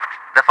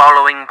The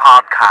following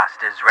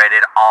podcast is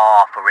rated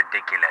R for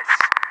ridiculous.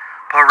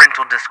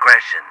 Parental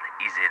discretion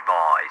is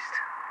advised.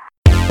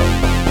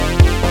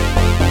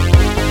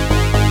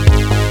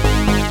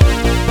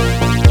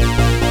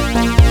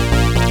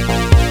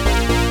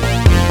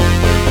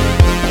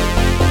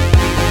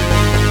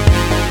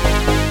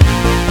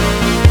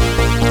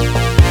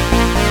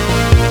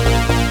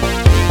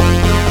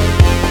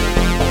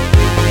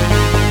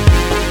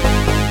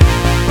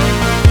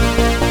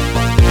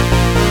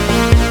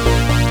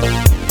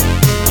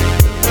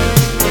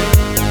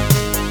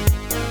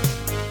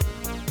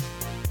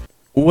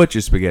 What's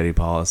your spaghetti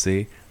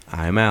policy?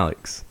 I'm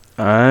Alex.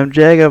 I'm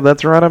Jacob.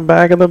 That's right. I'm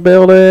back in the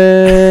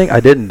building. I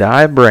didn't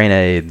die of brain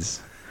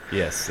AIDS.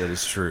 Yes, that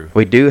is true.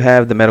 We do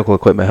have the medical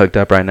equipment hooked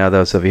up right now,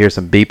 though. So if you hear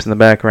some beeps in the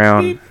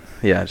background,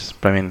 yeah,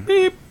 Beep.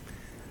 be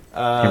So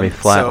I don't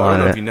flatlining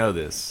know it. if you know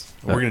this.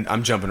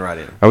 I'm jumping right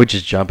in. Are we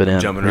just jumping in?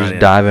 Jumping We're right just in.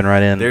 diving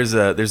right in. There's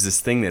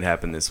this thing that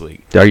happened this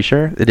week. Are you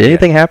sure? Did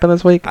anything happen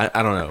this week? I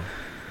don't know.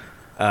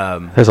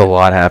 There's a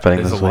lot happening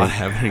There's this a lot week.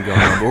 happening going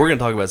on, but we're going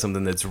to talk about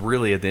something that's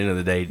really, at the end of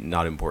the day,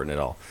 not important at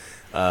all.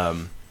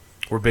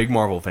 We're big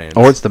Marvel fans.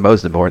 Or it's the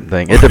most important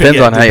thing. It depends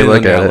Yeah, on how you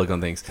look at it. Look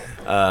on things.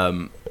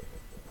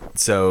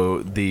 So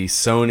the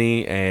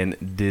Sony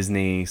and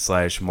Disney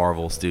 /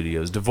 Marvel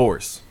Studios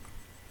divorce,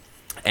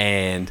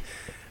 and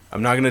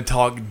I'm not going to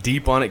talk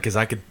deep on it because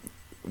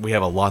we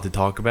have a lot to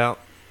talk about.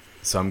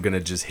 So I'm going to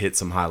just hit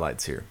some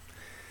highlights here.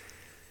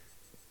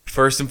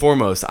 First and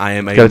foremost, I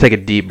am Got to take a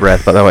deep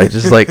breath, by the way. I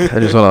just want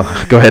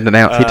to go ahead and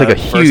announce. He took a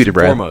first huge and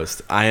breath.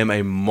 Foremost, I am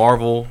a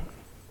Marvel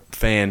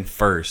fan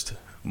first,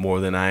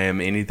 more than I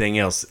am anything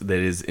else that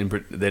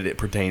it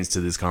pertains to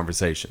this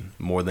conversation.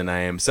 More than I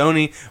am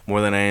Sony, more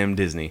than I am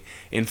Disney.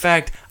 In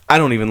fact, I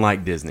don't even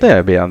like Disney. Yeah,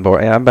 I'd be on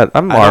board. Yeah, I'm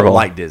Marvel. I don't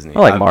like Disney. I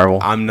like Marvel.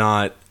 I'm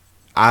not.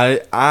 I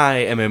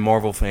am a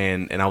Marvel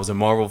fan, and I was a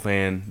Marvel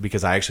fan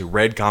because I actually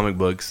read comic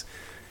books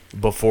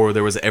before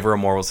there was ever a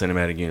Marvel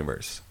Cinematic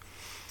Universe.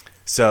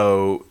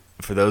 So,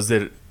 for those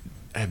that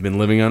have been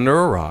living under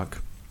a rock,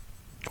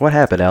 What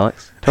happened,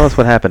 Alex? Tell us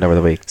what happened over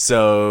the week.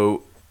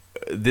 so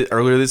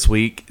earlier this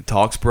week,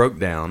 talks broke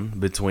down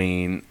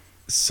between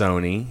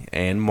Sony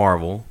and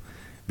Marvel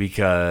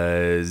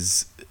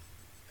because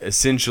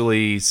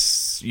essentially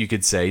you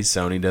could say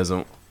Sony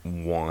doesn't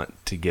want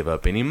to give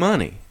up any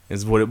money,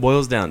 is what it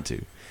boils down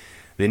to.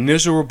 The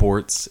initial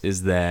reports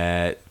is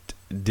that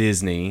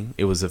Disney,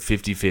 it was a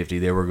 50-50.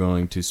 They were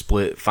going to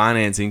split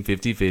financing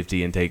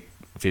 50-50 and take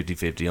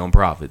 50-50 on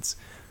profits.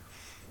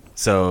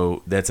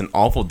 So that's an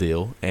awful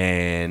deal.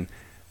 And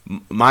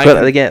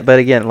But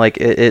again, like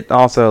it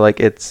also like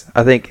it's.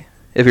 I think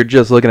if you're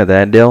just looking at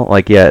that deal,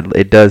 like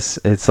it does.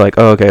 It's like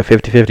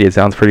 50-50. It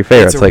sounds pretty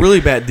fair. it's a like,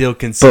 really bad deal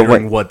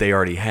considering what they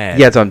already had.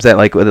 Yeah, that's what I'm saying.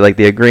 Like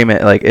the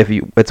agreement, like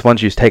it's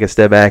once you take a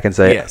step back and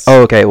say, Yes.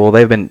 well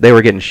they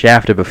were getting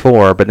shafted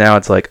before, but now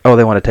it's like,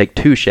 they want to take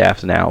two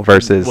shafts now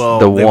versus Well,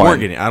 the they one.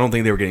 weren't getting. I don't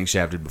think they were getting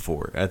shafted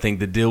before. I think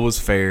the deal was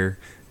fair.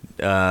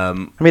 I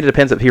mean, it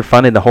depends if you're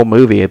funding the whole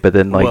movie, but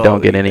then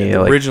don't get any.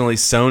 Originally,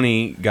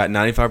 Sony got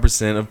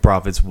 95% of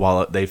profits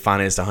while they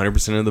financed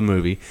 100% of the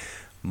movie.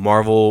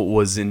 Marvel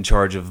was in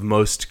charge of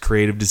most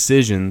creative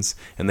decisions,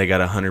 and they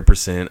got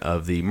 100%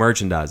 of the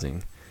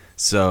merchandising.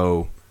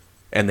 So,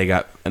 and they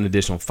got an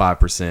additional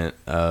 5%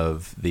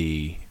 of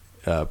the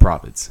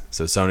profits.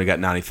 So Sony got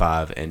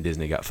 95 and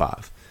Disney got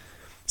 5.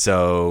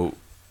 So,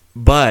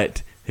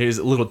 but here's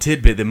a little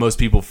tidbit that most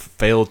people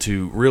fail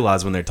to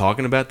realize when they're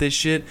talking about this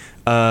shit.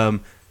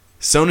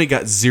 Sony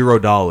got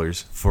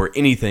 $0 for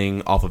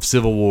anything off of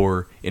Civil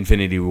War,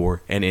 Infinity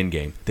War, and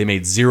Endgame. They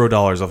made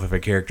 $0 off of a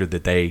character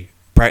that they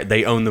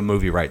own the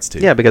movie rights to.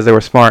 Yeah, because they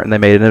were smart and they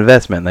made an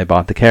investment. They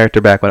bought the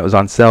character back when it was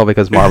on sale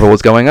because Marvel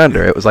was going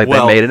under. It was like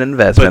they made an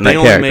investment in that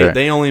character.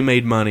 They only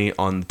made money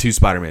on 2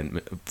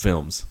 Spider-Man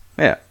films.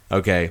 Yeah.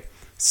 Okay.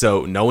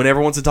 So no one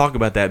ever wants to talk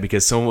about that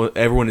because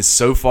everyone is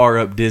so far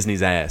up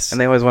Disney's ass.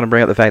 And they always want to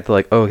bring up the fact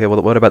that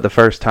what about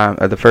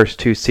the first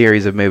 2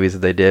 series of movies that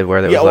they did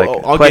where there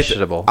was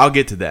questionable? I'll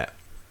get to that.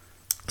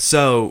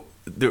 So,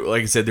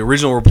 like I said, the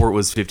original report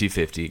was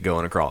 50-50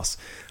 going across.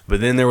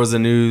 But then there was a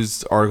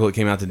news article that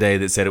came out today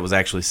that said it was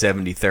actually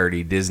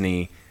 70-30.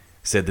 Disney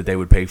said that they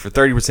would pay for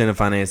 30% of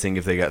financing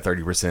if they got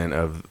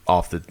 30%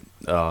 off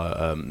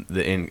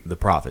the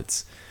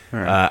profits.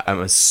 Right.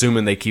 I'm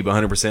assuming they keep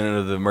 100%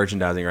 of the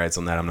merchandising rights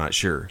on that. I'm not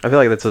sure. I feel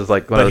like this was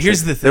like one of those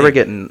here's the thing. They were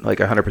getting like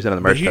 100% of the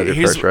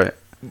merchandising first, right?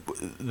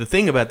 The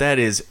thing about that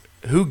is,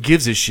 who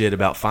gives a shit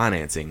about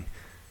financing?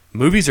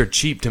 Movies are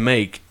cheap to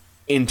make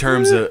in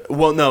terms of...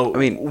 Well, no,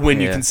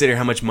 when you consider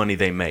how much money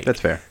they make.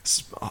 That's fair.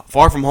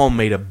 Far From Home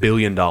made $1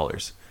 billion.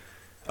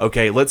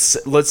 Okay,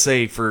 let's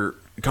say for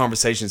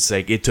conversation's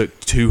sake, it took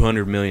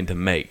 $200 million to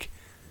make.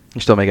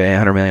 You're still making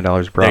 $800 million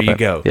profit. There you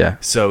go. Yeah.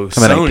 So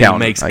Sony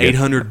makes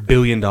 $800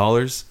 billion,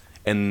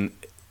 and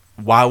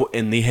why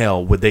in the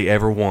hell would they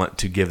ever want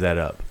to give that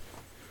up?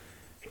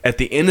 At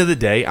the end of the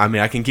day, I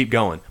mean, I can keep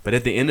going, but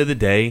at the end of the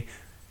day,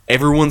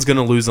 everyone's going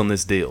to lose on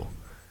this deal.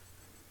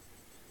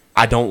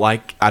 I don't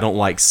like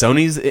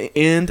Sony's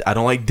end. I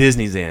don't like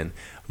Disney's end.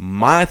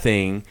 My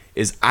thing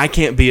is I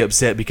can't be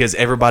upset because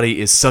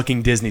everybody is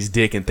sucking Disney's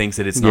dick and thinks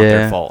that it's not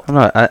their fault. I'm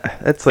not.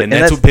 That's like, and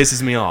that's what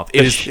pisses me off.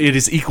 It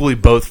is equally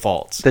both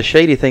faults. The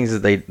shady things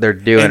that they're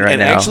doing right now.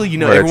 And actually,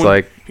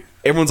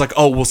 everyone's like,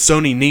 oh, well,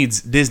 Sony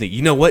needs Disney.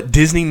 You know what?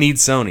 Disney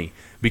needs Sony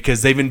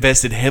because they've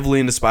invested heavily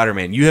into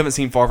Spider-Man. You haven't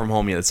seen Far From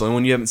Home yet. That's the only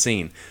one you haven't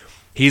seen.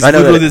 He's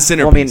literally the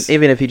centerpiece. Well, I mean,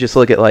 even if you just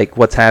look at like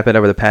what's happened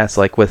over the past,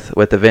 like with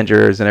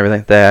Avengers and everything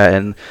like that,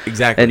 and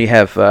exactly, and you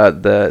have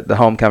the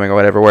Homecoming or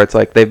whatever, where it's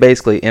like they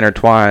basically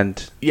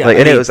intertwined. Yeah, like,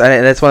 and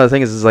that's one of the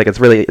things is like it's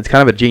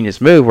kind of a genius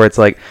move where it's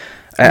like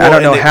I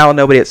don't know how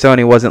nobody at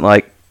Sony wasn't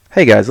like,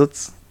 hey guys,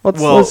 let's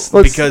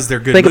because they're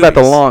good think movies.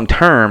 about the long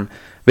term.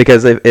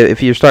 Because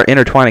if you start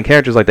intertwining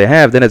characters like they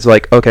have, then it's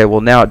like, okay, well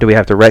now do we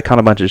have to retcon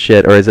a bunch of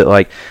shit, or is it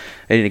like,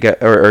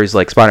 or is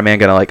like Spider-Man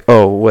gonna like,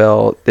 oh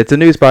well, it's a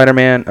new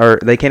Spider-Man, or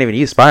they can't even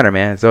use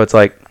Spider-Man, so it's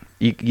like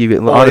you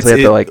honestly have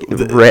to like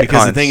retcon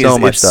because the thing so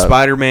is, much it's stuff.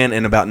 Spider-Man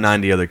and about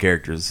 90 other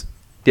characters.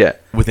 Yeah.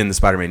 Within the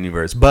Spider-Man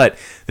universe, but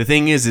the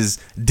thing is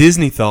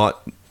Disney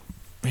thought.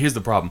 Here's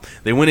the problem: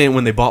 they went in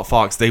when they bought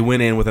Fox. They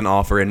went in with an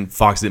offer, and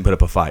Fox didn't put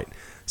up a fight.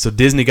 So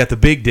Disney got the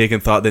big dick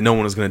and thought that no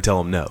one was going to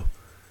tell them no.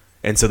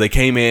 And so they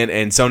came in,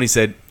 and Sony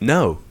said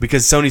no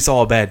because Sony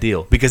saw a bad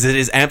deal. Because it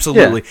is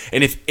absolutely,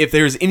 and if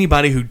there's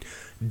anybody who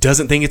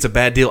doesn't think it's a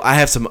bad deal, I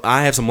have some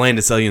land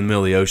to sell you in the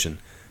middle of the ocean.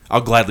 I'll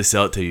gladly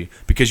sell it to you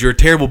because you're a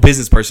terrible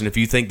business person if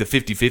you think the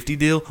 50-50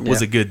 deal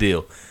was a good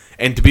deal.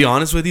 And to be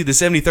honest with you, the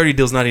 70-30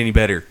 deal is not any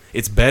better.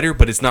 It's better,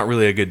 but it's not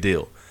really a good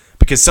deal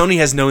because Sony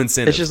has no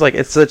incentive. It's just like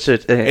it's such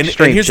an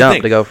extreme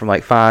jump to go from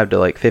like 5 to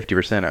like 50%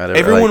 or whatever.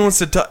 Everyone wants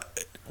to talk.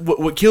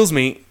 What kills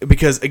me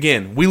because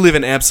again, we live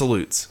in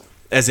absolutes.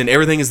 As in,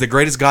 everything is the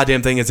greatest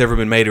goddamn thing that's ever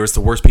been made, or it's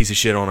the worst piece of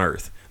shit on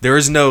earth. There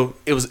is no,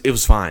 it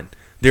was fine.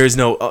 There is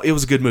no, it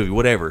was a good movie,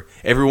 whatever.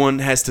 Everyone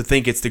has to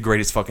think it's the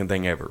greatest fucking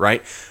thing ever,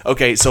 right?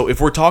 Okay, so if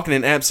we're talking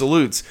in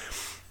absolutes,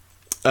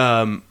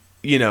 they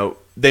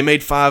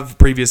made 5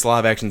 previous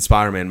live-action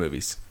Spider-Man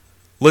movies.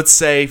 Let's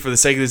say, for the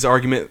sake of this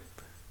argument,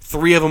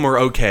 3 of them are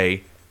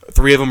okay,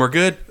 3 of them are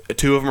good,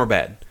 2 of them are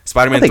bad.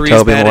 Spider-Man 3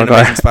 is bad, and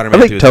Amazing Spider-Man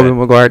 2 is bad. I think Tobey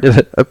Maguire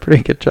did a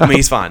pretty good job. I mean,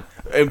 he's fine.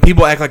 And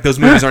people act like those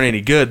movies aren't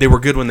any good. They were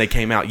good when they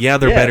came out. Yeah,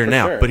 they're better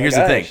now. Sure. But here's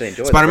the thing.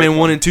 Spider-Man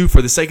 1 and 2,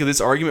 for the sake of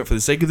this argument,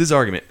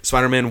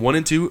 Spider-Man 1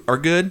 and 2 are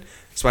good.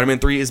 Spider-Man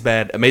 3 is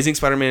bad. Amazing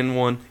Spider-Man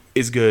 1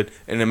 is good.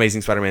 And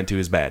Amazing Spider-Man 2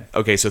 is bad.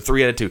 Okay, so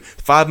 3 out of 2.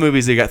 5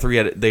 movies, they got 3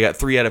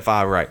 out of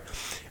 5 right.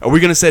 Are we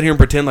going to sit here and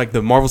pretend like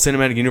the Marvel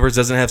Cinematic Universe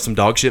doesn't have some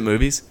dog shit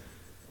movies?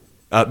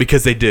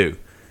 Because they do.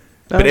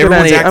 But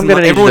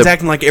everyone's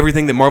acting like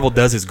everything that Marvel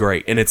does is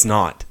great, and it's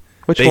not.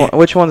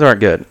 Which ones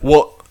aren't good?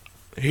 Well,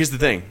 here's the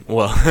thing.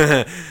 Well,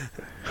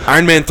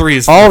 Iron Man 3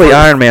 is... All the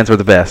Iron Mans were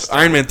the best.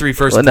 Iron Man 3,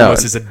 first and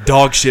foremost, is a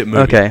dog shit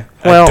movie. Okay.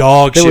 Well, a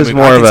dog shit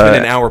movie. I can spend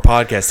an hour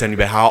podcast telling you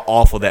about how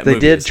awful that movie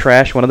is. They did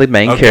trash one of the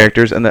main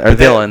characters and the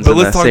villains in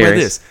the series. But let's talk about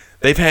this.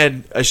 They've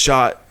had a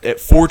shot at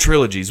 4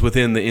 trilogies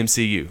within the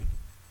MCU.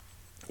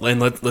 And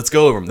let's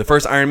go over them. The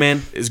first Iron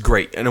Man is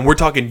great. And we're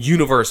talking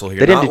Universal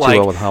here. They didn't do too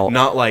well with Hulk.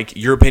 Not like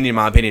your opinion,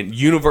 my opinion.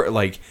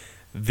 Like...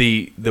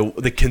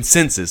 The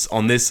consensus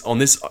on this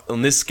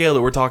scale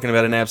that we're talking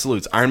about in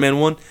absolutes. Iron Man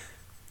 1,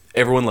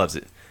 everyone loves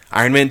it.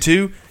 Iron Man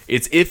 2,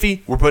 it's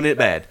iffy, we're putting it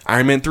bad.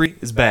 Iron Man 3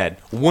 is bad.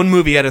 1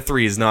 movie out of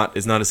 3 is not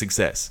a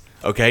success.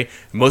 Okay?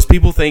 Most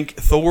people think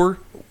Thor,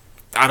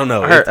 I don't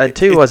know.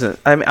 2 wasn't.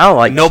 I mean, I don't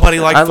like.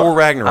 Nobody liked Thor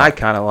Ragnarok. I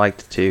kind of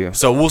liked 2.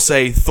 So we'll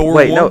say Thor.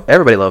 Wait, 1. No,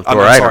 everybody loved Thor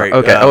Ragnarok. Sorry,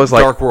 okay, I was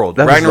like Dark World.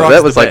 Ragnarok.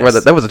 That was like where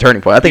that was a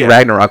turning point. I think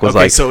Ragnarok was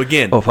like. So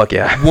again, oh fuck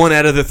yeah. 1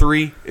 out of the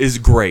 3 is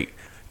great.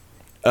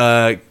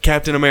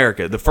 Captain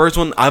America, the first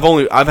one, I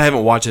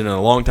haven't watched it in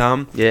a long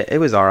time. Yeah, it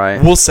was all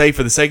right. We'll say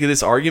for the sake of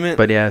this argument,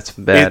 but yeah, it's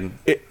bad.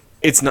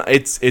 It's not.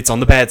 It's on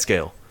the bad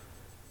scale.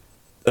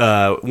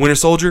 Winter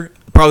Soldier,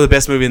 probably the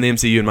best movie in the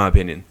MCU in my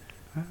opinion.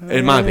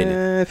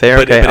 Fair,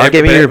 okay. I'll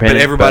give you your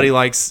opinion.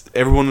 But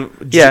everyone.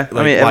 Yeah,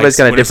 I mean, everybody's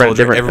got a different.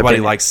 Everybody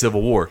opinion. likes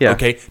Civil War. Yeah.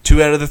 Okay,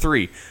 2 out of the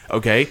 3.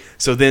 Okay,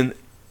 so then.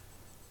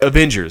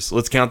 Avengers,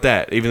 let's count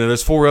that. Even though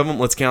there's 4 of them,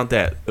 let's count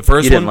that. The first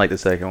one, you didn't like the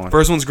second one.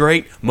 First one's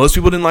great. Most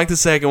people didn't like the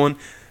second one,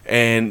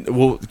 and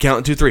we'll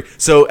count 2, 3.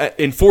 So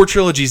in 4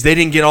 trilogies, they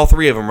didn't get all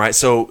 3 of them right.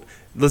 So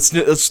let's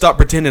stop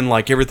pretending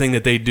like everything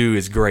that they do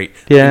is great.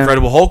 Yeah.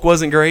 Incredible Hulk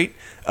wasn't great.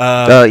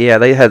 Yeah,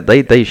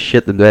 they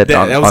shit the bed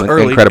on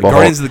early. Incredible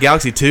Guardians Hulk. of the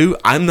Galaxy 2,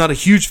 I'm not a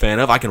huge fan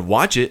of. I can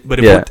watch it, but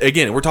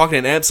if we're talking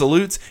in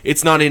absolutes,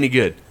 it's not any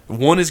good.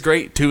 1 is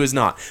great, 2 is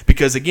not,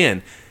 because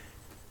again.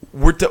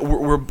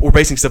 We're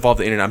basing stuff off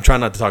the internet. I'm trying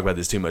not to talk about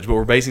this too much, but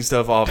we're basing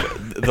stuff off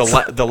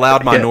the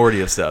loud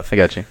minority of stuff. I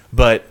got you.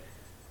 But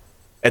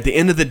at the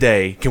end of the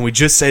day, can we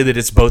just say that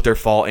it's both their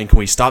fault, and can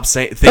we stop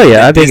thinking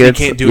that Disney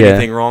can't do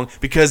anything wrong?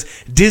 Because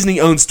Disney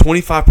owns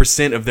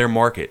 25% of their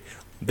market.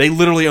 They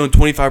literally own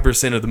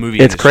 25% of the movie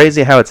industry. It's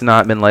crazy how it's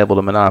not been labeled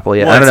a monopoly.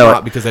 Well, I don't know.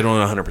 Not because they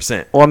don't own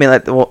 100%. Well, I mean,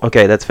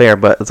 okay, that's fair,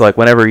 but it's like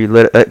whenever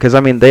you because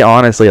I mean, they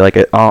honestly like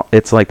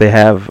it's like they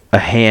have a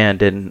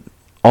hand in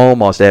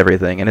almost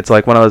everything, and it's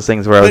like one of those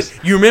things where I was.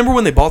 But you remember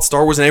when they bought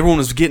Star Wars and everyone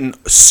was getting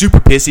super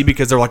pissy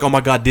because they're like, "Oh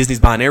my God, Disney's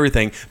buying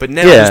everything." But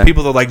now Yeah. there's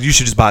people that are like, "You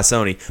should just buy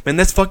Sony." Man,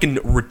 that's fucking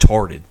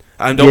retarded.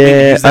 I don't mean to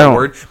Yeah, use I that don't-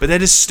 word, but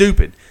that is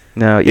stupid.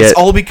 No, yeah, It's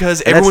all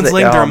because and that's everyone's the-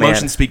 letting their oh, man.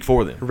 emotions speak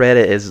for them.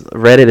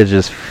 Reddit is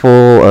just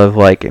full of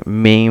like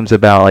memes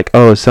about like,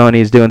 oh,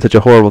 Sony's doing such a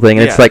horrible thing,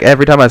 and it's Yeah. like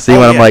every time I see Oh,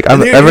 one, I'm yeah. like,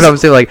 And there- every here's- time I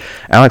see like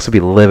Alex would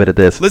be livid at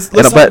this. Let's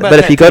And- talk but about but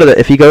if that you go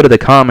too. to the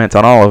comments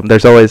on all of them,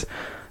 there's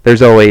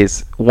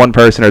always one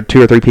person or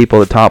two or three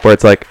people at the top where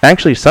it's like,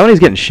 actually, Sony's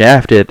getting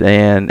shafted,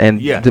 and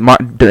Yeah.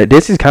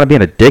 Disney's kind of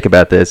being a dick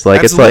about this.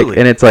 Like Absolutely.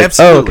 it's like,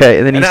 Absolutely. oh, okay,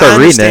 and then you I start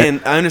reading it.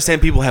 understand, I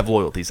understand people have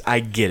loyalties.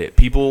 I get it.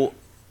 People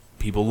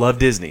love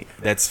Disney.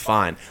 That's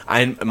fine.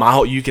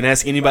 You can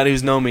ask anybody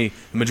who's known me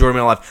the majority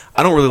of my life.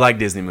 I don't really like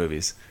Disney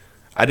movies.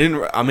 I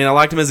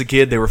liked them as a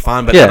kid. They were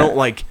fine, but Yeah. I don't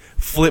like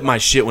flip my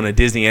shit when a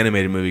Disney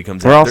animated movie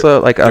comes We're out.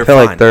 also like I They're feel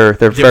fine. like their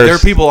Their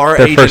first people are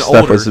their aging first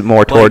stuff older, was more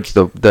like- towards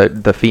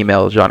the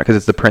female genre because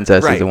it's the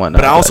princesses Right, and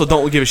whatnot. but I also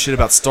don't give a shit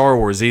about Star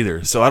Wars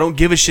either. So I don't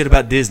give a shit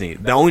about Disney.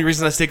 The only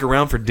reason I stick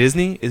around for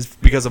Disney is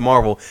because of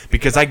Marvel.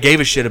 Because I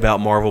gave a shit about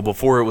Marvel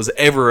before it was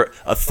ever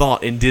a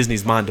thought in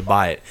Disney's mind to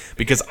buy it.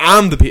 Because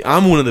I'm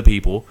one of the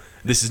people.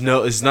 This is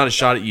not a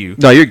shot at you.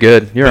 No, you're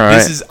good. You're all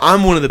right.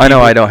 I'm one of the I people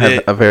know I don't have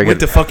that a very went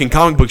good- to fucking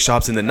comic book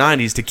shops in the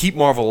 90s to keep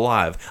Marvel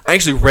alive. I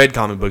actually read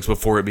comic books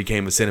before it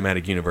became a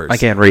cinematic universe. I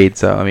can't read,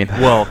 so I mean.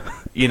 Well,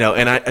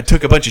 and I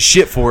took a bunch of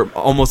shit for it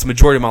almost the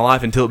majority of my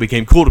life until it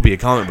became cool to be a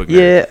comic book nerd.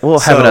 Yeah, we'll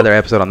have another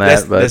episode on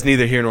that, but- that's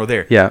neither here nor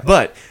there. Yeah.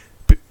 But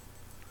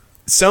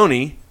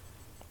Sony,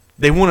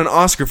 they won an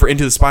Oscar for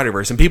Into the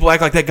Spider-Verse, and people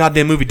act like that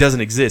goddamn movie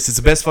doesn't exist. It's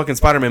the best fucking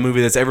Spider-Man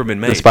movie that's ever been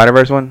made. The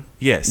Spider-Verse one?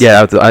 Yes.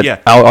 Yeah,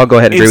 I'll go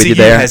ahead and agree with you MCU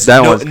there. has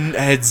That no- was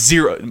had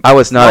zero. I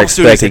was not Marvel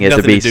Studios expecting had it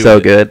to nothing be do so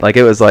with it. good. Like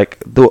it was like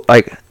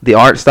the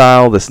art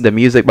style, the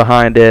music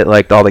behind it,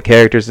 like all the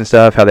characters and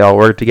stuff, how they all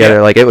work together.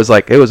 Yeah. Like it was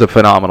a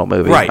phenomenal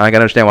movie. Right. I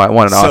can understand why it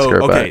won an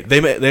Oscar. Okay,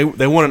 But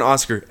they won an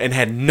Oscar and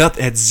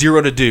had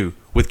zero to do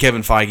with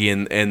Kevin Feige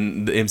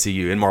and the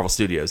MCU and Marvel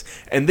Studios.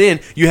 And then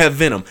you have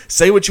Venom.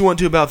 Say what you want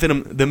to about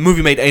Venom. The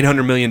movie made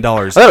 $800 million.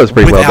 I thought it was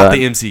pretty well without done.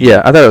 the MCU.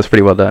 Yeah, I thought it was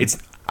pretty well done.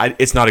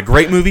 It's not a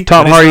great movie.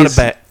 Tom but it's Hardy's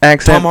not a bad,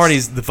 accents. Tom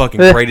Hardy's the fucking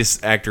Eh.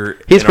 greatest actor.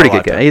 He's in pretty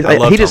our good guy. lifetime. I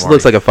love He Tom just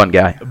looks Hardy. like a fun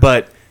guy.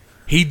 But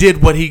he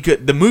did what he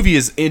could. The movie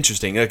is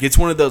interesting. Like it's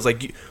one of those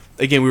like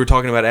again we were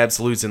talking about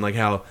absolutes and like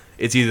how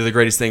it's either the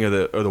greatest thing or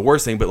the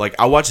worst thing. But like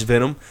I watched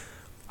Venom,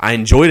 I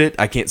enjoyed it.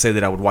 I can't say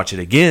that I would watch it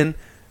again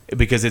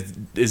because it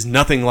is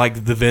nothing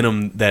like the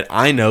Venom that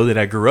I know that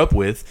I grew up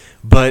with.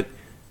 But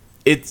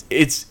it's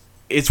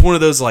one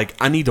of those like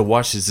I need to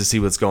watch this to see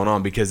what's going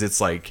on because it's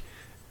like.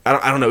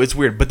 I don't know. It's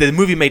weird. But the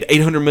movie made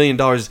 $800 million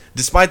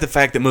despite the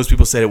fact that most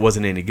people said it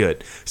wasn't any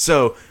good.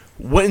 So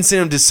what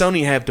incentive does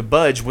Sony have to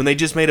budge when they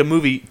just made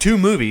two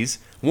movies,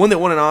 one that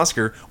won an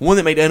Oscar, one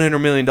that made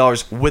 $800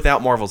 million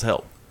without Marvel's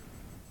help?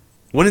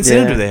 What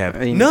incentive Yeah, do they have? I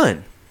mean,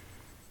 None.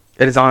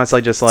 It is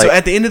honestly just like So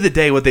at the end of the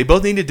day, what they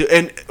both need to do,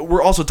 and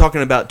we're also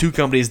talking about two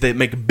companies that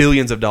make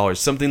billions of dollars,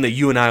 something that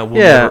you and I will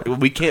Yeah.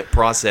 we can't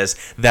process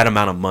that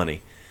amount of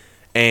money.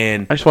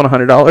 And I just want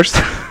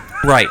 $100.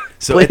 right.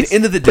 So at Please. the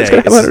end of the Please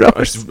day, can I have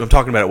 $100? I'm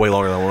talking about it way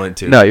longer than I wanted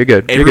to. No, you're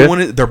good. You're good.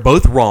 Everyone, they're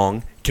both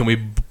wrong. Can we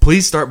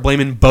please start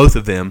blaming both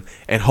of them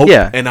and hope?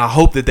 Yeah. And I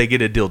hope that they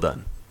get a deal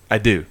done. I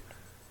do.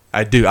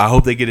 I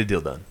hope they get a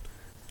deal done.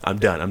 I'm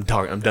done. I'm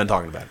done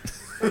talking about it.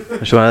 I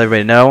just want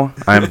everybody to know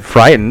I'm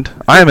frightened.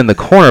 I am in the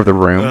corner of the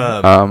room.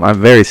 I'm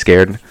very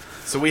scared.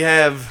 So we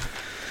have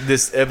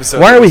this episode.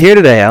 Why are we here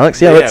today,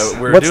 Alex?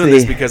 Yeah, we're doing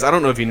this because I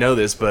don't know if you know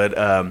this, but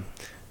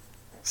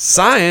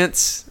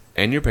science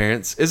and your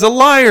parents is a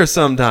liar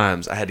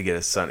sometimes. I had to get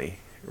a Sunny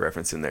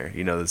reference in there.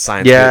 You know the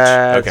science. Yeah,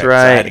 bitch. that's Okay, so I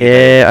had right. to get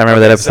that. Yeah, I remember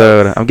that Okay, so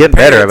episode. I'm getting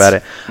better parents- about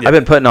it. yeah. I've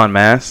been putting on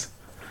mass.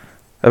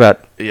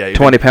 About Yeah, you've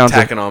 20 been pounds.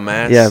 tacking on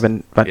mass. Yeah, I've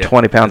been about Yeah,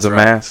 20 pounds that's of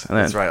right. mass. And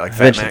then That's right, like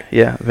Fat eventually, Mac.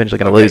 yeah, eventually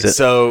gonna Okay, lose it.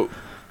 So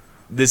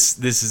this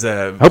is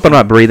a. I hope I'm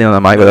not breathing on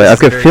the mic. No, I this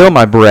could is very- feel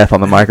my breath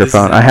on the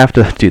microphone. a- I have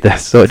to do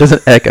this so it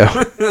doesn't echo.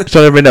 Just let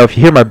everybody know if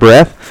you hear my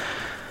breath.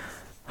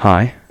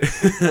 Hi.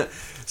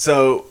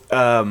 So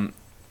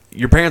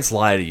your parents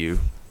lie to you.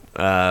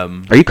 Are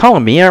you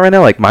calling me out right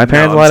now? Like my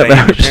parents I'm lied saying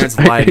about your parents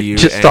lie to you,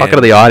 Just talking to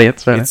and the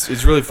audience right now.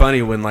 It's really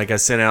funny when like I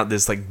sent out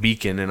this like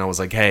beacon and I was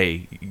like,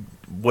 hey,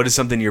 what is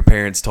something your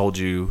parents told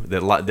you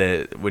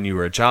that when you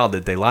were a child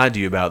that they lied to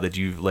you about that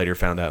you later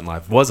found out in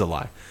life was a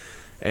lie?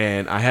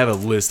 And I have a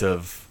list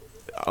of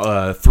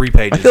 3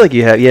 pages. I feel like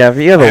you have you have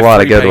I a have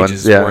lot of 3 good pages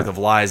ones. Yeah. worth of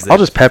lies. That, I'll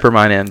just pepper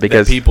mine in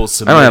because people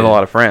I don't have a submitted.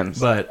 lot of friends.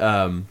 But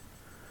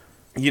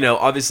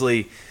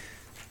obviously,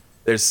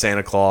 there's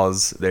Santa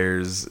Claus.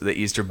 There's the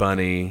Easter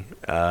Bunny.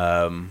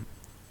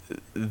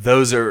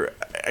 Those are,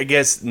 I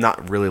guess,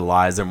 not really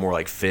lies. They're more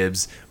like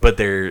fibs, but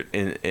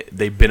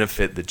they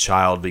benefit the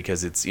child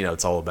because it's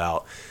all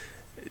about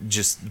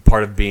just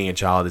part of being a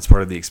child. It's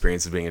part of the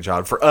experience of being a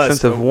child. For us,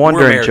 Sense of we're wonder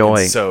and Americans,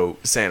 joy. So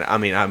Santa. I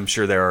mean, I'm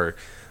sure there are.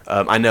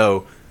 I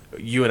know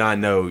you and I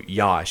know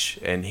Yash,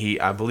 and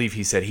I believe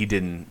he said he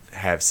didn't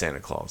have Santa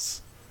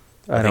Claus.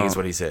 I think is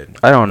what he said.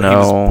 I don't But He know.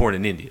 was born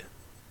in India.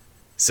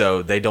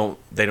 so they don't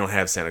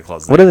have Santa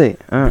Claus. What are they?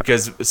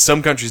 Because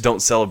some countries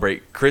don't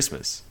celebrate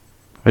Christmas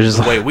Which is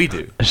the way we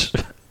do. a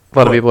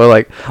lot of people are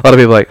like,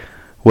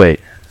 wait,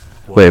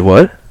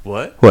 what?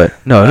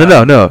 What?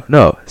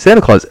 No.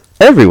 Santa Claus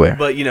everywhere.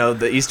 But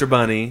the Easter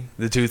Bunny,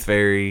 the Tooth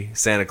Fairy,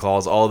 Santa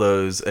Claus, all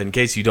those. In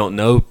case you don't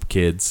know,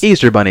 kids.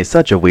 Easter Bunny is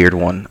such a weird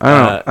one.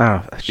 I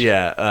don't.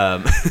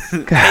 Yeah.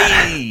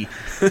 Hey.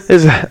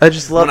 I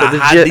just love I'm gonna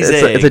it. hide these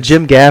It's a eggs.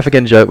 Jim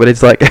Gaffigan joke, but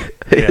it's like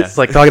it's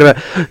like talking about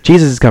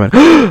Jesus is coming.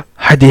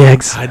 Hide the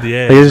eggs. Hide the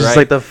eggs, Like, it's just right?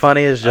 like the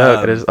funniest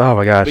joke. It is. Oh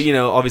my gosh. But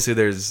obviously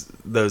there's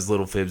those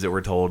little fibs that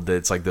we're told that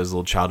it's like those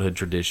little childhood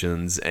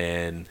traditions,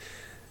 and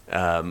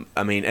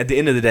I mean, at the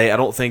end of the day, I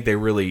don't think they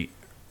really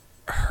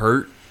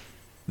hurt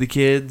the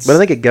kids. But I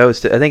think it goes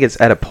to. I think it's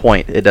at a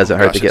point it doesn't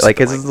hurt gosh, the kid. it's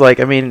Like it's like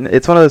I mean,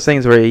 it's one of those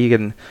things where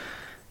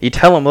you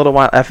tell them little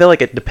while. I feel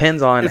like it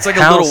depends on It's like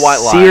a how little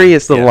white lie.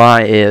 serious the Yeah.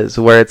 lie is.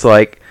 Where it's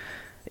like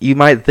you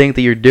might think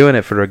that you're doing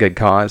it for a good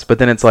cause, but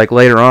then it's like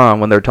later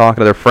on when they're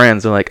talking to their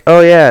friends, they're like,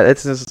 "Oh yeah,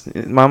 it's just,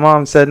 my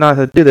mom said not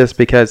to do this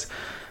because,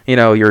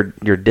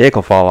 your dick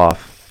will fall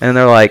off," and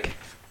they're like,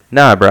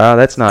 "Nah, bro,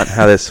 that's not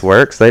how this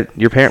works. Wait,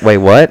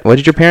 what? What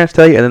did your parents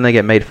tell you?" And then they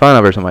get made fun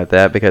of or something like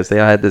that because they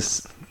had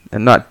this.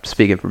 I'm not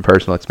speaking from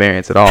personal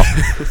experience at all,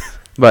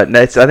 but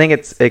I think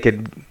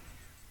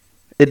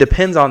it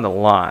depends on the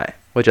lie,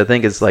 which I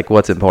think is like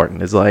what's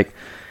important. Is like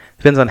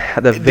depends on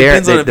the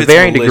depends on if it's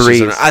varying malicious or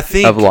degrees not. I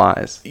think of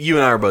lies. You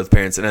and I are both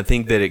parents, and I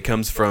think that it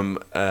comes from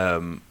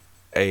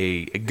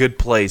a good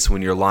place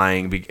when you're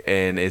lying,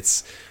 and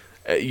it's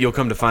you'll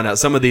come to find out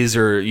some of these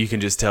are you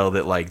can just tell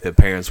that like the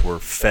parents were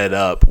fed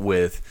up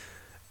with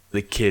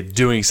the kid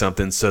doing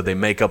something, so they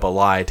make up a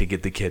lie to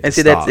get the kid And to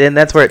see stop.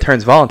 that's where it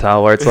turns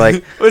volatile, where it's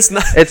like Well, it's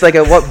not. it's like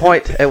at what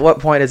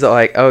point is it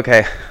like,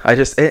 okay, I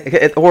just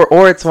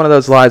or it's one of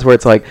those lies where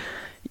it's like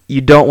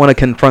you don't want to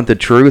confront the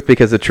truth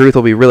because the truth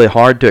will be really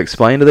hard to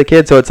explain to the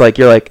kid, so it's like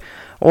you're like,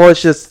 well,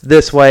 it's just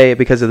this way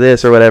because of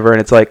this or whatever, and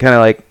it's like kind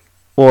of like,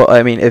 well,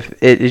 I mean, if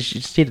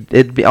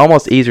it'd be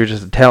almost easier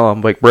just to tell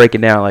them, like break it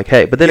down, like,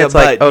 hey, but then it's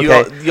like,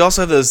 okay, you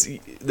also have those.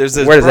 There's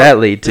where does that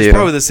lead to? There's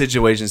probably the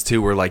situations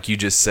too where like you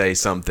just say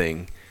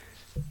something,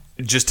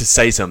 just to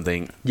say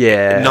something,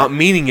 yeah, not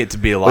meaning it to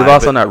be a lie. We've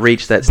also but- not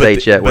reached that but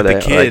stage yet But where the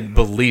they, kid like,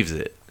 believes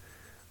it.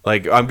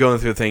 Like I'm going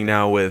through a thing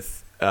now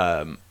with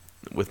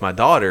my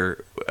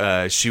daughter.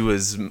 She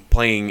was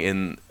playing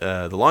in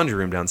the laundry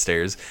room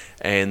downstairs,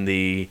 and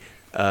the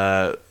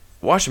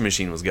washing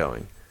machine was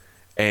going.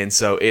 And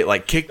so it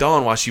like kicked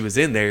on while she was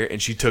in there,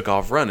 and she took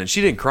off running. She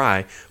didn't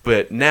cry,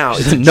 but now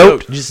it's a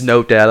joke. just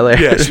noped out of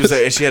there. Yeah, she was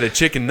like, she had a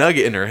chicken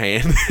nugget in her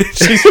hand.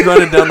 She's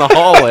running down the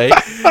hallway,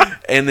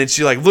 and then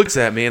she like looks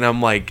at me, and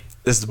I'm like,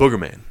 "This is the Booger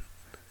Man."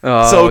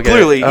 Oh, So okay.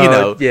 clearly,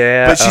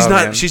 yeah. But she's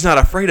not. Man. She's not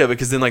afraid of it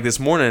because then, like this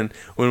morning,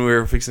 when we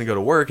were fixing to go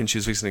to work and she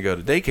was fixing to go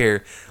to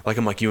daycare, like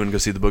I'm like, "You want to go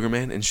see the Booger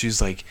Man?" And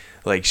she's like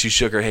she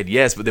shook her head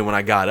yes. But then when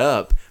I got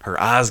up, her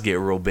eyes get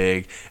real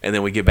big, and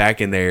then we get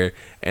back in there,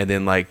 and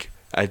then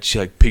she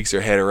like peeks her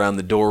head around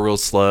the door real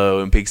slow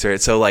and peeks her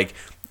head. So like,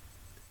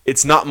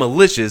 it's not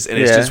malicious, and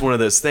it's Yeah. just one of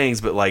those things.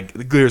 But like,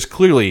 there's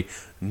clearly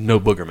no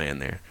Booger Man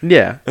there.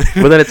 Yeah,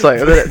 but then it's like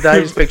I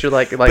just picture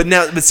like But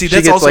see, she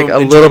that's gets also like a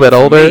little bit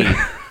enjoyable older.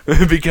 for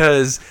me,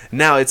 because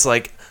now it's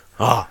like,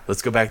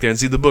 let's go back there and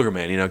see the Booger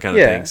Man, kind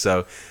of Yeah. thing.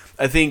 So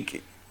I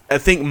think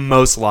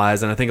most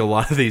lies, and I think a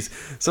lot of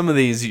some of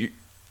these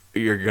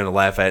you're gonna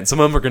laugh at, and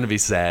some of them are gonna be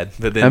sad.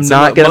 But then I'm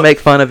not gonna make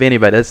fun of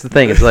anybody. That's the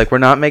thing. It's like we're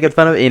not making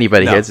fun of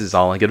anybody No. here. This is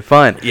all in good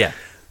fun. Yeah,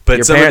 but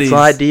Your some parents of these,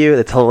 lied to you.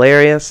 That's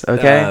hilarious.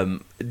 Okay.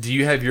 Do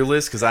you have your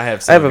list? Because I have.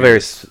 I Some have a of very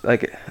yours.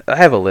 I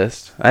have a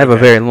list. I have a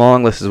Okay. very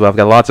long list as well. I've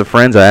got lots of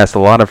friends. I asked a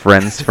lot of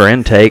friends for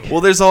intake.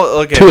 Well, there's all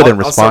okay. Two of them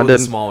I'll start with responded. the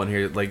small one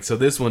here. Like, so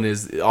this one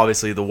is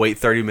obviously the wait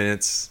 30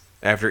 minutes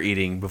after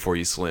eating before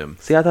you slim.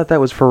 See, I thought that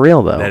was for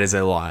real though. That is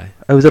a lie.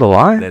 Oh, is it a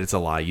lie? That it's a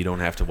lie. You don't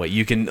have to wait.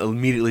 You can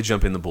immediately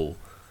jump in the pool.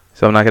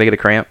 So I'm not gonna get a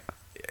cramp.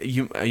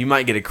 You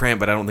might get a cramp,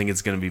 but I don't think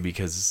it's going to be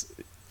because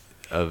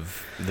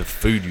of the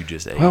food you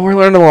just ate. Well, we're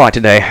learning a lot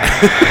today.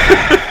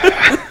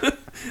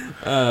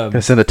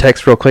 Gonna send a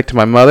text real quick to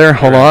my mother.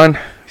 Hold on.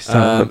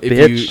 Son of a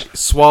bitch.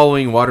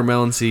 Swallowing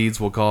watermelon seeds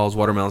will cause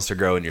watermelons to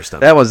grow in your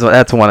stomach.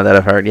 That's one that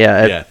I've heard.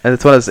 Yeah. Yeah.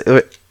 That's one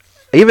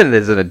even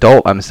as an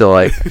adult, I'm still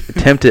like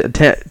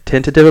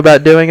tentative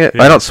about doing it.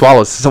 Yeah. I don't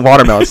swallow some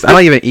watermelons. I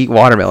don't even eat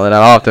watermelon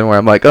that often. Where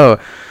I'm like, oh,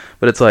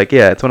 but it's like,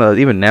 yeah, it's one of those.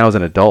 Even now as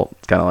an adult,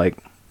 it's kind of like,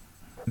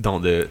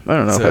 Don't do it. I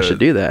don't know if I should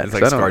do that, It's 'cause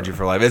like I don't- scarred you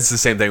for life. It's the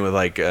same thing with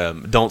like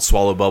don't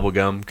swallow bubble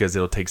gum because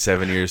it'll take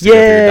 7 years to go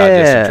through your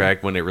digestive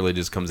tract when it really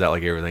just comes out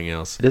like everything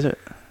else. it isn't.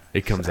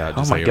 It comes out.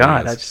 Oh Just my like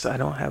god!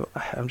 everything else.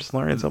 I'm just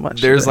learning so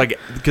much. There's today. like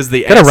because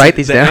the Gotta acid, write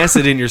these the down.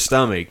 acid in your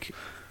stomach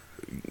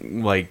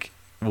like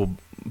will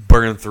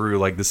burn through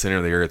like the center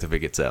of the earth if it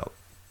gets out.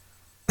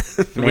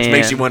 Which makes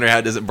Man. you wonder how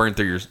it doesn't burn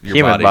through your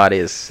human body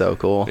is so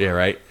cool. Yeah,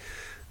 right.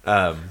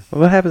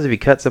 What happens if you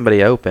cut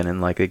somebody open and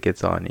like it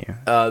gets on you?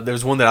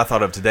 There's one that I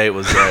thought of today. It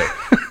was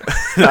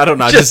I don't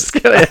know. I Just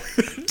kidding.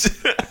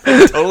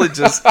 totally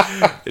just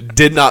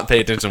did not pay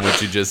attention to what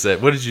you just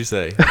said. What did you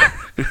say?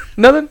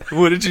 Nothing.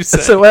 What did you say?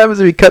 So what happens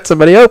if you cut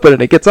somebody open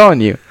and it gets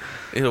on you?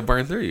 It'll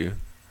burn through you.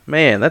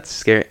 Man, that's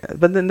scary.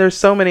 But then there's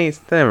so many.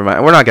 Never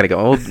mind. We're not gonna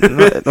go.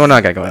 We're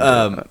not gonna go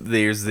into it.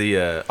 There's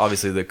the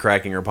obviously the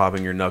cracking or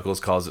popping your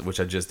knuckles which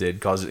I just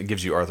did, it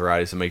gives you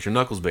arthritis and makes your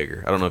knuckles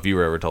bigger. I don't know if you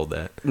were ever told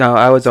that. No,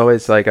 I was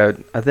always like I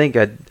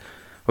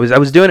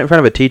was doing it in front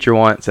of a teacher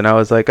once, and I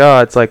was like,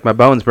 oh, it's like my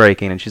bone's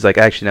breaking, and she's like,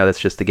 actually, no, that's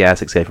just the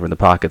gas escaping from the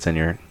pockets in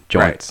your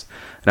joints. Right.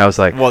 And I was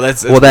like, well,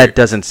 that weird.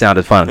 Doesn't sound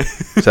as fun.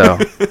 So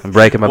I'm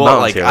breaking my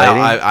bones like, here, lady.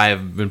 I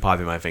have been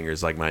popping my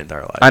fingers like my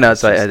entire life. I know.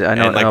 So I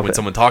know. And like when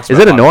someone talks, is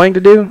it annoying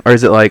to do, or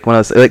is it like one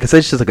of those? Like, cause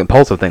it's just a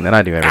compulsive thing that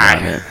I do every now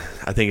and then.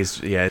 I think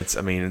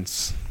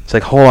it's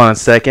like, hold on a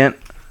second.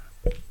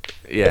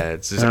 Yeah,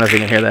 it's just. I don't know if you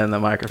can hear that in the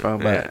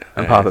microphone, but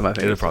I'm popping my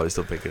fingers. It'll probably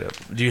still pick it up.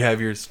 Do you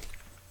have yours?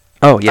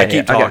 Oh yeah, I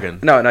keep talking.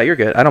 No, you're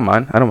good. I don't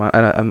mind.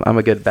 I'm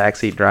a good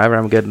backseat driver.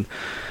 I'm good.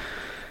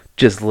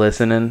 Just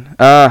listening.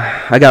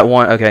 I got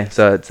one. Okay,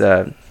 so it's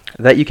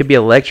that you could be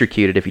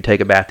electrocuted if you take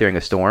a bath during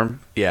a storm.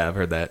 Yeah, I've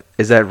heard that.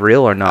 Is that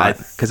real or not?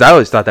 Because I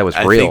always thought that was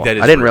real. I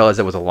didn't realize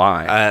it was a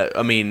lie.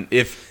 I mean,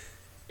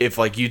 if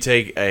like you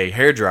take a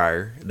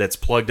hairdryer that's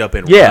plugged up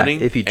and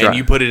running, and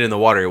you put it in the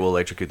water, it will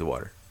electrocute the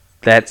water.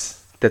 That's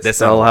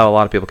how a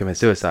lot of people commit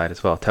suicide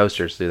as well.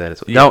 Toasters do that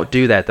as well. Yeah. Don't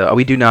do that though.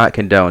 We do not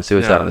condone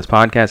suicide on this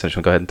podcast. I'm just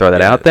gonna go ahead and throw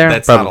that out there.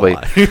 That's probably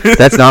not a lie.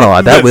 That's not a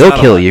lie. That will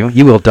kill you.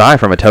 You will die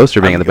from a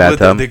toaster being in the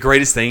bathtub. The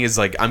greatest thing is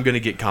like I'm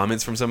gonna get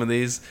comments from some of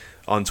these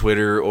on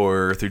Twitter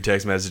or through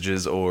text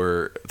messages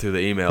or through the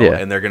email,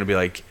 and they're gonna be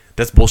like,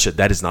 "That's bullshit.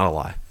 That is not a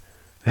lie."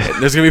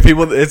 And there's gonna be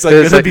people. It's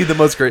like gonna be the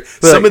most great.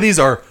 Some of these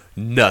are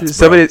nuts.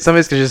 Somebody's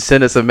gonna just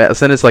send us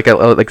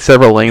like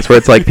several links where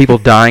it's like people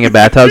dying in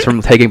bathtubs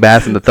from taking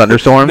baths in the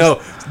thunderstorms. No,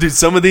 dude,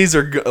 some of these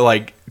are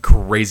like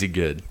crazy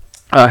good.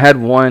 I had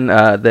one.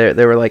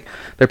 They were like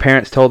their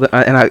parents told them,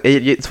 and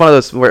it's one of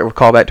those where we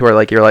call back to where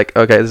like you're like,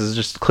 okay, this is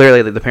just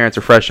clearly that the parents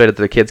are frustrated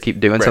that their kids keep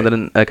doing something.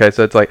 And, okay,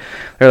 so it's like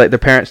they're like their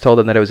parents told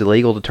them that it was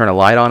illegal to turn a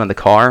light on in the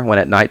car when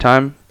at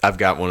nighttime. I've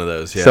got one of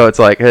those. Yeah. So it's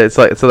like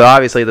so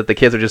obviously that the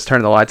kids are just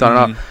turning the lights on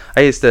and off.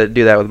 I used to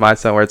do that with my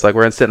son where it's like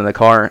we're sitting in the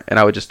car and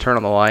I would just turn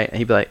on the light and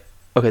he'd be like,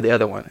 okay, the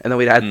other one, and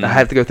then I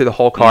have to go through the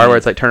whole car where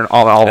it's like turning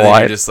all the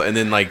lights. And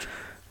then like.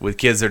 With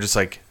kids, they're just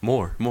like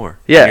more.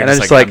 Yeah, and I'm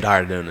just like I'm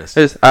tired of doing this.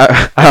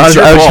 I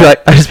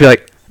just be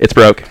like, it's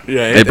broke.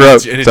 Yeah, it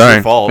broke. And it's sorry.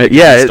 your fault.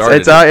 Yeah,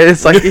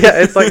 it's like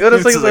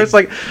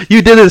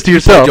you did this to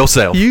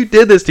yourself. You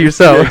did this to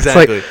yourself. Yeah,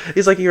 exactly.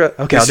 It's like, he's like,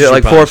 okay, I'll do it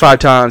like 4 or 5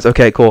 times.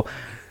 Okay, cool.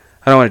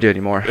 I don't want to do it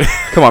anymore.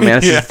 Come on,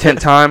 man. This is the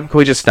 10th time. Can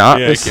we just stop?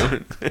 Yeah,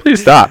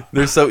 please stop.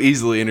 They're so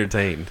easily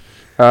entertained.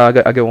 I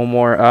got one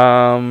more.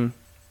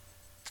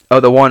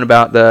 The one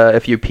about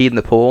if you peed in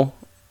the pool,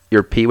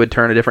 your pee would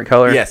turn a different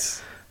color.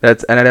 Yes. And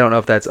I don't know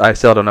if I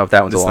still don't know if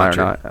that one's a lie or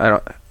not.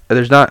 I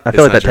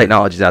feel like that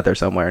technology's out there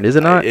somewhere, and is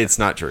it not? It's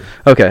not true.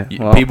 Okay.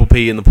 People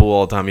pee in the pool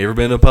all the time. You ever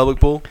been to a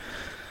public pool?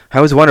 I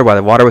always wondered why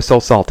the water was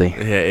so salty.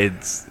 Yeah,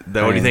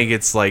 what do you think?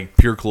 It's like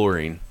pure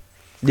chlorine.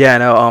 Yeah, I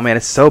know. Oh man,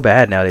 it's so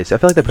bad nowadays. I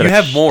feel like they put. You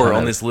have more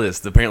on this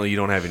list. Apparently, you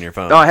don't have in your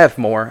phone. No, I have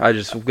more.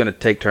 I'm gonna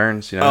take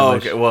turns. Oh,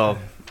 okay. Well,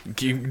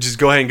 you just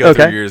go ahead and go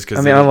through yours. I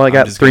mean, I only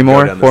got 3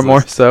 more, 4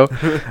 more. So,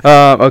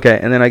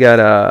 okay, and then I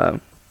got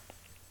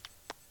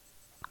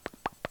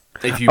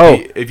If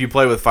you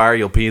play with fire,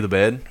 you'll pee the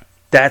bed.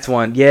 That's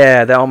one.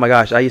 Yeah. Oh my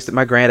gosh.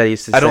 My granddad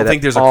used to say I don't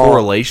think there's a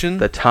correlation.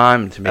 The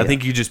time to me. I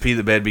think you just pee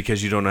the bed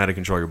because you don't know how to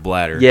control your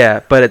bladder.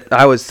 Yeah, but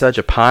I was such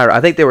a pirate.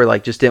 I think they were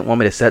like just didn't want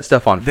me to set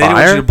stuff on fire. They didn't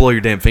want you to blow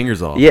your damn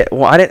fingers off. Yeah.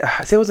 Well, I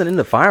wasn't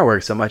into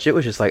fireworks so much. It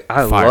was just like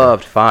I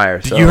loved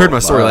fire. You heard my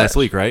story last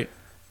week, right?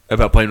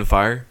 About playing with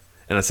fire.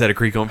 And I set a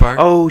creek on fire.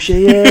 Oh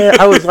shit! Yeah,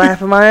 I was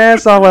laughing my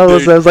ass off. I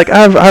was like,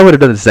 I would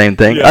have done the same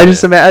thing. Yeah, I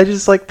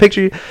just like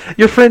picture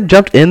your friend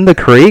jumped in the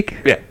creek.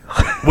 Yeah,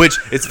 which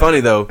it's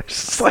funny though.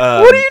 Just like,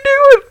 what are you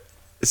doing?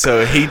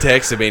 So he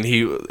texted me,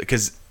 and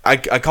because I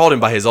called him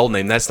by his old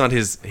name. That's not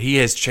his. He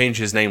has changed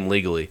his name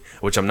legally,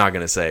 which I'm not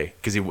gonna say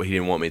because he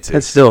didn't want me to.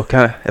 That's still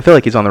kind of. I feel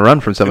like he's on the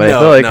run from somebody. No,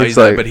 I feel like he's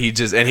not. But he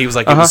was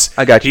like,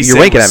 I got you. You're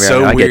winking at me.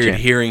 So right now. weird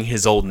hearing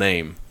his old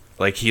name.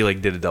 Like he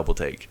did a double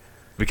take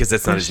because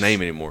that's not his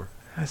name anymore.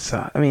 But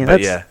he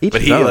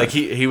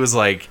was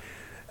like,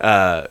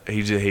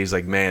 he's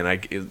like, man, I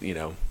just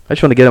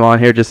want to get him on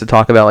here just to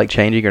talk about like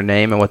changing your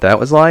name and what that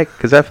was like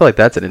because I feel like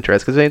that's an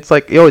interest because it's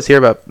like you always hear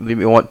about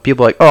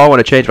people like, oh, I want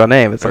to change my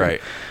name. It's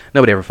like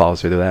nobody ever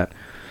follows through to that,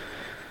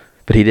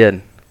 but he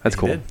did. That's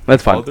cool.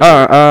 That's fine. They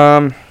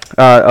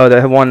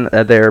had one.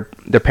 Their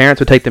parents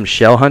would take them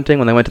shell hunting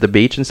when they went to the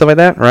beach and stuff like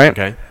that, right?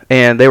 Okay.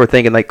 And they were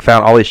thinking like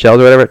found all these shells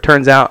or whatever. It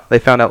turns out they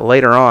found out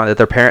later on that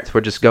their parents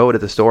would just go to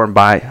the store and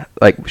buy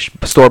like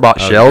store-bought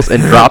shells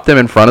and drop them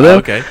in front of them.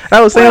 Okay. And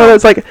I was saying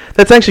that's like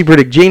that's actually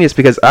pretty genius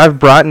because I've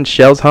brought in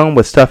shells home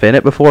with stuff in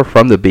it before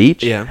from the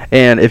beach. Yeah.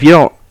 And if you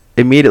don't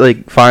immediately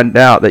find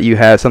out that you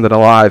have something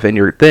alive in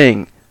your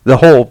thing, the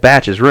whole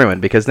batch is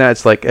ruined because now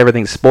it's like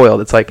everything's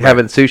spoiled. It's like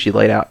having sushi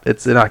laid out.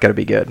 It's not going to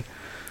be good.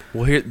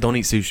 Well, don't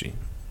eat sushi.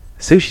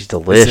 Sushi's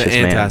delicious, man. It's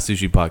an man.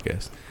 anti-sushi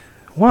podcast.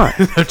 Why?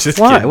 I'm just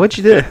Why? kidding. What'd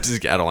you do?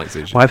 I don't like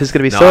sushi. Wife is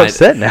gonna be No, so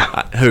upset now.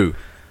 Who?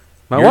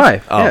 My Yours?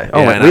 wife. Oh, yeah.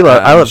 yeah, and We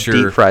love. I I'm love sure-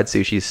 deep fried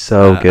sushi.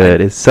 So I- good.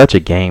 It's such a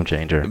game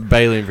changer.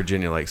 Bailey and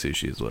Virginia like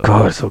sushi as well.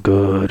 God, it's so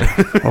good.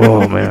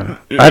 Oh man.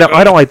 I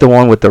don't like the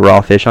one with the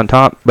raw fish on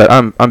top, but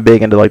I'm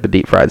big into like the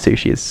deep fried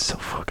sushi. It's so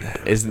fucking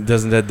good.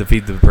 Doesn't that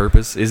defeat the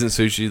purpose? Isn't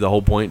sushi the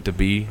whole point to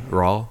be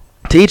raw?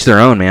 To each their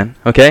own, man.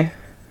 Okay.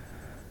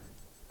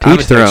 To I'm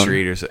each a their texture own.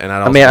 eater, and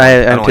I mean,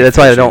 that's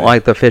why I don't like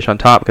like the fish on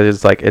top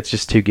because it's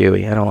just too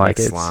gooey. I don't like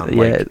Like it. slime,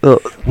 Yeah. like-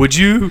 Ugh. Would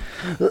you?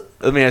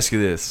 Let me ask you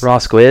this. Raw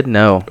squid?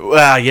 No.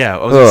 Well, yeah,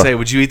 I was gonna Ugh. say,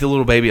 would you eat the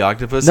little baby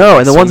octopus? No, Like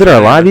and the some ones that are kind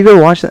of- alive, you've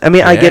ever watched them? I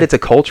mean, I Yeah. get it's a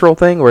cultural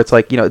thing where it's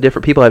like,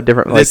 different people have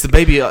different, like, It's the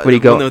baby. what do you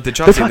go? with the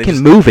They're chopstick, they fucking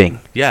just- moving.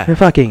 Yeah. They're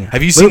fucking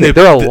Have you seen moving. the?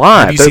 They're the-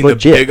 alive. Have you They're seen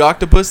legit. the big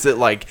octopus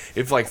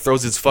that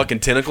throws its fucking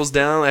tentacles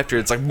down after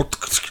it's like?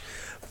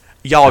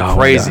 Y'all Oh, are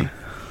crazy. God.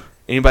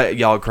 Anybody?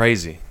 Y'all are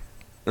crazy.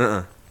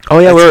 Oh,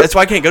 yeah, That's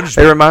why I can't go to it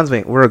Japan. reminds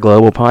me, we're a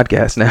global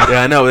podcast now.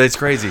 Yeah, I know. It's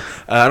crazy.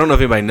 I don't know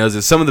if anybody knows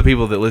this. Some of the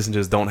people that listen to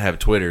us don't have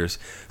Twitters.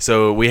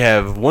 So we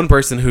have one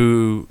person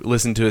who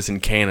listened to us in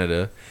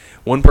Canada,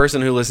 one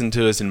person who listened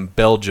to us in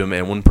Belgium,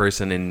 and one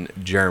person in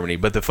Germany.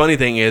 But the funny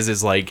thing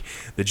is like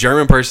the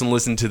German person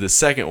listened to the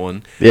second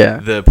one.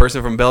 Yeah. The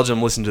person from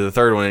Belgium listened to the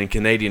third one, and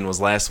Canadian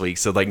was last week.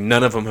 So like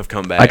none of them have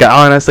come back. Like,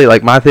 honestly,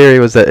 like, my theory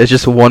was that it's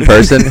just one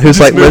person who's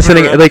like moving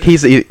listening. around.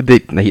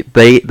 Like,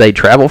 they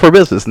travel for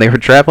business, and they were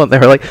traveling. They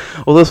were like,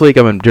 well, this week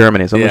I'm in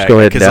Germany, so I'm just go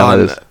ahead and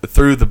download this.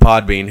 through the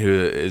Podbean, who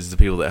is the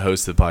people that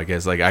host the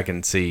podcast, like I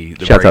can see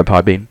the Shouts out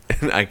Podbean.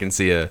 I can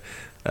see a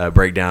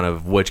breakdown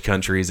of which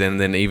countries, and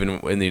then even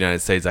in the United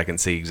States, I can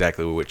see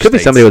exactly which. Could be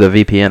states. somebody with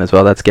a VPN as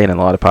well. That's gaining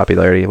a lot of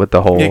popularity with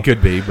the whole It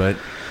could be, but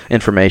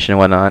information and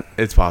whatnot.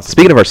 it's possible.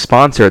 Speaking of our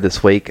sponsor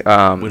this week, no,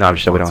 I'm have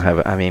sure we don't sponsor. have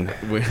it. I mean,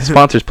 We-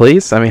 sponsors,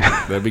 please. I mean,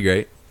 That'd be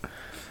great.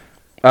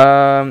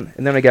 and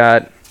then we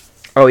got,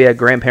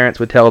 grandparents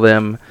would tell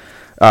them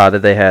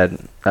that they had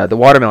the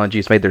watermelon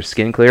juice made their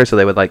skin clear, so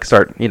they would like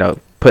start,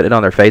 putting it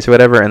on their face or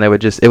whatever, and it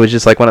was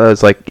just like one of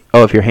those like,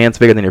 oh, if your hand's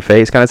bigger than your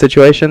face kind of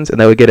situations, and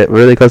they would get it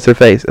really close to their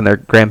face, and their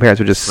grandparents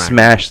would just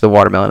smash the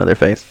watermelon in their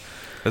face.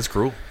 That's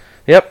cruel.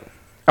 Yep.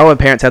 Oh, and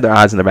parents had their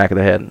eyes in the back of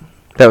their head.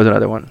 That was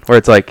another one where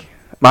it's like,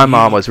 my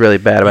mom was really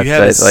bad about You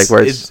have that. Like,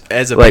 where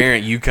as a like-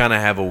 parent, you kind of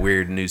have a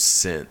weird new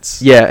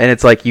sense. yeah, and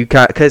it's like you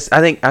because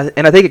I think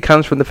it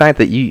comes from the fact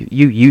that you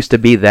used to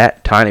be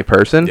that tiny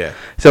person. Yeah.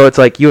 So it's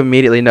like you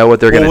immediately know what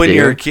they're Well, gonna when do.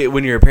 you're a kid,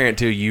 when you're a parent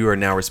too, you are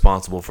now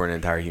responsible for an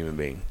entire human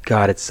being.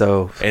 God, it's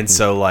so. And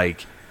so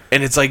like,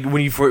 and it's like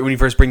when you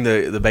first bring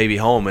the baby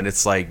home, and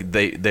it's like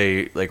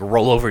they like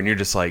roll over, and you're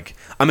just like,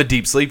 I'm a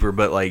deep sleeper,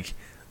 but like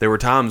there were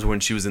times when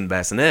she was in the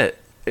bassinet,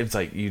 it's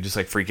like you just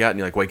like freak out, and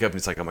you like wake up, and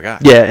it's like, oh my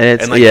god. Yeah, and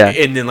it's like, yeah.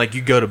 and then like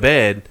you go to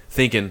bed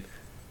thinking,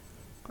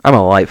 I'm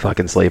a light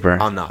fucking sleeper.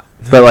 I'm not.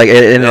 But like,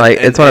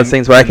 it's one of those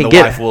things where I can the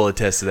get. wife will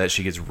attest to that.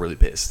 She gets really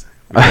pissed.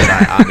 Because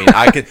I mean,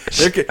 I could.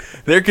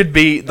 There could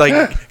be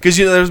like, because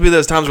there's be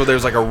those times where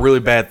there's like a really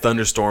bad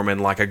thunderstorm and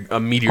like a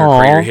meteor Aw.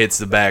 crater hits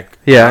the back.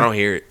 Yeah. I don't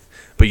hear it,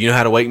 but you know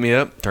how to wake me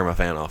up? Turn my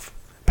fan off.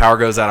 Power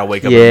goes out. I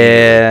wake up. immediately.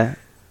 Yeah.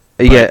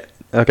 Yeah.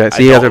 Okay, so I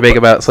you guys don't, are big but-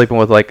 about sleeping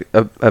with like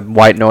a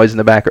white noise in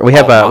the background. We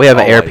have we have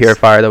an air always.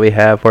 purifier that we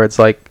have where it's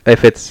like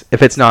if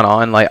it's not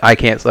on, like I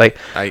can't like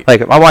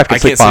my wife can I sleep can't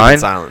sleep in fine.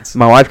 silence.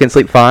 My wife can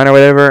sleep fine or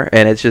whatever,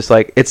 and it's just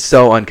like it's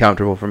so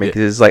uncomfortable for me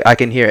because it's like I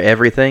can hear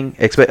everything.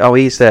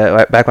 We used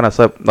to back when I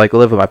slept lived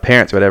with my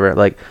parents or whatever.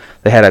 Like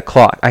they had a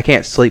clock. I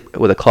can't sleep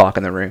with a clock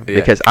in the room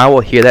because I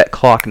will hear that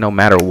clock no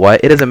matter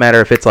what. It doesn't matter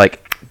if it's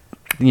like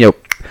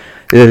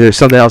there's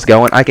something else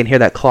going. I can hear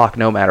that clock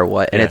no matter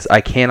what, and I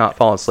cannot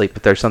fall asleep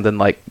if there's something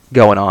like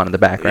going on in the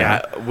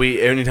background.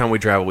 Yeah, anytime we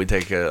travel, we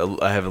take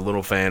I have a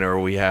little fan, or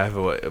we have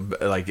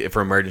like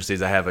for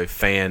emergencies, I have a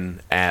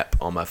fan app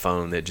on my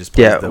phone that just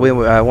plays Yeah,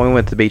 when we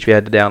went to the beach, we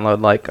had to download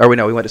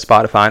we went to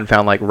Spotify and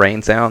found like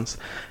rain sounds,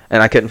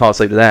 and I couldn't fall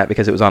asleep to that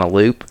because it was on a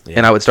loop,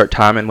 and I would start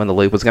timing when the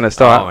loop was gonna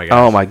stop.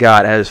 Oh my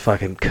god, I just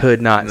fucking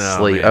could not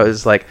sleep. Man. I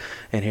was like,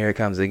 and here it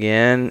comes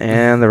again,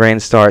 and the rain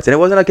starts, and it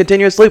wasn't a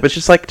continuous loop. It's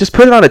just like just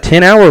put it on a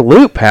 10-hour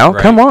loop, pal.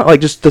 Right. Come on,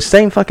 like just the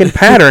same fucking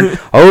pattern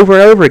over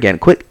and over again.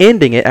 Quit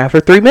ending it after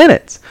 3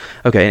 minutes.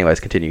 Okay, anyways,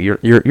 continue.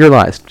 Your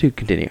lies. Do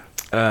continue.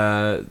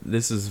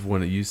 This is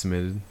one that you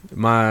submitted.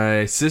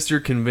 My sister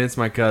convinced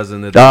my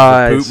cousin that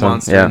there was a poop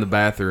monster in the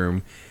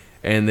bathroom,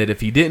 and that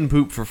if he didn't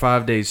poop for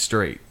 5 days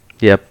straight.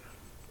 Yep.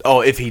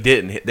 Oh, if he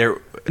didn't, there.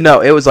 No,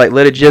 it was like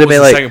What legitimately. was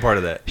the Like second part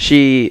of that?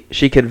 she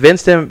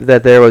convinced him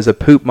that there was a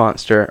poop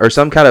monster or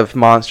some kind of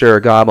monster or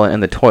goblin in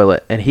the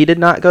toilet, and he did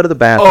not go to the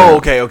bathroom. Oh,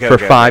 okay, for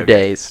 5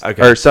 days.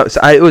 Okay. Or so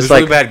it was like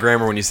really bad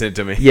grammar when you sent it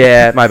to me.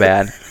 yeah, my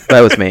bad.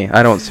 That was me.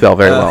 I don't spell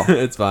very well.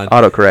 It's fine.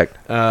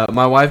 Autocorrect.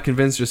 My wife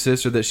convinced her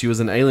sister that she was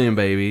an alien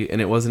baby,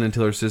 and it wasn't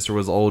until her sister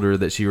was older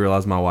that she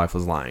realized my wife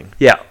was lying.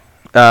 Yeah.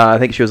 I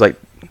think she was like,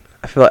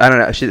 I don't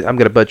know. I'm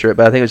gonna butcher it,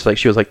 but I think it was like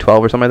she was like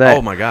 12 or something like that.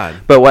 Oh my god.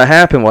 But what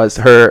happened was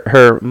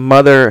her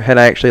mother had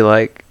actually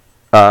like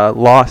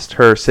lost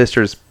her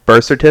sister's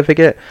birth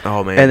certificate.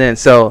 Oh man. And then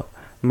so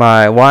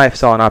my wife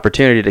saw an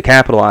opportunity to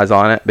capitalize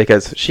on it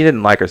because she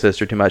didn't like her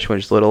sister too much when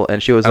she was little,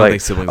 and she was I don't like,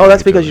 think siblings "Oh, like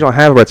that's each because other. you don't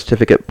have a birth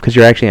certificate because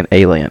you're actually an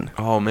alien."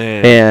 Oh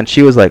man. And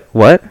she was like,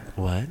 "What?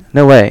 What?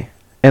 No way!"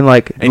 And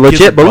like And kids are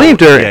legit believed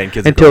gullible. her Yeah, and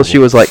kids are until she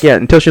gullible. was like,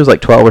 until she was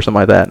like 12 or something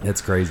like that.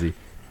 That's crazy.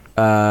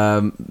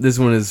 This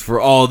one is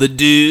for all the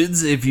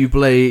dudes. If you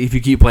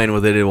keep playing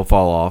with it, it will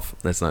fall off.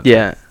 That's not.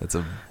 Yeah.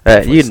 True.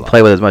 That's a. You can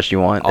play with it as much as you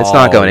want. It's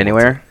not All going you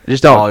anywhere.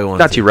 Just All you don't. want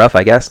Not to. too rough,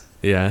 I guess.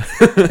 Yeah.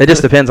 It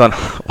just depends on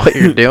what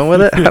you're doing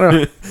with it. I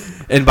don't.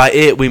 And by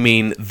it we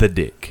mean the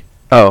dick.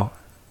 Oh.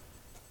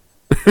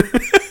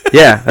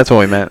 Yeah, that's what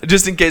we meant.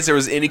 Just in case there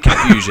was any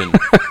confusion,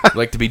 I'd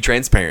like to be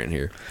transparent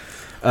here.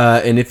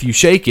 And if you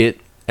shake it,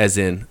 as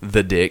in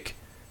the dick,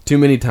 too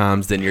many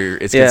times, then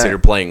it's Yeah.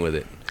 considered playing with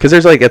it. Because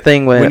there's like a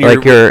thing when When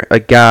like you're a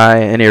guy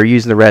and you're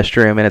using the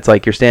restroom and it's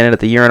like you're standing at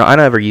the urinal. I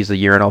don't ever use the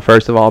urinal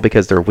first of all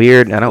because they're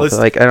weird. And I don't Listen,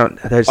 like I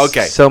don't. There's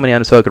okay. so many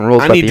unspoken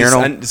rules I about need the to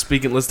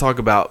urinal. let's talk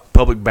about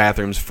public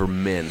bathrooms for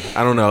men.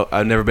 I don't know.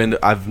 I've never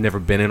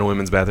been in a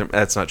women's bathroom.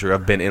 That's not true.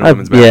 I've been in a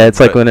women's bathroom. Yeah,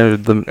 it's like but whenever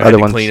the I had other to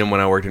ones. clean them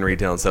when I worked in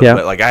retail and stuff. Yeah.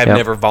 But like I have Yeah.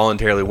 never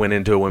voluntarily went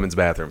into a women's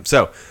bathroom.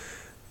 So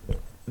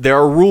there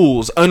are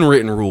rules,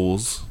 unwritten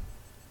rules,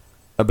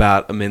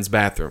 about a men's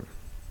bathroom.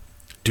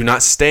 Do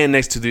not stand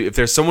next to if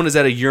there's someone is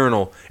at a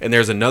urinal and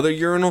there's another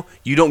urinal,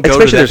 you don't go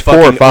Especially to that there's 4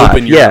 fucking or 5.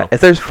 open Yeah, urinal. if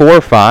there's 4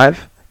 or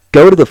 5,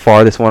 go to the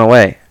farthest one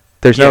away.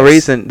 There's no Yes.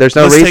 reason. There's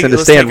no Let's reason to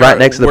let's stand take right our-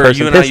 next to the where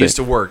person you and I pissing. used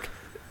to work.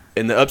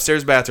 In the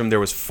upstairs bathroom, there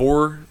was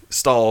 4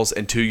 stalls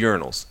and 2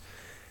 urinals.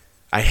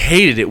 I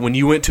hated it when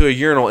you went to a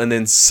urinal and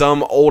then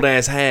some old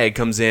ass hag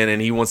comes in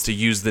and he wants to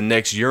use the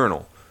next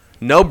urinal.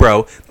 No,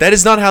 bro, that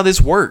is not how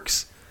this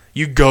works.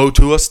 You go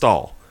to a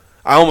stall.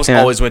 I almost Yeah.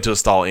 always went to a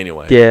stall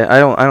anyway. Yeah, I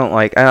don't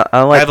like. I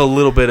I like. have a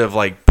little bit of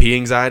like pee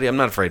anxiety. I'm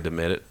not afraid to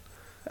admit it.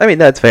 I mean,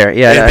 that's fair.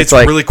 Yeah, And if it's it's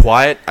like really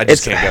quiet, I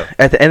just it's can't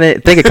go. and I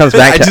think it comes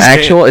back I to just can't.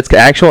 actual. It's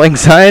actual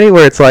anxiety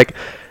where it's like,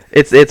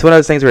 it's one of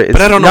those things where it's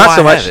But I don't know not why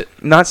so I much have it.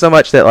 not so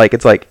much that like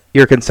it's like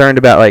you're concerned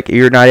about like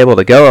you're not able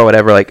to go or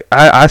whatever. Like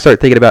I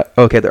start thinking about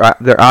okay,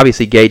 they're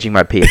obviously gauging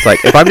my pee. It's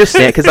like if I'm just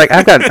standing because like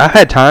I've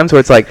had times where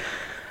it's like.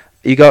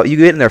 You get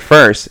in there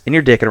first, and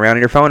you're dicking around on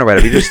your phone or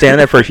whatever. You're just standing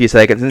there for a few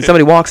seconds, and then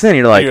somebody walks in, and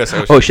you're like, You're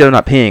so "Oh shit, I'm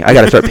not peeing. I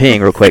gotta start peeing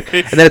real quick."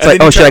 And then it's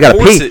like, you "Oh shit, try I to gotta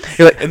force pee." it,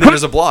 You're like, and then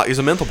there's a block. There's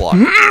a mental block.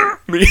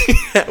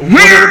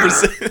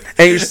 100%.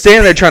 and you're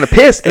standing there trying to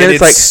piss, and, And then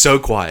it's like so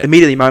quiet.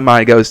 immediately my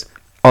mind goes,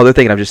 "Oh, they're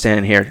thinking I'm just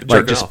standing here, like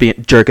Jerking just off.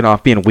 being jerking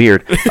off, being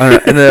weird." I don't know.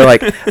 And they're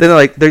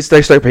like, they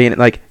start peeing, and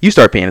like you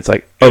start peeing. It's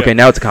like, okay, Yeah.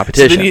 now it's a So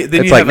competition. then It's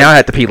you like have now I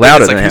have to pee then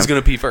louder it's like than who's him.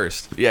 gonna pee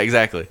first? Yeah,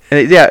 exactly. And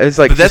it's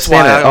like, But that's just why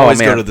standing I there, oh, always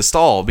man. go to the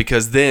stall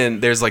because then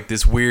there's like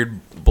this weird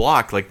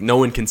block, like no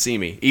one can see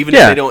me, even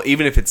Yeah. if they don't,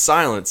 even if it's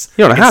silence.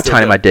 You don't I know can how still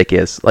tiny go. my dick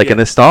is. Like Yeah. in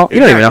this stall, you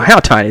don't even know Exactly. how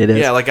tiny it is.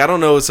 Yeah, like I don't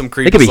know, some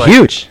creep. It could is, be like,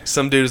 huge.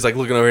 Some dude is like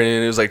looking over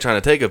and he was like trying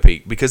to take a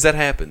peek because that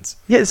happens.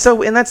 Yeah.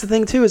 So and that's the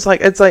thing too. It's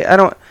like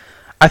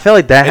I feel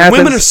like that And happens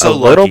women are so a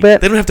little lucky.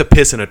 bit. They don't have to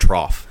piss in a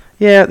trough.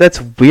 Yeah, that's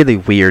really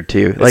weird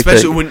too. Like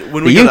Especially the,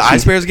 when the we go to UT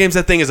Ice Bears games,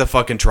 that thing is a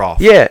fucking trough.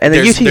 Yeah, and the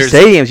There's- UT there's-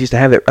 stadiums used to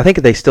have it. I think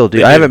they still do.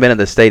 They I do. haven't been in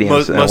the stadiums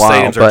Most in a while,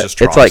 stadiums are but just it's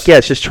troughs. like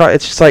it's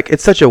just like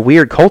it's such a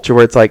weird culture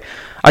where it's like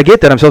I get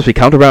that I'm supposed to be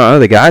comfortable around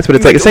other guys, but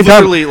it's like at the same time,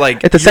 literally,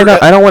 like, at the same you're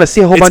time, I don't want to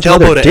see a whole it's bunch of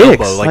elbow other to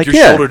dicks. elbow, like you're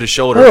yeah. shoulder to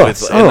shoulder Ugh,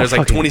 with, and there's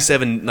like fucking-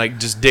 27 like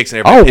just dicks and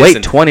everything. I'll wait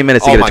pissing. 20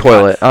 minutes to Oh get a my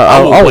toilet. God.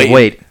 I will I'll wait.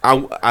 wait.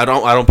 I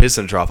don't piss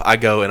in a trough. I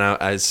go and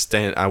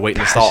I wait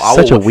in the stall. Gosh,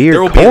 such a weird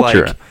there will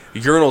culture. Be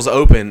like urinals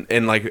open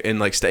in like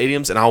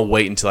stadiums, and I'll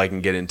wait until I can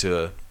get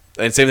into a.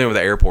 And same thing with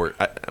the airport.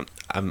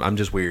 I'm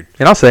just weird.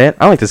 And I'll say it.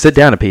 I like to sit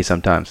down and pee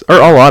sometimes, or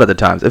a lot of the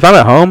times. If I'm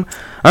at home,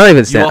 I don't even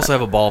You stand. also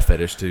have a ball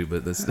fetish too,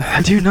 but this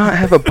I do not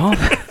have a ball.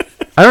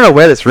 I don't know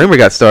where this rumor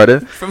got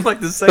started. from like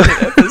the second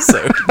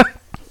episode.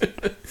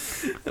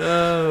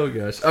 Oh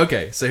gosh.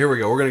 Okay, so here we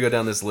go. We're gonna go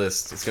down this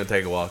list. It's gonna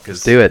take a while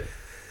because. Do it.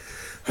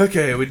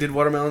 Okay, we did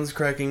watermelons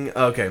cracking.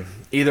 Okay,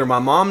 either my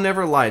mom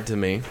never lied to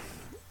me,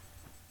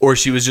 or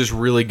she was just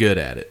really good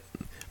at it.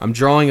 I'm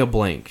drawing a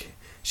blank.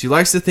 She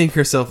likes to think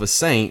herself a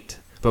saint,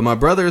 but my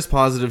brother is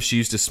positive she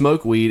used to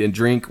smoke weed and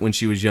drink when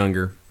she was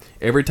younger.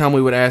 Every time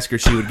we would ask her,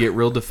 she would get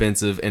real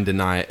defensive and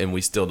deny it, and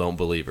we still don't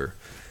believe her.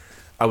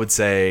 I would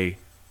say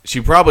she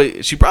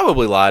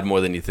probably lied more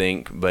than you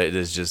think, but it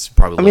is just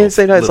probably. I mean, at the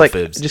same time, it's like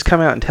fibs. just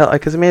come out and tell.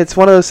 Because I mean, it's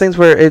one of those things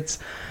where it's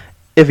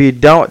if you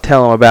don't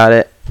tell them about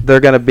it, they're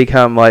gonna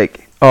become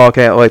like, oh,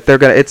 okay, like they're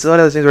gonna. It's one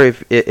of those things where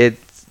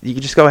if you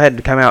can just go ahead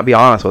and come out and be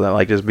honest with them.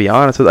 Like, just be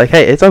honest with, like,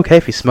 hey, it's okay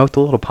if you smoked a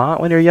little pot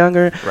when you're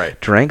younger, Right.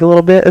 Drank a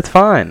little bit. It's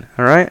fine.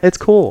 All right, it's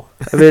cool.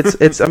 I mean,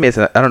 it's. I mean,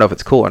 I don't know if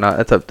it's cool or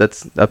not.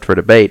 That's up for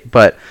debate.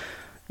 But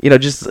you know,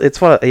 just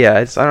it's one. Yeah,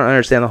 I don't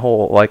understand the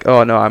whole like,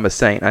 oh no, I'm a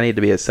saint. I need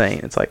to be a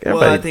saint. It's like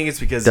everybody Well, I think it's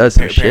because does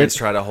some parents shit.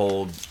 try to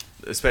hold,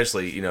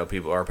 especially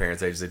people our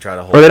parents' age, they try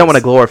to hold. Or they don't this- want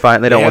to glorify it.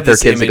 And they don't have want their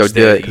this kids to go image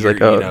do that it because you're-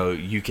 like, oh, you know,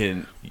 you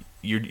can.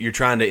 You're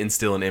trying to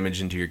instill an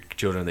image into your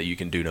children that you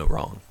can do no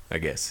wrong. I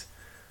guess.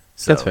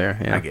 So, That's fair,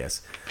 yeah. I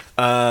guess.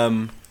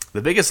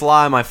 The biggest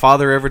lie my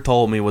father ever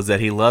told me was that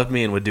he loved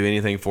me and would do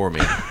anything for me.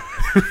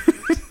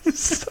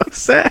 so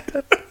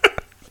sad.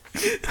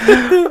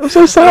 I'm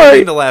so I don't sorry.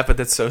 mean to laugh, but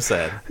that's so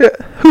sad.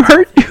 Who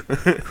hurt you?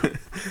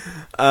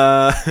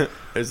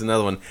 There's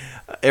another one.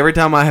 Every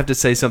time I have to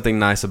say something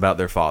nice about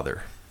their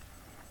father.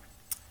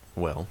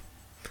 Well,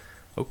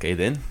 okay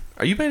then.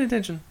 Are you paying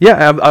attention?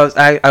 Yeah,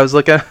 I was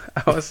looking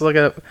because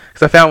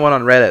I found one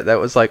on Reddit that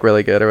was like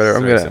really good or whatever.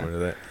 Very similar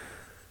to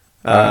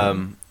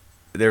that.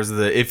 There's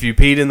if you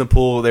peed in the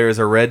pool, there is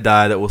a red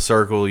dye that will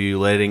circle you,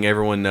 letting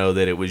everyone know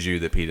that it was you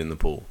that peed in the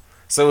pool.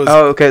 So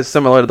okay, it's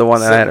similar to the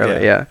one that I had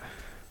earlier. Yeah,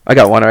 I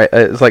got one right.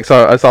 It's like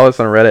I saw this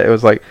on Reddit. It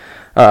was like,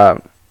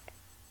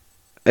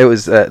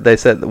 they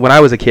said when I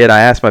was a kid, I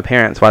asked my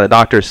parents why the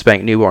doctors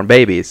spanked newborn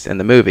babies in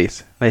the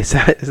movies. They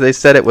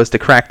said it was to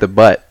crack the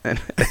butt.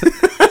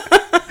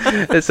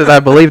 It says I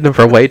believed them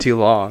for way too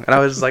long, and I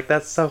was just like,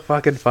 that's so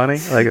fucking funny.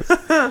 Like.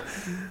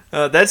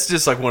 That's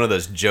just like one of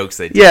those jokes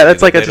they. Yeah,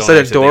 that's like just an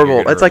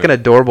adorable. It's like an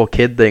adorable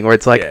kid thing where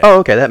it's like, oh,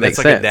 okay, that makes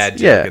sense. It's like a dad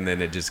joke, and then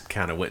it just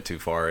kind of went too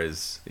far.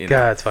 As you know.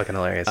 God, it's fucking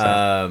hilarious.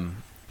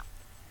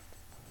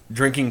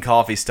 Drinking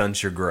coffee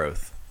stunts your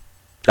growth.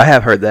 I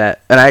have heard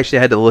that, and I actually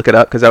had to look it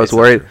up because I was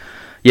worried.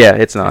 Yeah,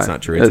 it's not. It's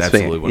not true. It's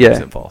absolutely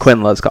 100% false.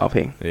 Quinn loves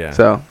coffee. Yeah.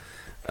 So,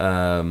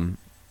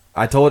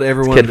 I told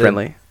everyone it's kid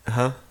friendly.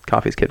 Huh?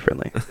 Coffee's kid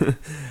friendly.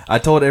 I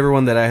told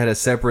everyone that I had a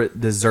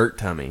separate dessert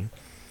tummy.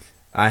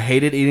 I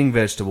hated eating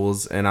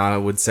vegetables, and I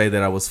would say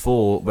that I was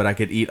full, but I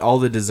could eat all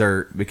the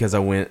dessert because it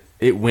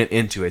went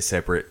into a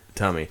separate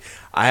tummy.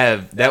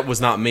 That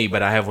was not me,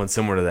 but I have one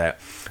similar to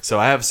that. So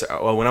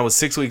when I was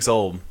 6 weeks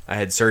old, I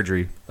had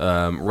surgery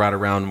right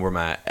around where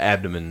my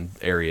abdomen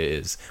area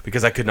is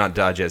because I could not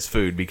digest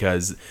food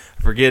because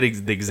I forget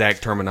the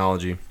exact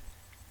terminology,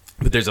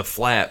 but there's a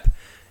flap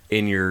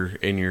in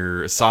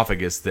your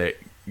esophagus that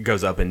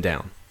goes up and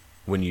down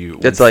when when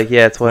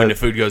the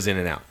food goes in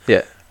and out.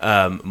 Yeah.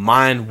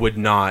 Mine would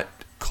not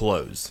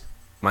close.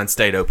 Mine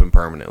stayed open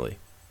permanently.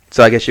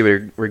 So I guess you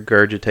would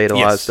regurgitate a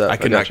lot of stuff. I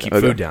could not keep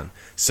food down.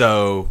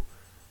 So,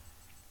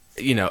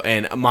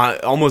 and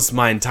almost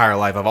my entire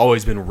life, I've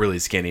always been really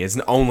skinny. It's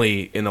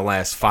only in the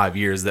last 5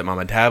 years that my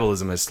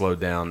metabolism has slowed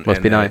down.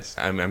 Must be nice.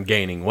 I'm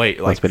gaining weight.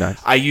 Must be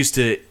nice. I used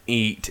to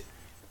eat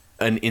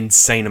an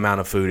insane amount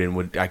of food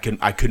and I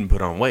couldn't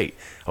put on weight.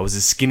 I was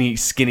a skinny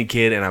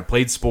kid, and I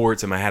played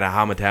sports, and I had a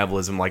high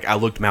metabolism. Like, I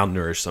looked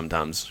malnourished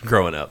sometimes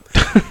growing up.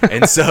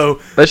 And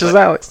so that's just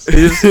Alex.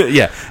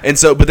 Yeah. And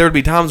so, but there would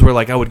be times where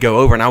like I would go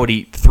over and I would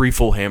eat 3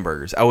 full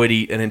hamburgers. I would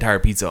eat an entire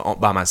pizza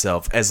by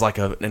myself as like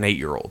an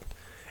 8-year-old.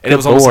 And it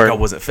was almost like I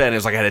wasn't fed. It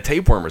was like I had a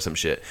tapeworm or some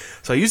shit.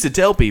 So I used to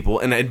tell people,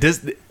 and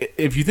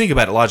if you think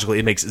about it logically,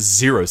 it makes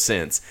zero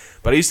sense.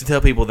 But I used to tell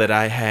people that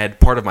I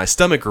had part of my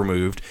stomach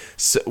removed,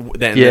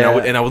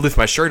 and I would lift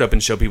my shirt up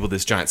and show people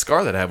this giant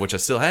scar that I have, which I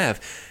still have.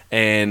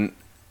 And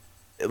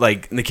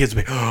like, and the kids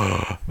would be,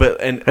 oh,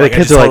 and like, I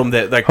just told them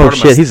that like, oh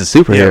shit, he's a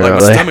superhero. Yeah, like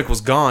my stomach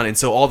was gone, and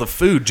so all the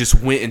food just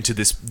went into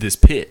this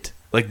pit.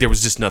 Like, there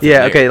was just nothing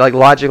there. Okay, like,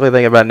 logically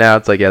thinking about it now,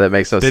 it's like, yeah, that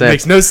makes no sense. It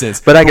makes no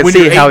sense. But I can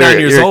see how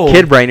your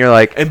kid brain, you're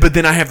like... But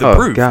then I have the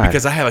proof,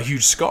 because I have a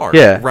huge scar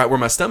right where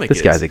my stomach is.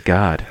 This guy's a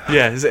god.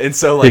 Yeah, and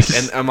so, like,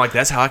 and I'm like,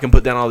 that's how I can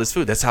put down all this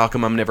food. That's how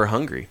come I'm never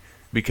hungry.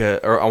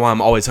 Or I'm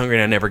always hungry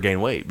and I never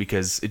gain weight,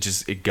 because it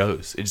just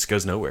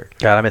goes nowhere.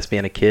 God, I miss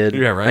being a kid.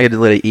 Yeah, right? I could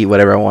literally eat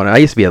whatever I wanted. I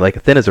used to be,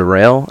 like, thin as a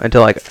rail until,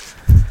 like,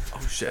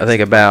 I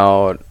think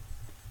about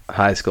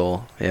high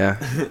school. Yeah.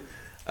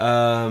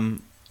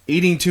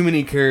 Eating too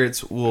many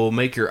carrots will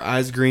make your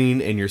eyes green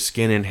and your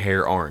skin and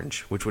hair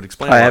orange, which would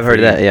explain. I have heard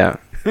of that. Yeah,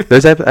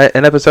 there's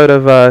an episode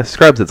of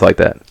Scrubs that's like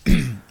that.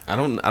 I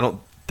don't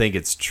think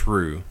it's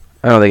true.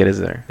 I don't think it is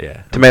there.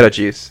 Yeah. Tomato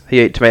juice. He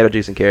ate tomato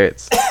juice and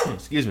carrots.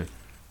 Excuse me.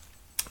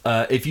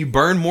 If you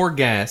burn more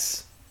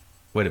gas,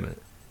 wait a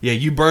minute. Yeah,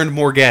 you burned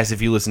more gas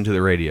if you listen to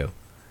the radio.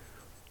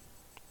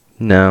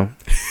 No,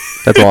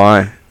 that's a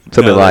lie.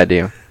 Somebody lied to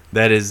you.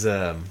 That is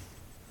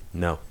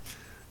no.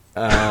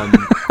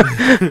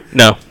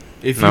 No.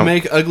 If you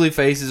make ugly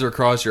faces or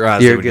cross your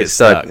eyes, you would get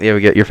stuck. Yeah,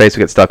 your face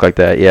would get stuck like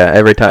that. Yeah,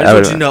 every time.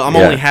 I'm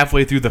only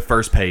halfway through the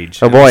first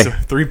page. Oh boy,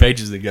 3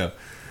 pages to go.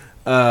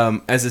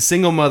 As a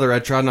single mother, I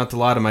tried not to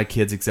lie to my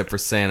kids except for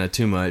Santa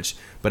too much,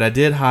 but I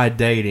did hide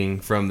dating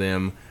from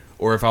them,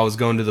 or if I was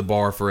going to the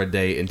bar for a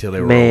date until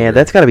they were older.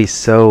 That's got to be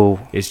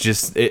so. It's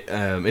just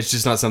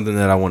not something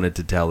that I wanted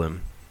to tell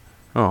them.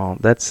 Oh,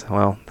 that's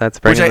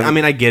which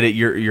I get it.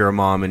 You're a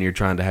mom and you're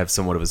trying to have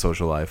somewhat of a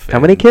social life.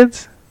 How many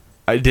kids?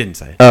 I didn't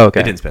say. Oh,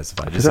 okay. I didn't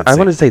specify. I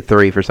wanted to say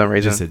 3 for some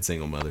reason. I just said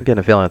single mother. I'm getting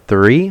a feeling of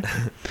 3.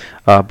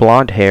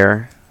 Blonde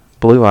hair,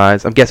 blue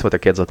eyes. I'm guessing what their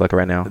kids look like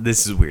right now.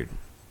 This is weird.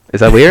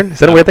 Is that weird? Is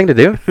that a weird thing to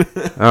do?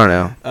 I don't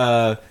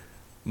know.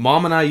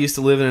 Mom and I used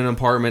to live in an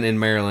apartment in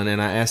Maryland,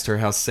 and I asked her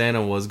how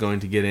Santa was going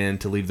to get in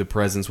to leave the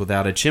presents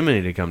without a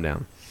chimney to come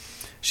down.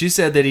 She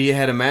said that he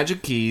had a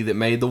magic key that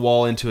made the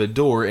wall into a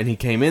door, and he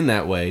came in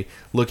that way.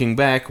 Looking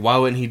back, why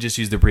wouldn't he just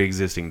use the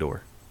pre-existing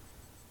door?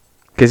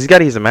 Because he's got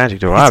to use a magic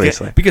door,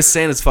 obviously. Because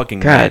Santa's fucking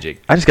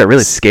magic. I just got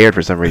really scared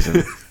for some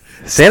reason.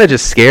 Santa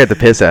just scared the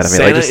piss out of me.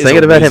 Santa just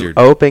thinking about him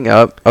opening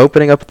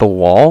up the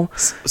wall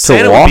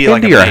Santa to walk would be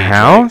into your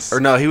house. Or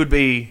no, he would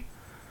be...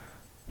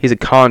 He's a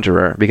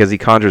conjurer because he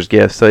conjures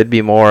gifts, so it'd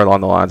be more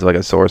along the lines of like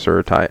a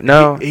sorcerer type.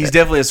 No, He's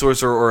definitely a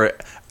sorcerer, or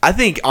I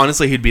think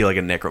honestly he'd be like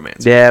a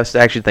necromancer. yeah, I was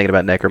actually thinking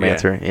about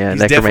necromancer. Yeah, he's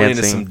definitely into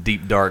necromancy. some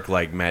deep dark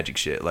like magic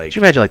shit. Like, Could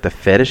you imagine like the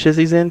fetishes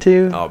he's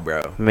into? oh,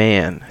 bro,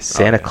 Man,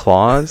 Santa yeah.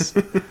 Claus,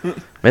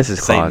 Mrs.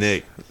 Saint Claus.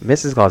 Nick.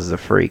 Mrs. Claus is a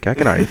freak. I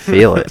can already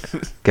feel it.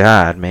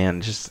 God,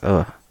 man, just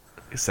ugh.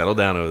 Settle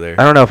down over there.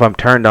 I don't know if I'm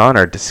turned on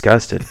or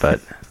disgusted,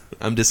 but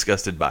I'm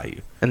disgusted by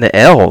you. and the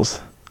elves.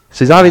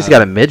 So he's obviously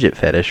got a midget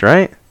fetish,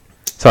 right?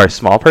 Sorry,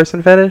 small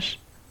person fetish?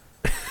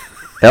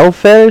 Elf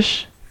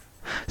fetish?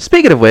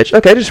 Speaking of which,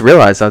 okay, I just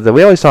realized something.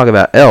 We always talk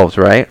about elves,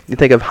 right? You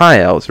think of high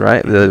elves,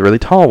 right? The really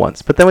tall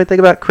ones. But then we think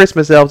about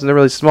Christmas elves and they're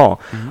really small.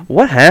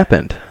 What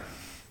happened?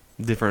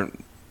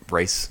 Different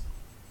race.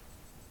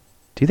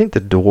 Do you think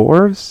the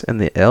dwarves and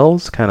the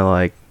elves kind of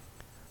like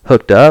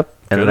hooked up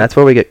and then Could've. that's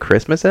where we get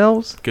Christmas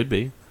elves? Could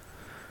be.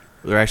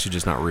 They're actually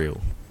just not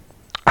real.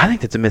 I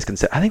think that's a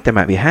misconception. I think there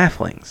might be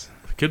halflings.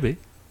 Could be.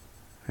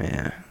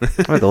 Yeah. I'm going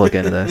to have to look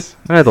into this.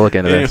 I'm going to have to look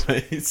into this.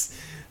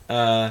 Anyways,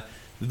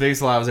 the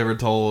biggest lie I was ever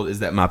told is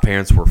that my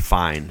parents were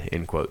fine,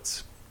 in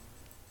quotes.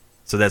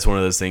 So that's one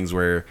of those things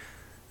where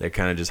they're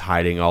kind of just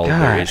hiding all of their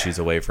God. issues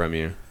away from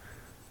you.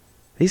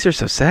 These are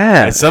so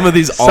sad. And some of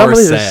these Some are of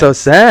these sad. are so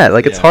sad.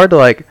 Like, it's Yeah. hard to,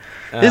 like...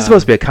 this is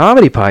supposed to be a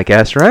comedy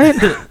podcast, right?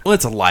 Well,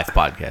 it's a life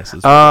podcast.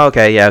 As well. Oh,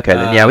 okay. Yeah, okay.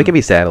 Then, yeah, we can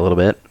be sad a little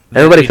bit. That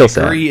Everybody a feels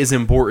sad. degree is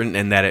important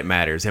and that it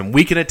matters, and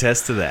we can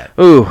attest to that.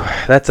 Ooh,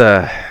 that's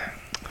a...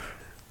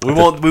 We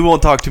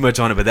won't talk too much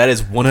on it, but that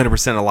is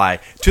 100% a lie.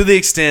 To the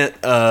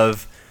extent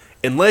of,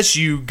 unless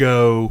you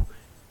go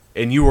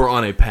and you are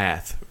on a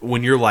path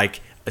when you're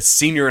like a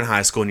senior in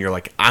high school and you're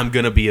like, I'm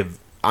gonna be a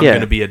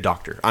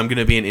doctor, I'm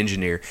gonna be an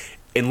engineer.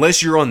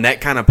 Unless you're on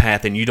that kind of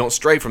path and you don't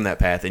stray from that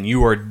path and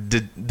you are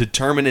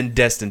determined and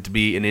destined to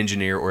be an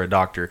engineer or a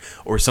doctor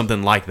or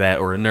something like that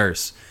or a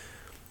nurse,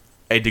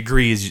 a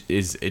degree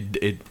is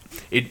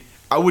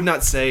I would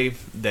not say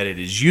that it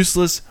is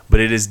useless, but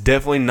it is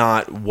definitely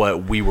not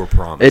what we were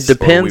promised. It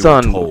depends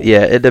on...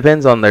 Yeah, it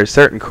depends on... There's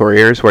certain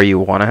careers where you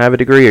want to have a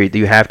degree or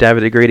you have to have a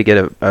degree to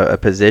get a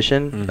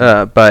position.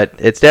 But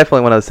it's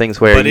definitely one of those things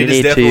where But you it need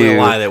is definitely to...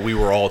 a lie that we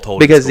were all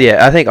told. in Because, school.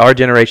 yeah, I think our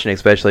generation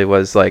especially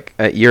was, like,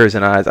 yours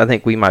and I's. I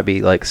think we might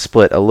be, like,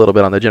 split a little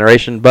bit on the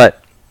generation,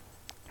 but...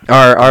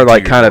 Our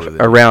like, kind of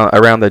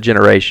around the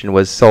generation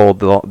was sold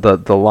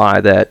the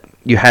lie that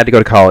you had to go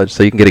to college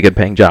so you can get a good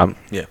paying job.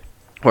 Yeah.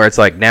 Where it's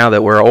like now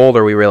that we're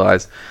older, we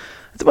realize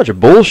it's a bunch of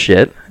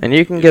bullshit, and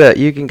you can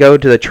go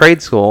to the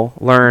trade school,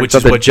 learn Which is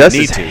something what you just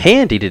need as to.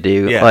 handy to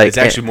do. Yeah, like, it's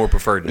actually more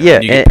preferred now. Yeah,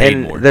 and you get paid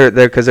and more.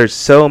 because there's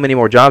so many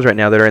more jobs right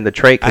now that are in the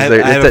trade I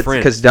have a friend.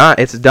 because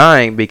it's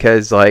dying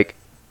because like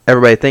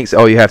everybody thinks,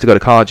 oh, you have to go to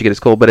college to get to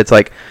school, but it's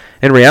like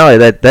in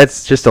reality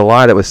that's just a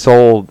lie that was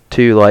sold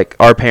to like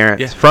our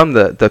parents from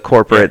the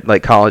corporate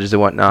like colleges and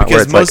whatnot.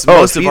 Because where it's like,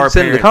 most if of you our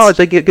send them to parents- college,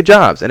 they get good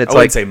jobs, and it's I like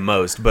wouldn't say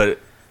most, but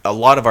a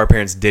lot of our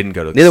parents didn't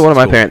go to neither one of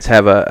my school. parents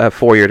have a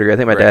 4-year degree. I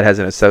think my dad has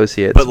an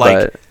associate's. But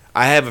like,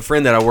 I have a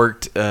friend that I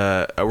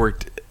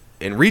worked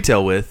in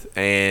retail with,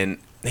 and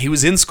he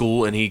was in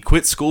school, and he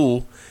quit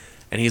school,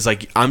 and he's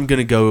like, I'm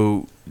gonna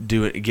go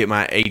get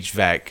my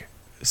HVAC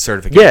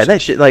certification. yeah, that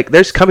shit. Like,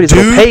 there's companies that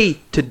will Dude, pay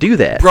to do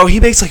that. Bro,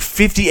 he makes like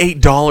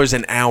 $58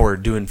 an hour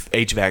doing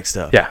HVAC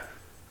stuff. Yeah,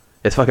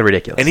 it's fucking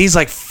ridiculous. And he's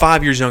like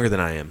 5 years younger than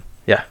I am.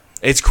 yeah,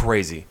 It's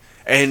crazy.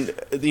 And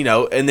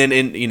and then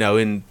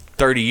in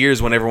 30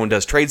 years when everyone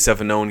does trade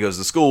stuff and no one goes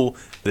to school,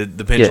 the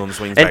pendulum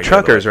swings back. And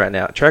truckers right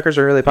now. Truckers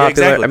are really popular.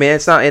 exactly. I mean,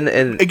 it's not in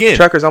Again,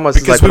 truckers almost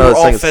is because like we one were of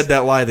those all things. fed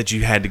that lie that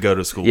you had to go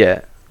to school.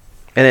 Yeah,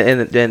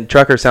 and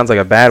trucker sounds like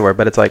a bad word,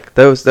 but it's like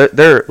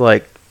they're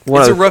like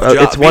one It's of a rough job.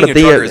 it's one Being of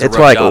a the trucker is a it's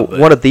rough like job, but-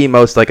 one of the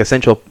most like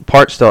essential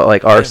parts to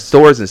like our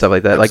stores and stuff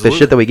like that. Like the Absolutely.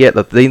 shit that we get,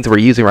 the things we're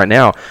using right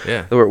now.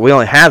 Yeah. we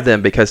only have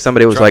them because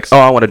somebody was Trucks. like,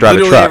 oh, I want to drive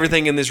Literally a truck.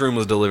 everything in this room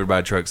was delivered by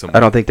a truck somewhere. I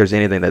don't think there's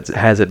anything that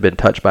hasn't been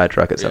touched by a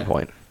truck at some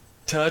point.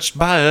 Touched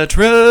by a I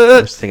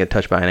truck. was thinking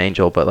touched by an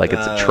angel, but like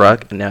it's a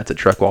truck, and now it's a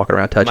truck walking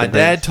around touching My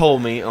dad things.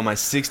 told me on my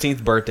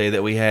 16th birthday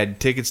that we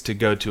had tickets to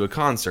go to a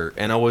concert,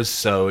 and I was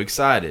so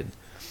excited.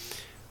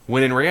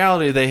 When in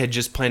reality, they had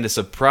just planned a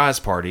surprise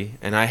party,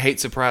 and I hate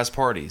surprise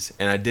parties,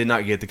 and I did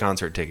not get the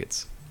concert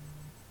tickets.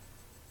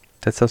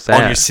 That's so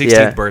sad. On your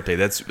 16th birthday,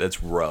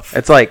 that's rough.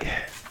 It's like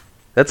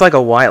that's like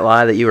a white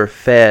lie that you were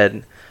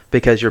fed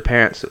because your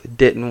parents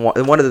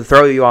wanted to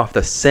throw you off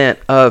the scent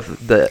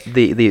of the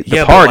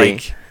yeah, party.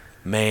 But like,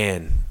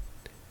 man,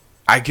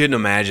 I couldn't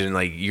imagine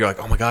like you're like,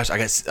 oh my gosh, I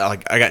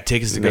got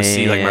tickets to go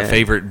see like my Man.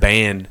 favorite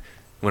band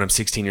when I'm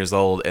 16 years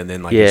old, and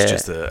then like Yeah. it's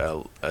just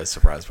a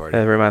surprise party.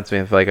 That reminds me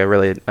of like I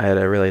had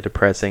a really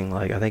depressing,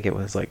 like I think it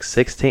was like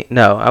 16.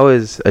 No, I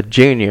was a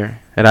junior,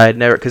 and I had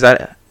never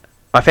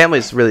my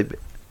family's really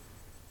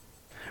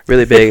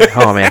big.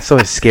 Oh man, so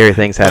many scary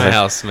things happen. My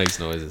house makes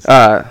noises.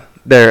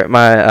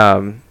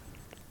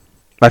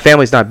 My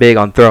family's not big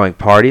on throwing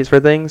parties for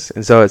things,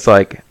 and so it's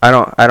like I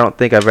don't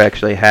think I've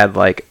actually had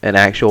like an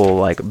actual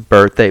like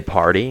birthday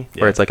party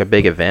Yeah. where it's like a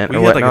big event We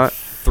or had whatnot. like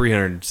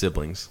 300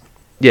 siblings.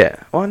 Yeah,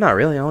 well, not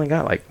really. I only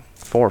got like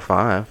 4 or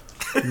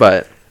 5,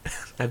 but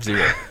I have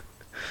 0.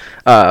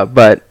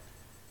 But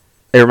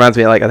it reminds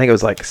me, like, I think it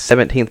was like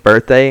 17th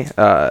birthday.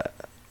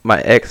 My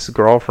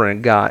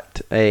ex-girlfriend got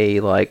a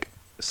like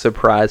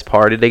surprise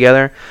party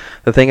together.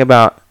 The thing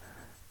about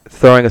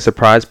throwing a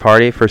surprise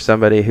party for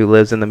somebody who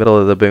lives in the middle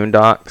of the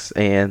boondocks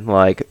and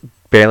like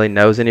barely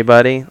knows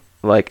anybody,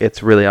 like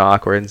it's really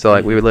awkward. And so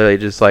like we would literally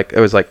just like,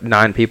 it was like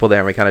 9 people there,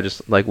 and we kind of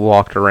just like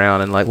walked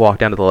around and like walked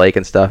down to the lake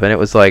and stuff. And it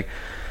was like,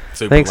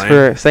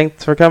 Super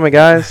thanks for coming,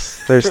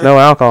 guys. There's no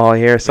alcohol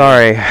here.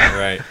 Sorry.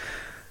 Right.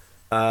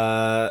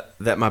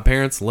 That my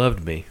parents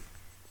loved me.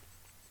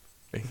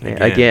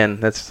 Again,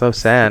 that's so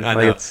sad. I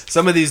like know. it's,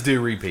 Some of these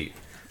do repeat.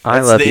 I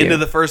That's love the you. end of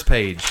the first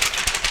page.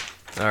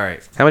 All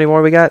right. How many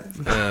more we got?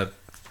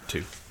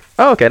 2.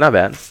 Oh, okay, not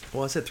bad.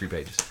 Well, I said 3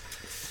 pages.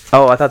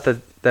 Oh, I thought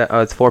that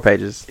it's 4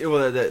 pages. Yeah,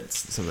 well,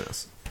 that's something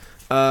else.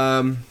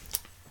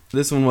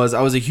 This one was,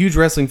 I was a huge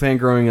wrestling fan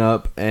growing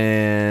up,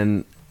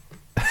 and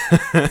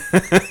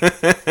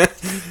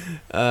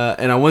and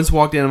I once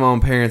walked into my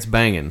own parents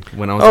banging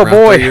when I was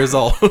around 3 years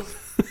old.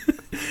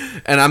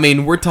 And I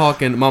mean, we're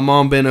talking, my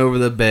mom bent over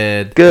the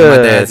bed, and my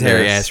dad's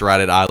hairy ass right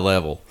at eye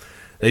level.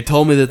 They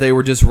told me that they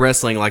were just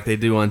wrestling like they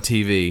do on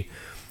TV.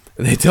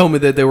 They told me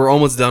that they were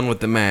almost done with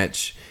the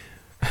match.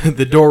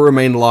 The door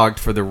remained locked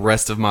for the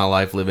rest of my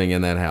life living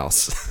in that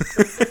house.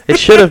 It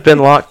should have been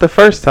locked the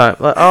first time.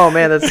 Oh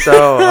man, that's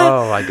so.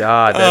 Oh my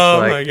god.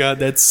 That's my god,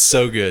 that's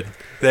so good.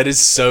 That is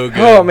so good.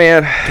 Oh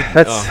man,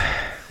 that's.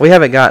 We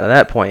haven't gotten to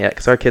that point yet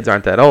because our kids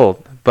aren't that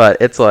old. But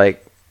it's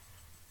like,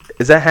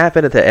 does that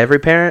happen to every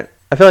parent?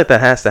 I feel like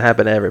that has to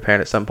happen to every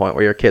parent at some point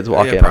where your kids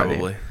walk in on you.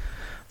 Probably.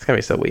 It's gonna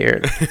be so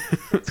weird.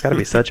 It's gotta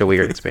be such a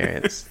weird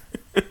experience.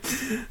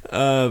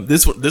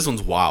 This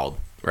one's wild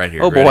right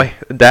here. Oh Ready? boy,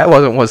 that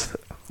was.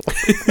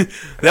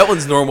 That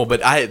one's normal, but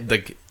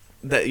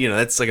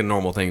that's like a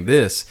normal thing.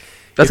 That's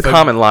a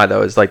common lie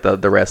though. Is like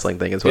the wrestling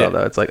thing as well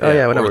though. It's like, oh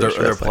yeah, whenever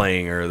they're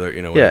playing or they're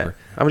whatever. Yeah,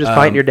 I'm just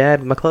fighting your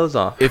dad with my clothes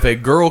off. If a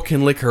girl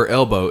can lick her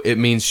elbow, it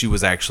means she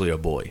was actually a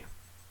boy.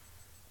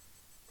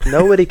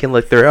 Nobody can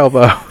lick their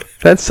elbow.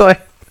 That's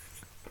like.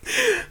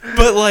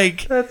 But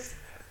like, That's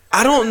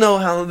I don't know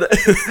how.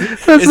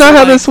 that's not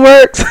how this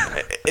works.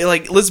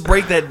 Like, let's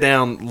break that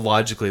down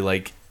logically.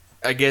 Like,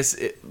 I guess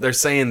they're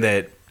saying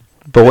that.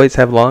 Boys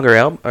have longer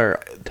elbow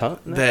or tongue.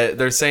 That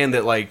they're saying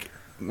that like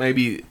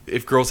maybe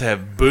if girls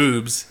have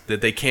boobs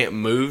that they can't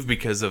move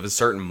because of a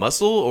certain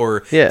muscle,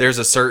 or there's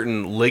a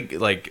certain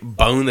like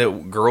bone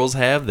that girls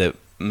have that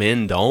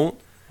men don't.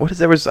 What is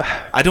there was?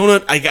 I don't know.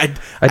 I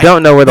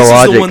don't know where the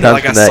logic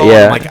comes from that.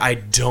 Yeah, I'm like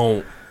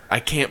I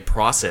can't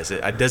process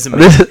it. It doesn't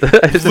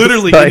make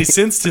literally any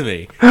sense to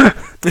me.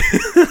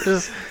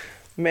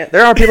 Man,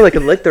 there are people that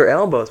can lick their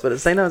elbows, but at the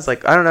same time, it's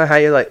like I don't know how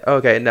you're like.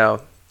 Okay,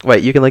 no.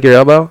 Wait, you can lick your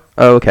elbow?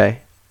 Oh, okay.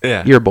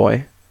 Yeah. You're a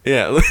boy.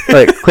 Yeah.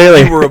 Like,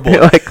 clearly. You were a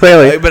boy. Like,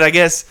 clearly. But I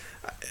guess,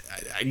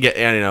 I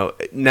don't know,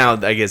 now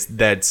I guess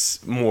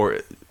that's more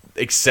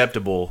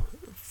acceptable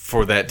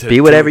for that to... Be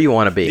whatever you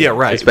want to be. Yeah,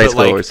 right. That's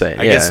basically like, what we're saying.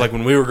 I guess, like,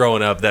 when we were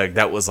growing up,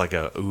 that was like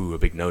a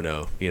big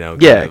no-no,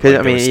 Yeah, because,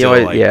 I mean,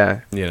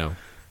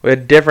 we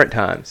had different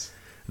times.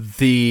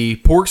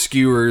 The pork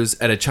skewers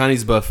at a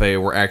Chinese buffet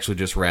were actually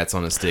just rats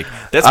on a stick.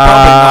 That's probably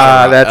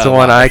not that's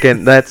one I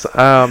can. That's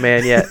oh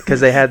man, yeah, because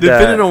they had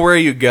depending on where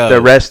you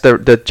go.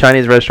 The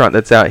Chinese restaurant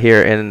that's out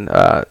here in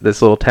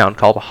this little town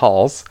called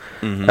Halls.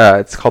 Mm-hmm.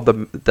 It's called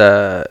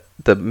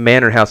the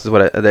Manor House is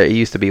what there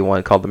used to be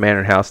one called the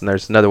Manor House, and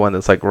there's another one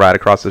that's like right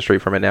across the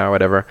street from it now or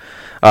whatever.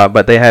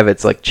 But they have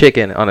it's like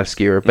chicken on a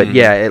skewer, but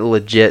yeah, it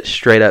legit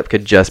straight up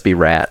could just be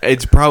rat.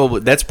 That's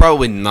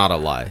probably not a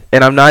lie.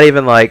 And I'm not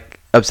even like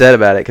upset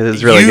about it because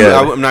it's really good.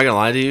 I'm not gonna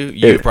lie to you.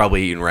 You've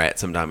probably eaten rat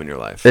sometime in your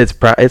life. It's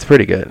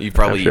pretty good. You've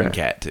probably eaten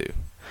cat too.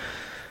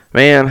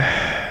 Man,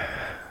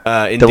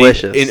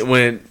 delicious.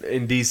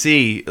 In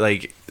DC,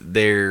 like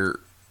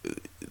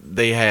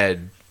they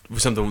had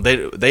something.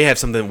 They have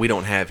something we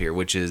don't have here,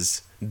 which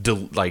is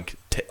delivery.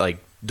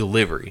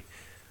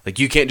 Like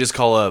you can't just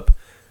call up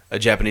a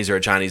Japanese or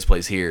a Chinese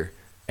place here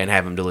and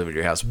have them delivered to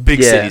your house.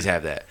 Big cities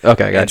have that.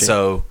 Okay, I got you.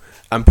 So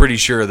I'm pretty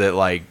sure that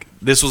like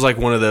this was like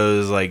one of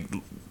those like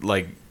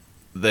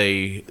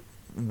they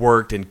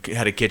worked and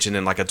had a kitchen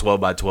in like a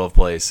 12x12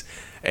 place,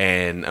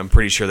 and I'm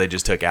pretty sure they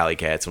just took alley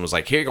cats and was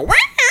like, here you go,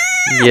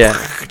 yeah,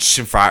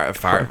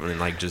 fire, and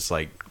like just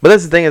like. But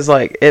that's the thing is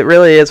like it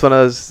really is one of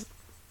those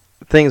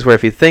things where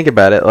if you think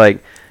about it,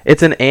 like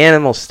it's an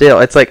animal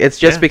still. It's like it's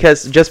just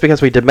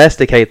because we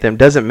domesticate them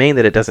doesn't mean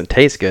that it doesn't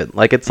taste good.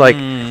 Like it's like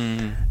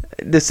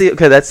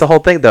okay, that's the whole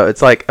thing though.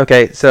 It's like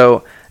okay,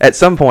 so at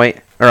some point,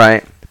 all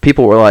right.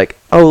 People were like,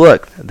 "Oh,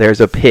 look, there's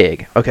a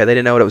pig." Okay, they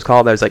didn't know what it was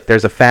called. There's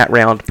a fat,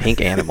 round,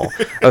 pink animal.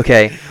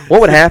 Okay,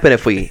 what would happen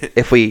if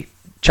we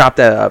chopped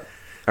that up?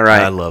 All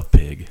right. I love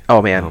pig.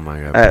 Oh man. Oh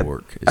my god,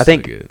 pork. I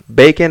think so good.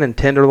 Bacon and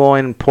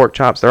tenderloin and pork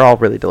chops—they're all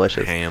really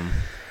delicious.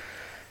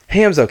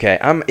 Ham's okay.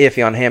 I'm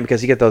iffy on ham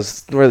because you get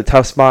those really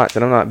tough spots,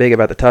 and I'm not big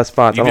about the tough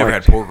spots. You've never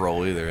had pork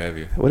roll either, have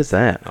you? What is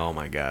that? Oh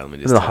my god, let me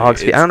just. The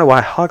hog's feet. I don't know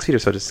why hog's feet are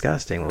so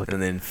disgusting looking.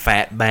 And then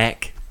fat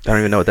back. I don't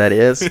even know what that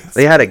is.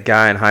 They had a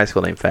guy in high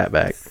school named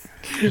Fatback.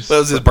 That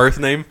was his birth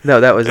name.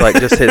 No, that was like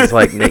just his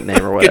like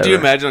nickname or whatever. Could you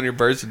imagine on your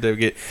birth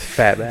certificate?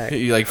 Fatback.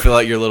 You like fill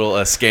out your little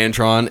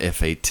Scantron,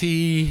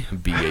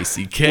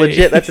 FATBACK.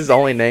 Legit, that's his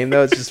only name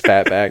though. It's just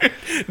Fatback.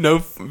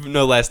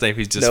 No last name.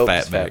 He's just Nope,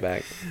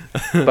 Fatback.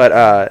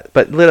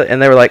 But literally,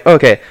 and they were like,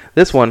 okay,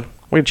 this one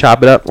we're gonna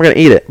chop it up, we're gonna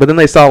eat it. But then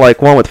they saw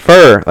like one with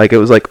fur, like it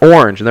was like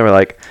orange, and they were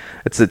like,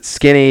 it's a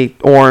skinny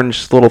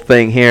orange little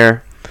thing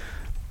here.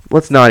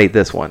 Let's not eat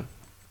this one.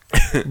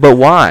 But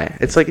why?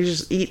 It's like you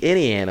just eat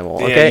any animal,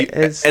 Yeah, okay?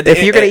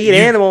 If you're gonna eat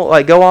animal,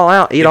 like go all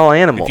out, eat all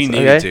animals. If you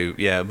need okay? to,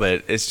 yeah.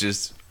 But it's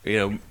just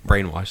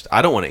brainwashed.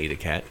 I don't want to eat a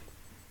cat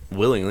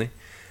willingly.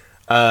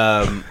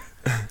 I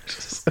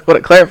want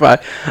to clarify.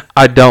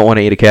 I don't want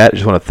to eat a cat.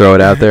 Just want to throw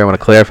it out there. I want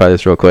to clarify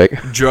this real quick.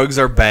 Drugs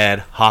are bad.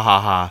 Ha ha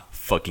ha.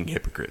 Fucking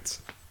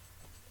hypocrites.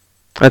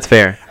 That's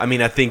fair. I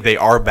mean, I think they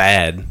are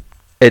bad.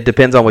 It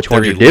depends on which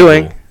ones you're illegal.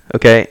 doing.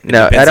 Okay. It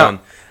No, I depends don't. on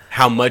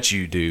how much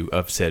you do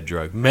of said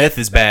drug. Meth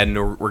is bad,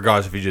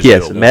 regardless if you just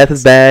Yes, do it meth once.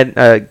 is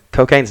bad.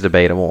 Cocaine's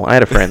debatable. I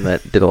had a friend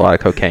that did a lot of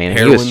cocaine, and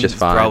he was Heroin's just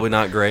fine. probably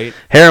not great.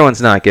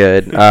 Heroin's not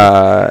good.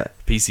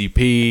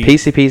 PCP.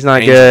 PCP's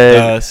not Angel good.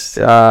 Dust,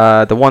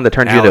 The one that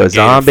turns you into a alligator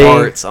zombie.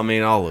 farts. I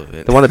mean, all of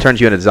it. The one that turns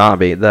you into a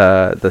zombie.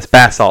 The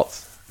bath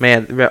salts.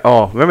 Man,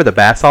 remember the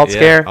bath salt Yeah.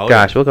 scare? Oh,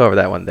 Gosh, yeah. we'll go over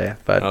that one day.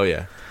 But Oh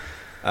yeah.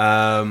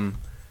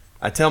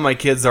 I tell my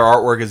kids their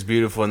artwork is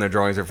beautiful and their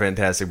drawings are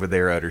fantastic, but they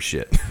are utter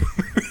shit.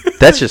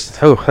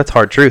 that's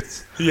hard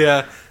truth.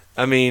 Yeah,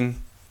 I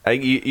mean,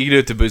 you do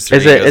it to boost their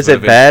Is egos,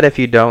 it but bad if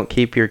you don't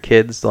keep your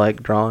kids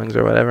like drawings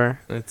or whatever?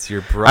 It's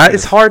your prerogative.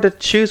 It's hard to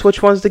choose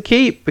which ones to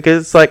keep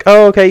because it's like,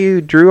 oh, okay,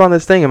 you drew on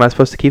this thing. Am I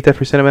supposed to keep that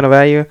for sentimental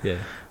value? Yeah.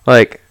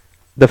 Like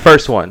the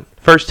first one,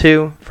 first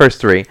two,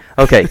 first three.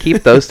 Okay,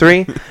 keep those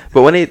three.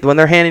 But when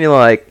they're handing you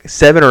like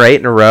 7 or 8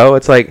 in a row,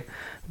 it's like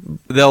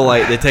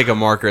They take a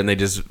marker and they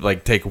just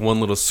like take one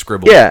little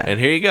scribble. Yeah. And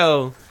here you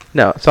go.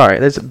 no, sorry.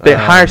 There's a bit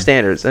higher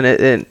standards, and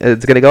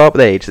it's gonna go up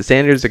with age. The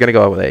standards are gonna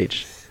go up with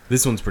age.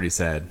 This one's pretty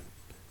sad.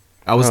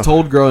 I was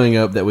told growing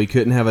up that we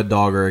couldn't have a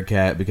dog or a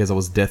cat because I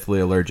was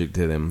deathly allergic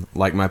to them.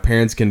 Like my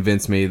parents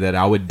convinced me that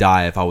I would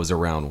die if I was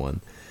around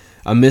one.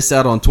 I missed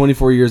out on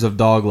 24 years of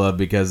dog love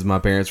because my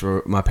parents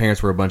were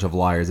a bunch of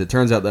liars. It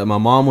turns out that my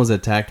mom was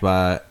attacked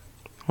by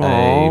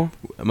my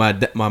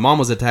mom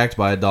was attacked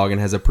by a dog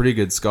and has a pretty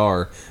good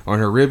scar on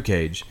her rib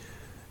cage,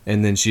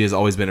 and then she has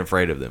always been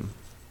afraid of them.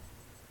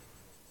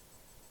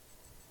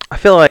 I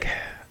feel like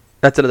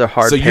that's another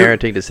hard So you're-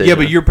 parenting decision. Yeah,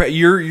 but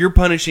you're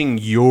punishing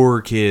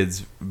your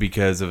kids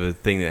because of a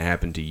thing that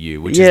happened to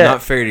you, which is Yeah.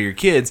 not fair to your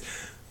kids.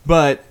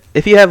 But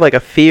if you have like a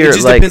fear, it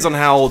just like depends on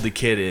how old the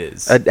kid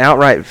is. an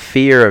outright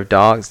fear of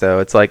dogs, though,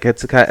 it's like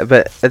it's a kind of,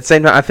 but at the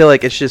same time, I feel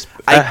like it's just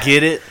I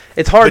get it.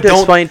 it's hard but to don't-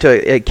 explain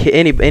to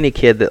any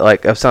kid that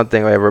like of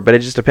something or whatever. But it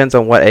just depends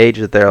on what age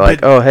that they're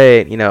like. But Oh,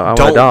 hey, I want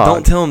a dog.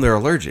 Don't tell them they're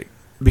allergic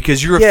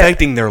because you're Yeah,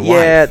 affecting their life.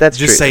 Yeah, that's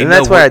just true. Say and no,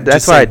 that's why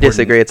just say I we're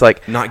disagree. It's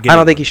like not I getting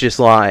don't think one. you should just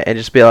lie and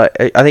just be like.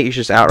 I think you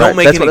should just outright. Don't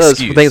make That's an one of those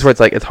excuse. things where it's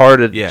like it's hard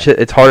to Yeah.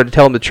 it's harder to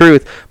tell them the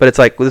truth. But it's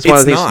like this is one of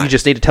It's the things not. you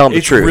just need to tell them the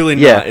It's truth. really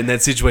yeah. not in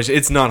that situation.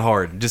 It's not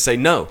hard. Just say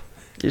no.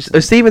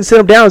 Steven sit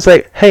him down and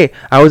say, "Hey,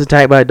 I was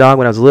attacked by a dog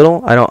when I was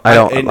little.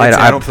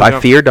 I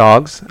fear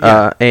dogs,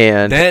 Yeah.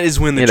 and That is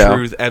when the you know.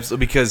 truth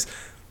absolutely because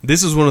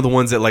this is one of the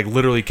ones that like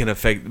literally can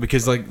affect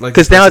because like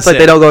because now it's like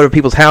they don't go to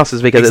people's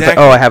houses because it's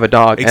Exactly. like, oh, I have a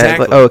dog. And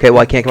Exactly. it's like, oh, okay,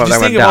 well, I can't come up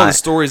Just there. I'm think gonna of all die. the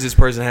stories this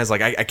person has.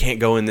 Like, I can't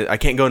go I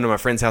can't go into my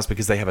friend's house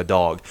because they have a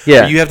dog.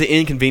 Yeah. You have to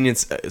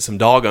inconvenience some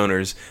dog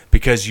owners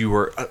because you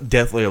were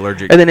deathly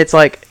allergic. And then it's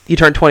like you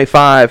turn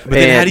 25 But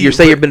then how and do you you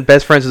say re- you've been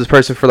best friends with this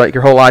person for like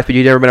your whole life, but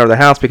you've never been over the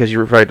house because you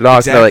were afraid of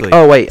dogs. And they're like,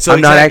 Exactly. oh wait, So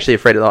I'm not exact- actually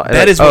afraid of dogs. that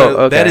Like, is when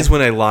okay. that is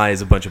when a lie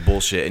is a bunch of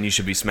bullshit, and you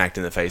should be smacked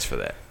in the face for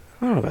that.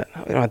 I don't know, but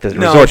we don't have to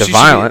No, resort to she should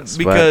be- violence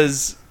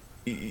because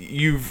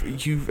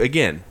you've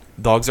again,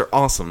 dogs are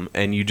awesome,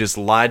 and you just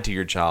lied to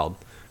your child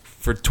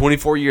for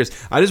 24 years.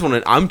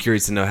 I'm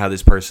curious to know how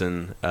this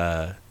person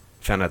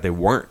found out they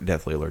weren't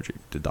deathly allergic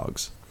to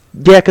dogs.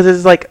 Yeah, because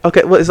it's like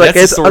okay, well, it's like That's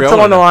the it's story I along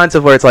wanna the know. lines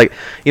of where it's like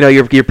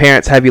your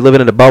parents have you living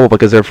in a bubble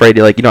because they're afraid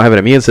you don't have an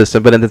immune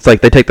system, but then it's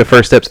like they take the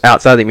first steps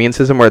outside the immune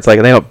system where it's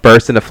like they don't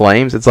burst into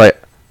flames. It's like,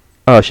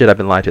 oh shit, I've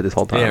been lied to this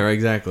whole time. Yeah, right,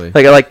 exactly.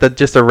 Like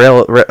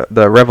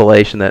the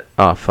revelation that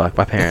oh fuck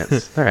my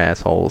parents they're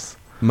assholes.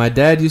 My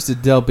dad used to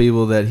tell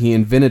people that he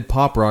invented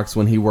Pop Rocks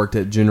when he worked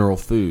at General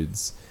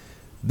Foods.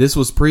 This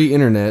was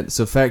pre-internet,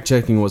 so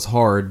fact-checking was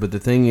hard, but the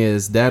thing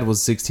is, Dad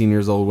was 16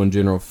 years old when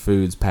General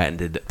Foods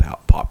patented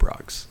Pop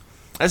Rocks.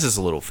 That's just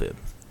a little fib.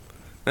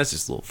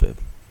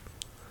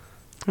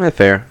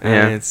 Fair.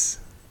 Yeah. And it's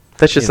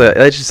That's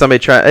just somebody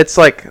trying. It's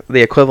like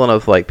the equivalent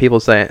of like people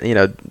saying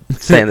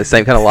saying the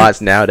same kind of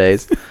lies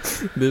nowadays.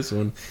 this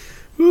one.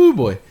 Ooh,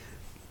 boy.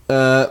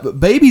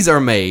 Babies are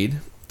made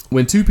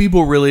when two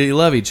people really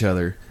love each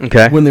other.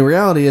 Okay. When the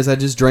reality is I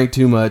just drank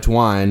too much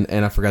wine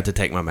and I forgot to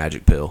take my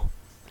magic pill.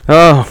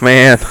 Oh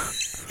man.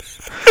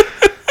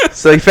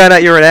 So you found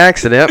out you were in an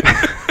accident.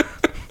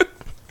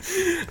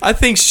 I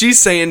think she's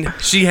saying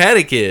she had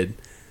a kid.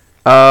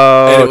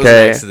 Oh, And it was an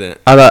okay.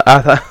 accident.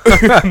 I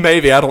thought,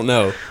 Maybe, I don't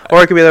know.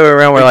 or it could be the other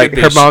way around, where It like could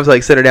be her a mom's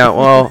like, sit her down.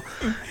 Well,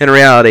 in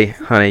reality,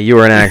 honey, you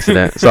were an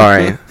accident.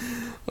 Sorry.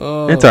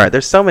 Oh. It's alright.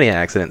 There's so many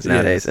accidents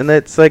nowadays, and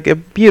it's like a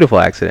beautiful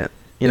accident.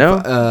 You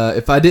know?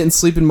 If I didn't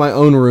sleep in my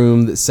own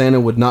room, that Santa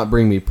would not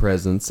bring me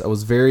presents. I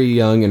was very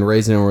young and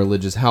raised in a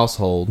religious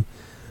household.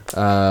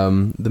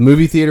 The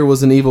movie theater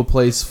was an evil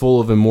place full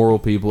of immoral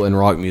people, and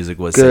Rock music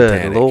was Good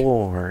satanic.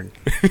 Lord.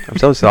 I'm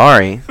so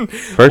sorry.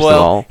 First Well,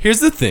 of all, here's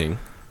the thing.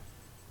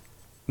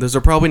 Those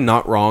are probably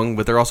not wrong,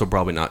 but they're also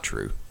probably not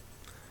true.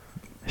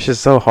 it's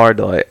just so hard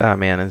to like. Oh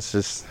man,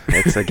 it's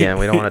again.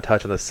 We don't want to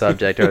touch on the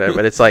subject or whatever,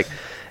 but it's like,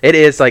 it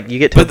is like you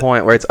get to a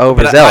point where it's But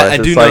overzealous. I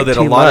do It's know like that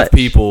a too lot much. of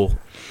people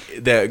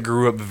that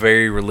grew up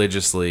very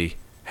religiously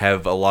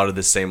have a lot of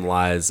the same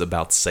lies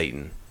about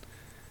Satan.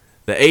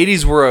 The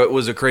 80s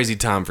was a crazy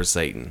time for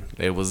Satan.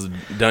 It was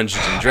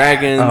Dungeons and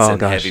Dragons Oh and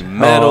gosh. heavy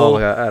metal. Oh,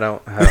 God, I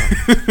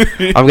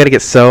don't. I'm gonna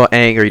get so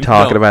angry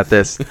talking No. about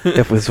this.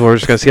 If we're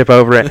just gonna skip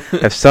over it, I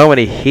have so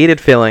many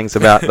heated feelings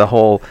about the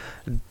whole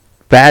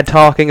bad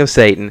talking of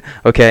Satan.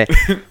 Okay.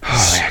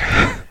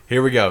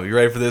 Here we go. You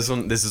ready for this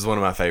one? This is one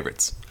of my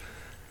favorites.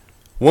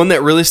 One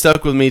that really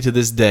stuck with me to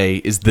this day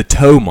is the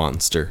toe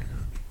monster.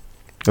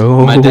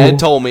 Oh. My dad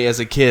told me as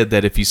a kid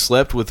that if you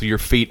slept with your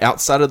feet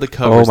outside of the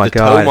covers, my the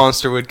God. toe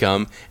monster would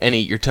come and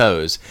eat your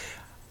toes.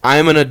 I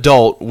am an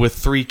adult with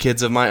 3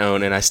 kids of my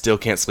own, and I still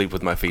can't sleep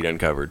with my feet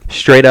uncovered.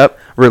 Straight up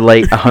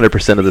relate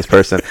 100% of this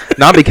person.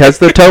 Not because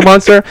they're toe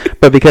monster,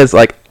 but because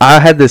like I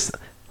had this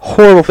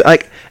horrible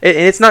like. And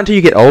it's not until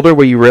you get older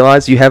where you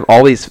realize you have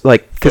all these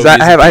like because I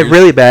Phobias have and fears.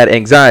 really bad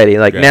anxiety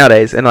like Yeah.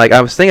 nowadays, and like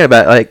I was thinking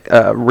about like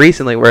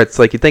recently where it's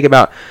like you think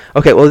about,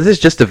 okay, well, is this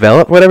just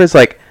developed whatever. It's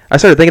like I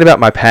started thinking about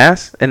my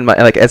past and my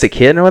like as a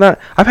kid and whatnot.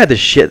 I've had this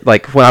shit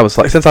like when I was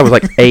like since I was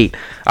like 8.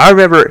 I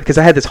remember because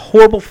I had this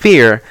horrible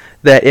fear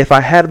that if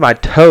I had my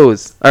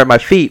toes or my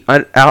feet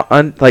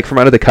like from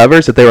under the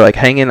covers, that they were like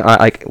hanging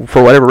like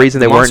for whatever reason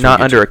they The weren't monster would not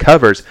get under you. a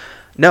covers.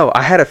 No,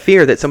 I had a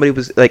fear that somebody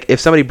was like,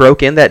 if somebody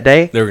broke in that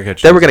day, They were gonna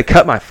cut they your were toes gonna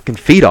cut my fucking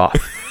feet off.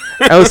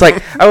 I was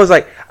like,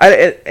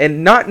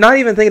 and not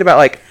even thinking about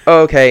like,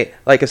 oh, okay,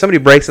 like if somebody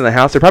breaks in the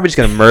house, they're probably just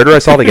gonna murder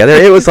us all together.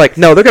 It was like,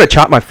 no, they're gonna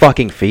chop my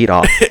fucking feet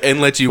off.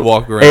 And let you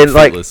walk around And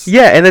like, footless.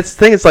 yeah, and it's the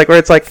thing. It's like where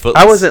it's like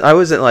Footless. I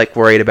wasn't like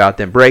worried about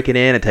them breaking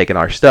in and taking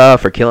our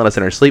stuff or killing us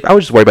in our sleep. I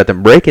was just worried about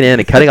them breaking in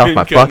and cutting off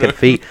my fucking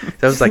feet. So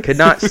I was like, could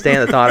not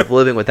stand the thought of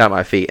living without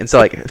my feet. And so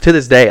like to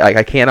this day, like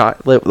I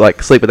cannot live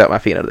like sleep without my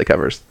feet under the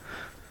covers.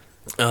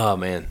 Oh,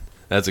 man.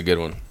 That's a good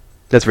one.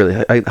 That's really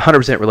I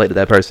 100% relate to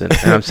that person,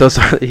 and I'm so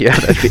sorry that you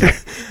have that fear.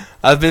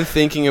 I've been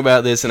thinking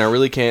about this, and I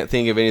really can't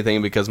think of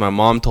anything because my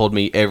mom told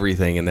me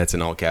everything, and that's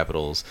in all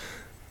capitals,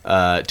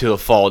 to a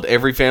fault.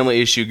 Every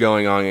family issue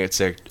going on,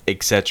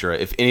 etc.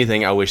 If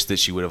anything, I wish that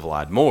she would have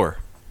lied more.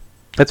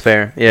 That's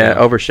fair. Yeah, Yeah.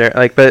 overshare.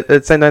 Like, but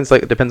at the same time, it's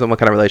like it depends on what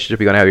kind of relationship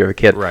you're gonna have with your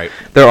kid. Right.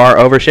 There are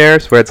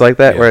overshares where it's like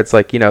that, Yeah. where it's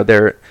like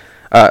they're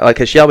like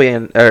 'cause Shelby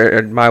and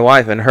or my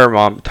wife and her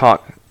mom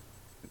talk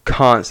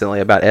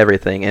constantly about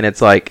everything, and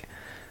it's like.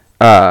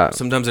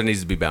 Sometimes there needs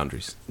to be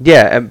boundaries.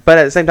 Yeah, but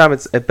at the same time,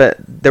 but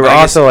there were I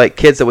guess- also like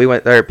kids that we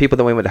went or people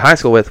that we went to high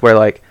school with where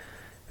like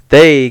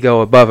they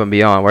go above and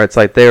beyond where it's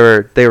like they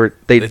They would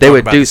talk do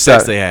about the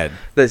sex stuff. they had.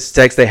 The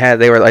sex they had,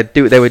 they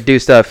would do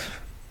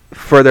stuff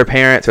for their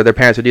parents, or their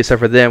parents would do stuff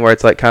for them, where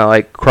it's like kind of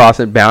like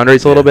crossing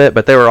boundaries a little Yeah. bit.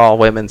 But they were all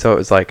women, so it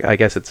was like I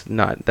guess it's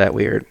not that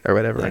weird or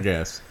whatever. I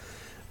guess.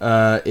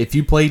 if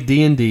you played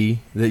D&D,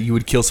 That you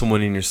would kill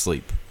someone in your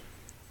sleep.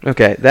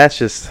 Okay, that's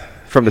just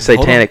from the Hold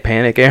on. Satanic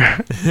Panic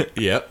era.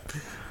 Yep.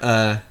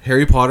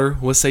 Harry Potter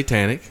was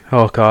satanic.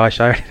 Oh gosh,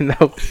 I already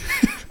know.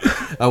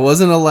 I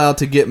wasn't allowed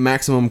to get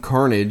Maximum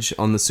Carnage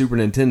on the Super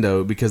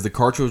Nintendo because the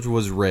cartridge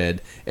was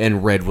red,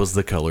 And red was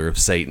the color of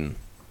Satan.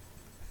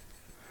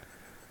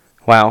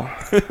 Wow,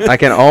 I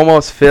can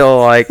almost feel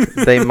like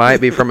they might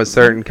be from a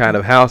certain kind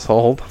of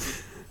household.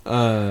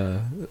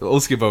 We'll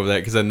skip over that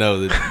because I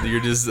know that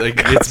you're just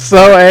like I'm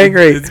so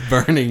angry. it's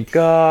burning.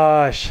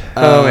 Gosh,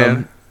 oh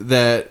man.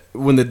 That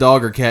when the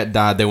dog or cat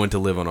died, they went to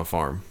live on a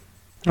farm.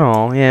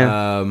 Oh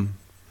yeah.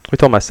 We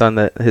told my son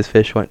that his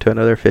fish went to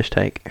another fish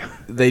tank.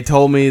 They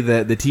told me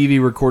that the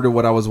TV recorded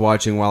what I was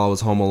watching while I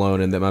was home alone,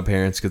 and that my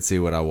parents could see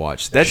what I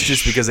watched. That's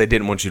just because they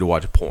didn't want you to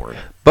watch porn.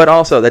 But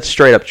also, that's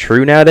straight up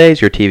true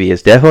nowadays. Your TV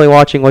is definitely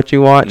watching what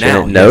you watch,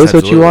 Now, and it yes, knows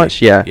what you absolutely.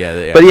 watch. Yeah.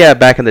 Yeah. But yeah,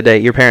 back in the day,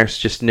 your parents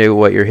just knew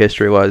what your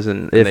history was,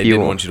 and if they you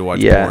didn't want you to watch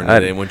yeah, porn. I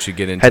They didn't want you to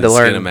get into had to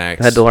learn. Cinemax.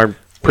 Had to learn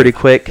pretty with-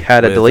 quick how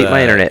to with, delete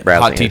my internet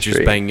browsing Hot teachers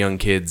history. bang young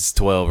kids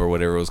 12 or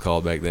whatever it was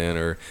called back then,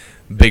 or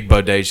big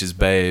bodacious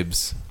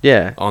babes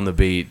Yeah, on the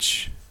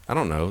beach. I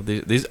don't know.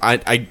 These I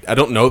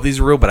don't know if these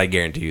are real, but I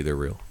guarantee you they're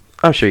real.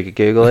 I'm sure you could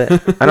Google it.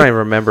 I don't even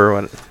remember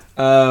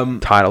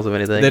what titles of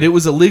anything. That it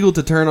was illegal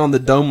to turn on the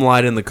dome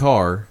light in the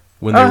car.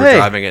 When they Oh, were hey.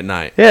 driving at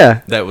night.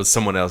 Yeah. That was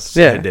someone else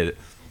Yeah. that did it.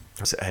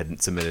 I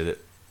hadn't submitted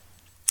it.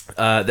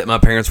 That my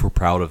parents were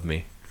proud of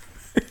me.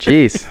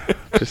 Jeez.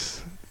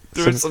 Just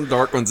There's some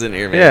dark ones in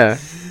here, man.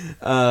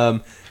 yeah.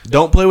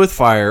 Don't play with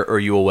fire or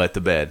you will wet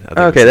the bed. I think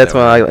we Okay, said that's that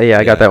one. one.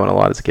 I got that one a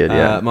lot as a kid.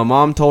 Yeah. My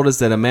mom told us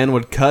that a man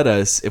would cut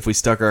us if we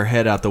stuck our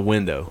head out the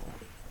window.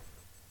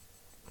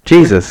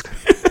 Jesus.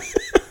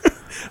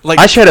 Like,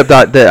 I straight up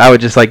thought that I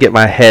would just like get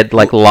my head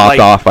like lopped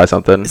off by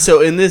something. So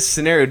in this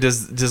scenario,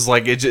 does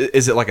like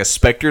is it like a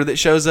specter that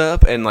shows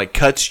up and like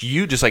cuts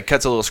you, just like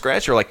cuts a little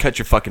scratch, or like cuts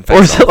your fucking face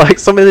Or is off? it like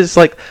somebody that's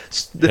like,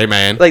 Hey,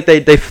 man. like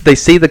they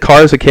see the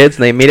cars with kids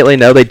and they immediately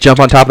know, they jump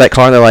on top of that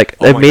car and they're like,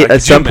 Oh my God,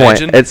 at some point,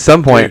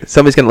 Dude.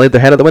 somebody's gonna leave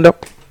their head out the window.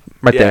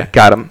 Right Yeah. there,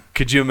 got him.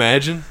 Could you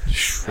imagine?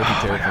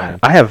 That'd be terrifying.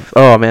 I have,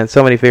 oh man,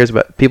 so many fears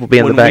about people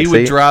being in When the back we would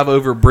seat. drive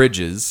over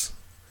bridges,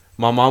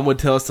 my mom would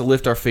tell us to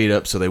lift our feet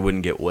up so they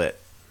wouldn't get wet.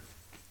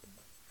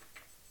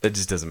 That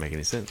just doesn't make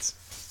any sense.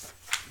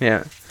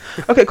 Yeah.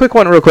 Okay, quick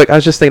one, real quick. I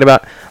was just thinking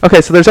about.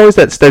 Okay, so there's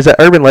that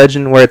urban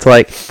legend where it's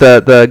like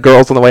the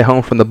girls on the way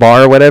home from the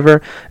bar or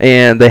whatever,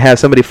 and they have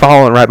somebody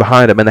following right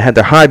behind them, and they have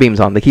their high beams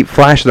on. They keep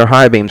flashing their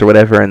high beams or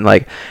whatever, and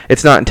like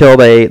it's not until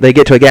they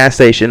get to a gas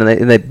station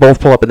and they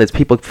both pull up, and there's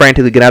people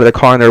frantically get out of the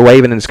car and they're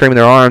waving and screaming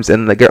their arms,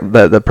 and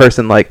the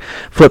person like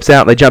flips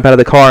out and they jump out of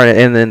the car,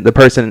 and then the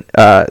person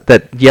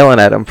that yelling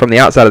at them from the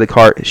outside of the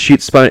car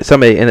shoots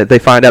somebody, and they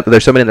find out that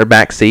there's somebody in their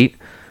back seat.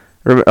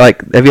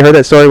 Like, have you heard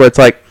that story where it's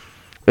like,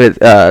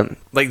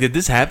 Like, did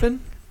this happen?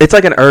 it's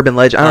like an urban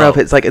legend. I don't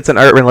know if it's an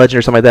urban legend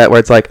or something like that, where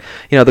it's like,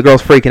 the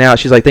girl's freaking out.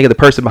 She's like thinking the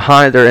person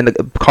behind her and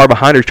the car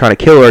behind her is trying to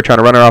kill her, or trying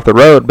to run her off the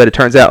road. But it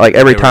turns out like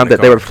every They were time in the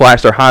that they car. would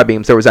flash their high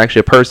beams, there was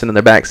actually a person in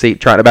their back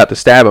seat about to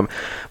stab them.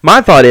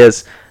 My thought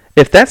is,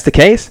 if that's the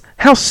case,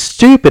 how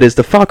stupid is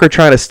the fucker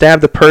trying to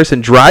stab the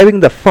person driving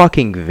the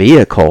fucking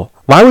vehicle?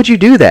 Why would you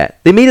do that?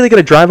 They're immediately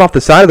going to drive off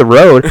the side of the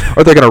road,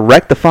 or they're going to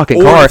wreck the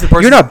fucking Or car. if the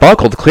person- You're not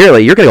buckled,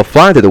 clearly. You're going to go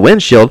flying through the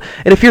windshield.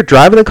 And if you're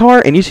driving the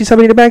car and you see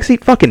somebody in the back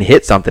seat, fucking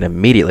hit something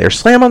immediately, or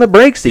slam on the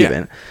brakes Yeah.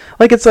 even.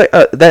 Like, it's like,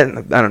 that,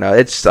 I don't know.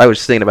 I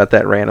was thinking about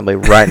that randomly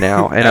right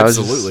now. And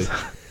Absolutely.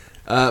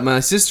 I was My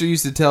sister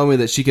used to tell me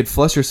that she could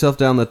flush herself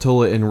down the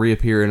toilet and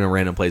reappear in a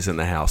random place in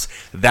the house.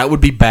 That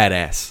would be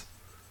badass.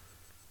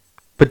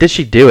 but did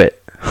she do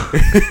it?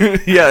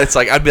 Yeah, it's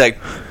like, I'd be like,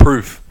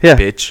 proof, Yeah.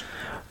 bitch.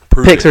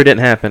 Prove Picture it.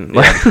 didn't happen.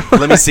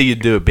 Let me see you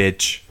do it,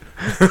 bitch.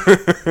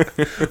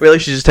 Really,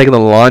 she's just taking the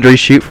laundry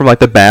chute from like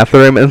the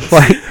bathroom and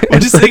like. Well,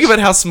 just think about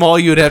how small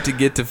you would have to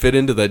get to fit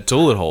into that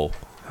toilet hole.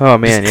 Oh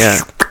man, yeah.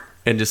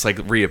 And just like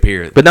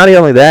reappear. But not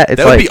only that, it's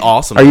That would like, be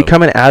awesome, Are you though.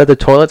 coming out of the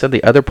toilets at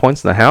the other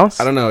points in the house?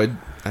 I don't know.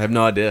 I have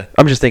no idea.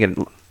 I'm just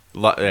thinking,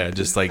 Yeah,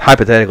 just like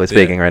hypothetically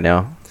speaking, right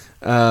now.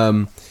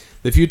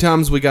 The few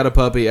times we got a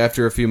puppy,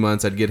 after a few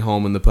months, I'd get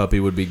home and the puppy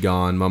would be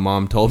gone. My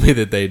mom told me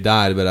that they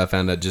died, but I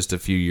found out just a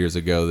few years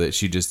ago that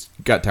she just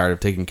got tired of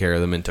taking care of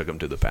them and took them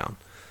to the pound.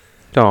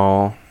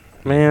 Oh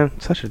man,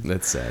 such a.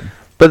 That's sad.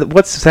 But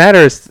what's sadder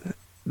is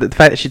the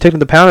fact that she took them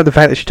to the pound, or the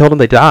fact that she told them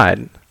they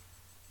died.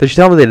 Did she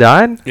tell them they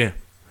died? Yeah.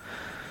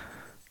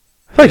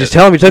 I feel like just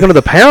tell them you took them to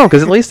the pound,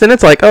 because at least then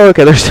it's like, oh,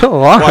 okay, they're still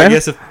alive. Well, I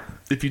guess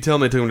if you tell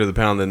them they took them to the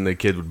pound, then the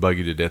kid would bug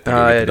you to death. To Oh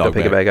go get yeah, the go dog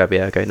pick it back. back up.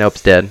 Yeah, okay. Nope,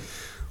 it's dead.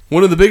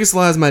 One of the biggest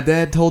lies my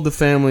dad told the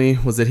family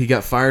was that he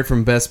got fired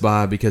from Best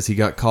Buy because he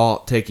got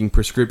caught taking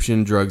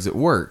prescription drugs at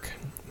work.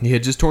 He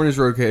had just torn his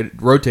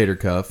rotator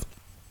cuff,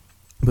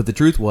 but the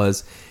truth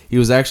was he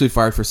was actually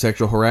fired for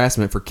sexual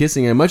harassment for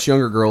kissing a much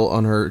younger girl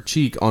on her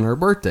cheek on her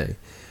birthday.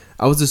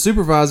 I was a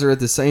supervisor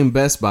at the same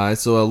Best Buy,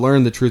 so I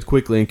learned the truth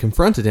quickly and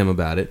confronted him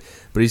about it,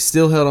 but he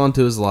still held on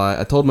to his lie.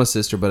 I told my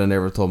sister, but I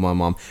never told my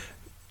mom.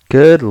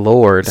 Good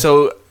lord.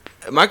 So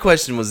my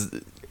question was,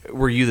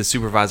 were you the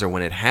supervisor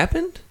when it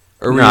happened?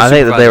 Or were No, you I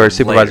think that they were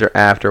supervisor supervisor later?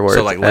 afterwards.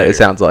 So, like, later. It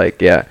sounds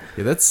like, yeah.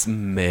 Yeah, that's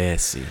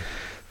Messy.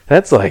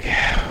 That's like,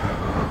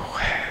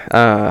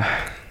 I'm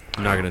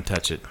not gonna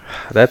touch it.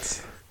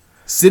 that's.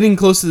 sitting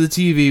close to the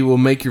TV will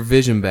make your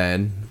vision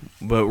bad,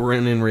 but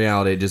when in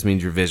reality, it just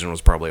means Your vision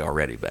was probably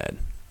already bad.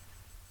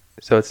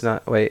 So it's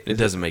not. Wait. It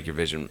doesn't make your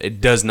vision.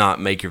 It does not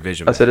make your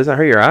vision Oh, bad. so it doesn't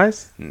hurt your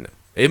eyes? No.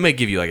 It may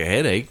give you like a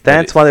headache. but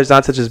That's it- why there's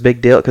not such a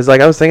big deal. Because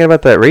like I was thinking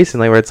about that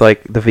recently, where it's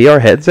like the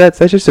VR headsets.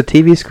 That's just a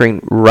TV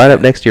screen right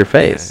up next to your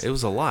face. Yeah, it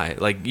was a lie.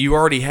 Like you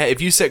already had.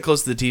 If you sat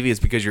close to the TV, it's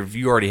because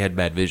you already had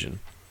bad vision.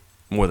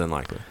 More than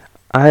likely.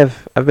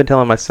 I've been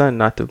telling my son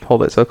not to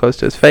hold it so close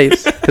to his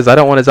face because I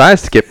don't want his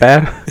eyes to get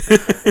bad.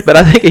 But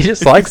I think he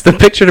just likes the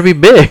picture to be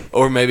big.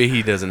 Or maybe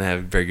he doesn't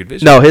have very good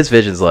vision. No, his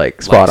vision's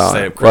like spot on.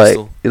 stay up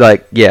crystal?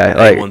 Like yeah,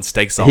 like A1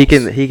 steak sauce. he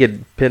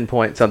could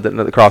pinpoint something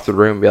across the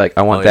room and be like,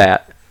 I want Oh, yeah.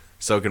 that.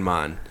 So can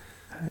mine.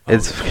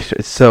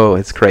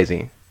 It's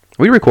crazy. Are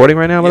we recording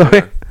right now, by Yeah, the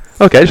way?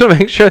 Okay, I just want to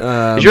make sure.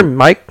 Is your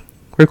mic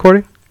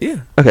recording?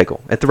 Yeah. Okay, cool.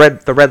 If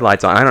the red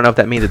light's on. I don't know if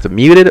that means it's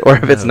muted or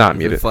if it's not If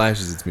muted. it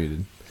flashes, it's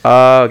muted.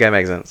 Oh, okay,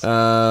 makes sense.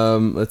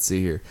 Let's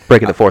see here.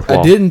 Breaking the fourth wall.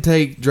 I didn't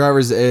take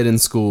driver's ed in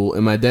school,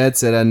 and my dad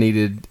said I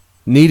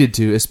needed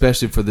to,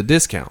 especially for the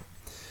discount.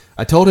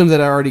 I told him that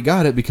I already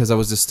got it because I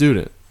was a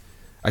student.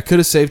 I could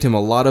have saved him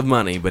a lot of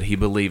money. Money, but he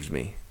believed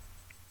me.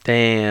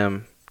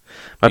 Damn.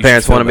 My You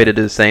parents should feel wanted me to bad.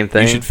 do the same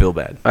thing. You should feel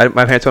bad.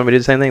 My parents wanted me to do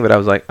the same thing, but I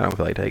was like, I don't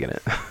feel like taking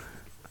it.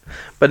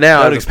 But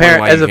now, That would as a explain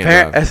parent, why as you a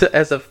can't parent, drive.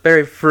 as a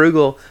very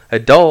frugal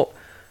adult,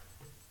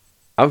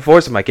 I'm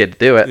forcing my kid to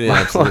do it. Yeah,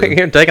 absolutely. Like,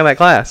 I'm taking that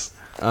class.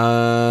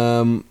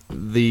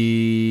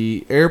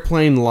 The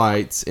airplane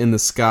lights in the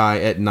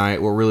sky at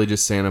night were really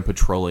just Santa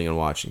patrolling and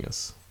watching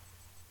us.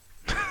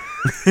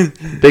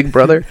 Big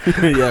brother.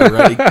 Yeah,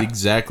 right.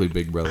 Exactly,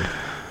 Big Brother.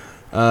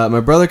 My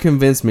brother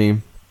convinced me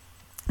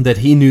that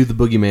he knew the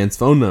boogeyman's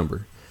phone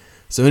number.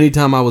 So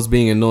anytime I was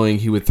being annoying,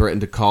 he would threaten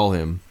to call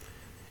him.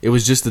 It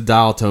was just a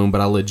dial tone,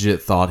 but I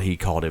legit thought he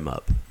called him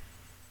up.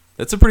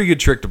 That's a pretty good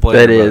trick to play.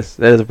 That is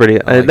a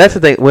pretty. I like that's that.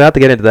 the thing. We'll have to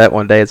get into that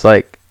one day. It's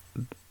like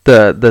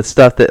the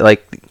stuff that,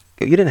 like,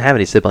 you didn't have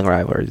any sibling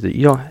rivalries.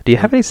 You don't. Do you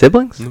have any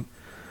siblings? Nope.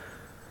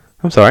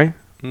 I'm sorry.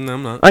 No,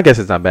 I'm not. I guess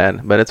it's not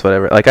bad, but it's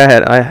whatever. Like,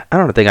 I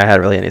don't think I had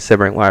really any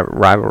sibling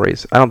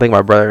rivalries. I don't think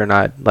my brother and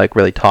I like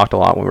really talked a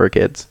lot when we were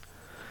kids.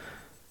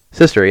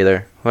 Sister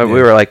either. We Yeah.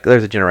 were like,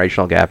 there's a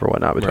generational gap or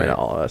whatnot between Right.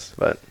 all of us.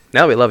 But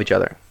now we love each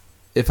other.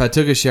 If I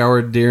took a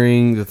shower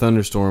during the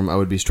thunderstorm, I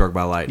would be struck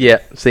by lightning. Yeah.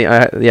 See,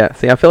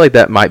 I feel like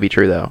that might be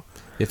true though.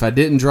 If I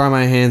didn't dry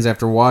my hands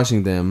after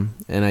washing them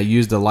and I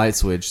used a light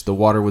switch, the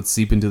water would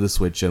seep into the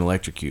switch and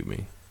electrocute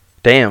me.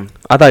 Damn,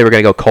 I thought you were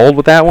gonna go cold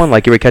with that one,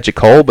 like you would catch a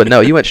cold, but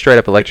no, you went straight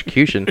up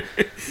electrocution.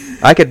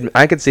 I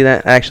could see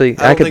that actually.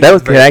 I don't think That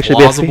it's could very actually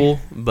plausible,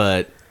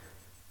 but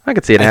I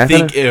could see it I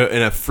happening. think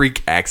in a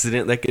freak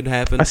accident that could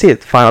happen. I see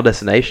it. Final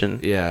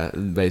Destination. Yeah,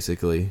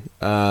 basically.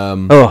 Oh,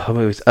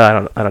 movies.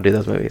 I don't do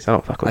those movies. I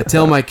don't fuck with. I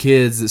tell my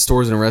kids that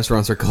stores and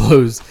restaurants are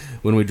closed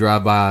when we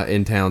drive by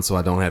in town, so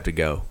I don't have to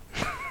go.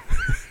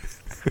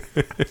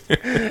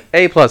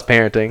 A+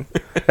 parenting.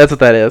 That's what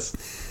that is.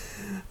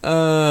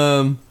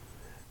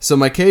 So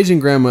my Cajun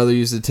grandmother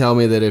used to tell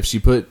me that if she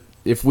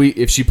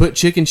put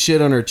chicken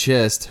shit on her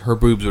chest, her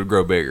boobs would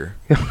grow bigger.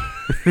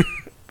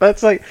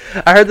 That's like,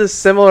 I heard this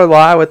similar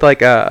lie with like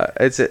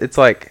it's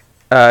like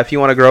if you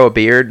want to grow a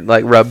beard,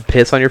 like rub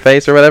piss on your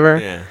face or whatever.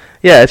 Yeah.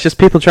 Yeah, it's just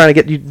people trying to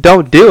get you.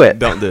 Don't do it.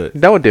 Don't do it.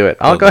 Don't do it.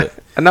 I'll Don't go.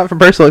 do Not from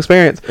personal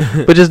experience,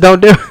 but just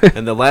don't do it.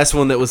 And the last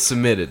one that was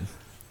submitted.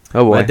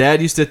 Oh boy. My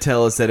dad used to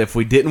tell us that if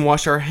we didn't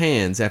wash our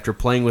hands after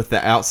playing with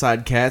the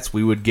outside cats,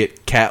 we would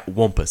get cat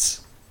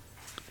wumpus.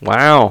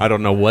 Wow. I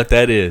don't know what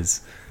that is,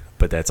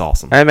 but that's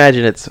awesome. I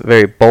imagine it's a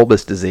very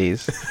bulbous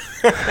disease.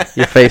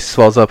 Your face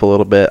swells up a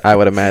little bit, I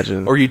would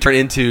imagine. Or you turn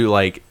into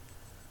like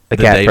a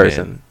the cat day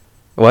person. man.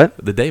 What?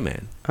 The day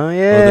man. Oh the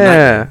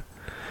yeah.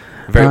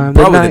 Probably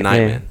the night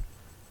man.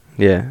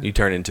 Yeah. You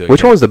turn into a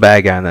Which cat. one was the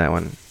bad guy in that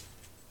one?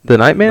 The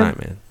Nightman? Night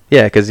man.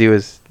 Yeah, because he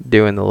was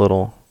doing the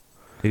little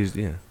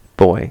Yeah.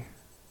 boy.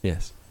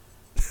 Yes.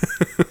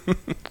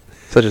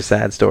 Such a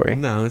sad story.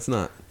 No, it's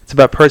not. It's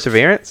about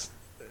perseverance.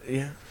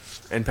 Yeah.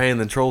 And paying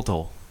the troll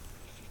toll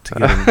to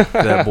get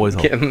in that boy's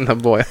hole. Getting the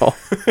boy hole.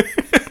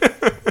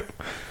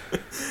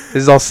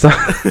 This is all some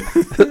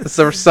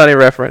sunny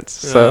reference.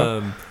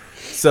 So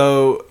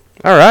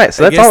all right.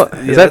 So I that's guess- all.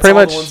 yeah, Is that that's pretty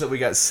all much? the ones that we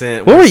got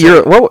sent? What were sent-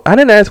 your? What I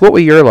didn't ask. What were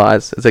your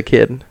lies as a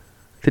kid?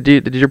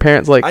 Did your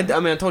parents like? I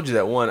mean, I told you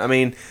that one. I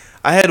mean,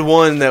 I had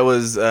one that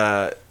was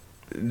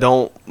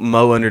don't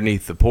mow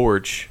underneath the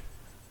porch.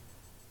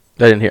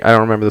 I didn't hear. I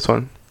don't remember this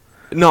one.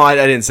 No, I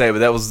didn't say it, but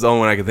that was the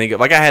only one I could think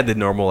of. Like, I had the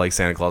normal, like,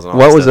 Santa Claus and all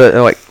What that was stuff. it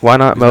like? Why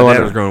not mow My dad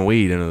under? was growing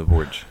weed under the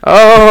porch.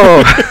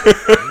 Oh,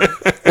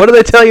 what do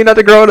they tell you not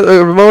to grow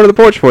mow under the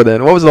porch for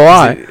then? What was the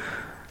lie?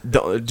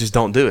 Just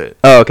don't do it.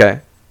 Oh,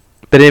 okay.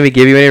 They didn't even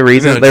give you any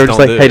reason. No, They were just just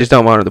like, don't do "Hey, it." just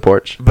don't mow under the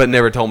porch." But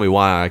never told me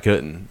why I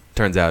couldn't.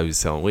 Turns out he was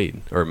selling weed.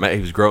 Or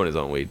he was growing his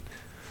own weed.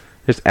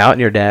 Just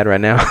outing your dad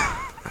right now.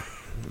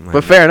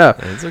 But fair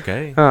enough. It's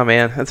okay. Oh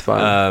man, that's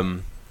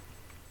fun.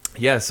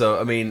 Yeah, so,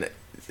 I mean,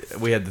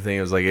 we had the thing.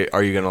 It was like,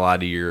 are you going to lie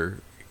to your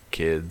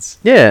kids?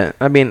 Yeah,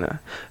 I mean,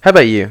 how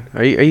about you?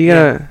 Are you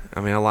gonna?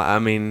 I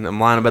mean, I'm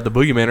lying about the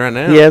boogeyman right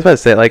now. Yeah, I was about to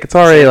say, like, it's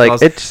already Santa like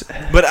Claus. it's.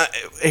 But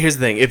here's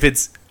the thing: if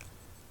it's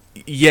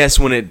yes,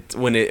 when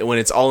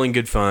it's all in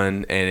good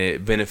fun and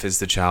it benefits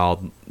the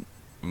child,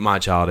 my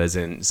child, as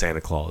in Santa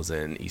Claus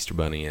and Easter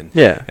Bunny and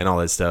Yeah. and all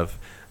that stuff.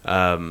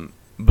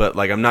 But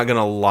like, I'm not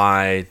gonna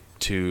lie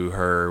to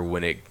her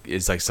when it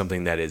is like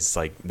something that is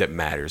like that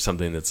matters,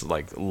 something that's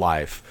like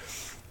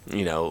life,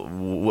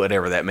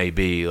 whatever that may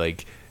be.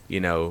 Like,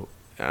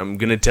 I'm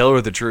gonna tell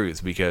her the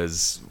truth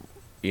because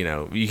you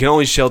can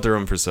only shelter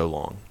them for so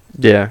long.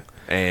 Yeah.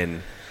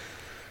 And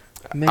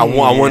I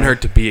want her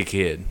to be a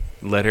kid.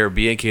 Let her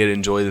be a kid.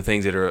 Enjoy the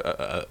things that are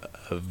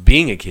of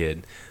being a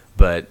kid.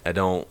 But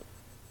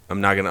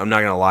I'm not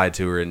gonna lie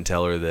to her and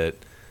tell her that,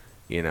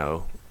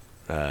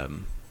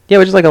 Yeah,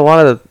 which is like a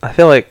lot of. I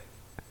feel like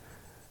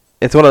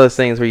it's one of those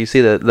things where you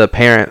see the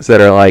parents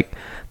that are like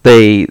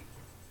they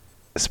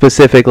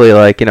specifically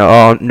like oh,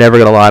 I'm never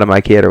gonna lie to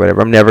my kid or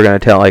whatever. I'm never gonna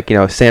tell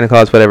Santa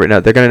Claus whatever. No,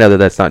 they're gonna know that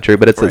that's not true.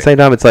 But it's at the Right. same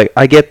time, it's like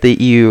I get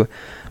that you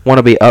want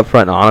to be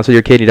upfront and honest with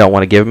your kid. You don't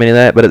want to give them any of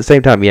that, but at the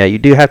same time, yeah, you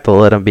do have to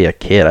let them be a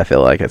kid. I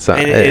feel like it's not.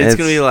 and it's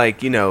gonna be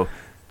like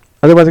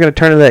otherwise, they're gonna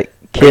turn into that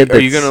kid. Are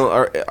you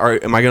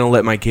am I gonna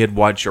let my kid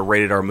watch a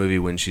rated R movie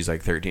when she's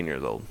like 13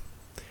 years old?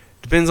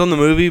 Depends on the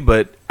movie,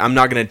 but I'm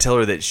not gonna tell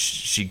her that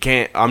she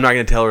can't. I'm not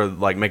gonna tell her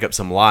like make up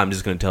some lie. I'm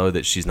just gonna tell her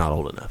that she's not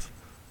old enough.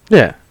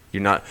 Yeah.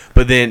 You're not,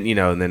 but then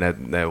and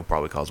then that will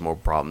probably cause more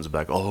problems.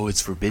 Like, oh,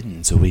 it's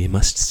forbidden, so we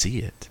must see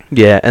it.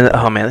 Yeah, and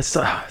oh man, it's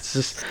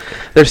just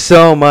there's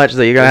so much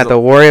that you're gonna have to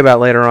worry about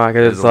later on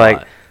because it's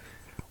like,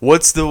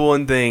 what's the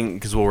one thing?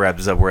 Because we'll wrap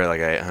this up. We're at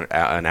like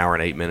an hour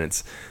and 8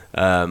 minutes.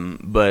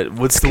 But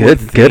what's the one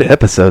thing? Good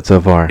episode so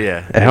far.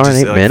 Yeah, an hour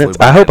and 8 minutes.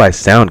 I hope I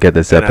sound good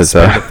this episode.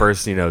 I spent the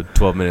first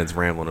 12 minutes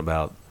rambling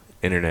about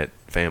internet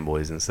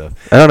fanboys and stuff.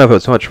 I don't know if it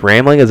was so much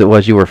rambling as it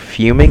was you were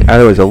fuming.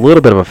 There was a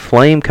little bit of a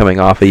flame coming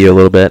off of you a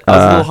little bit. I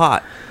was a little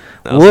hot.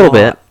 A little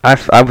bit.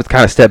 I would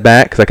kind of step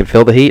back because I could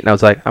feel the heat, and I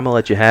was like, I'm gonna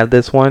let you have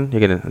this one.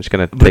 I'm just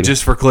gonna. But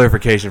just for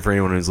clarification for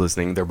anyone who's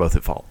listening, they're both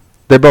at fault.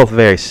 They're both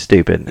very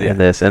stupid in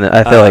this, and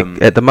I feel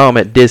like at the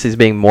moment Disney's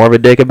being more of a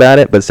dick about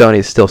it, but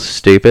Sony's still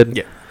stupid.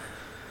 Yeah.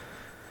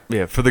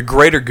 Yeah. For the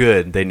greater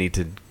good, they need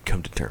to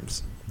come to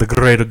terms. The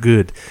greater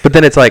good. But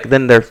then it's like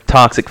their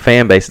toxic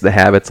fan base that they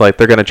have. It's like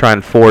they're gonna try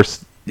and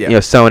force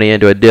Sony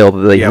into a deal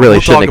that they really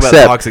shouldn't accept.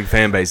 We'll talk about toxic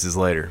fan bases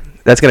later.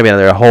 That's going to be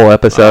another whole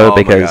episode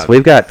because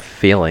we've got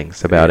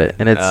feelings about it,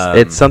 and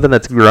it's something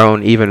that's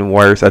grown even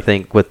worse, I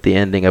think, with the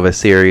ending of a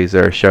series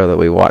or a show that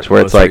we watch,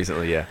 where it's like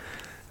recently,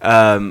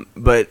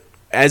 but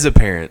as a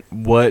parent,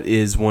 what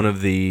is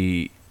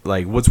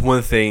what's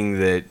one thing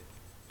that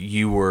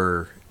you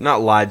were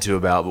not lied to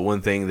about, but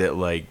one thing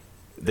that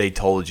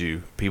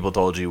people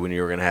told you when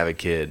you were going to have a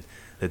kid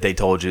that they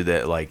told you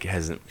that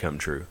hasn't come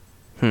true?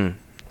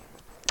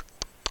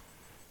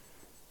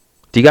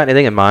 Do you got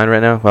anything in mind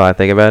right now while I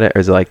think about it? Or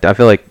is it I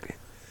feel like...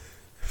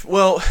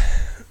 Well,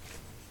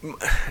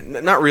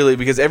 not really,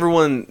 because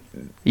everyone...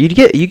 You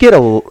get a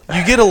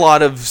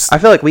lot of... I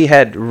feel like we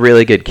had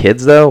really good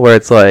kids, though, where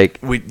it's like...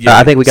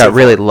 I think we got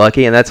really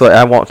lucky, and that's what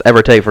I won't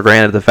ever take for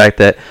granted, the fact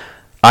that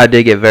I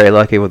did get very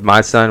lucky with my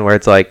son, where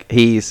it's like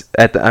he's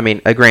at the... I mean,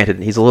 granted,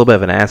 he's a little bit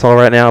of an asshole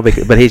right now,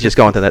 but he's just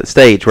going to that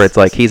stage where it's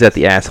like he's at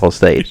the asshole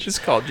stage. You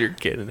just called your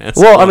kid an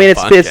asshole. Well, I mean,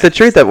 it's the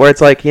truth that where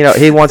it's like,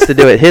 he wants to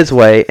do it his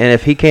way, and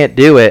if he can't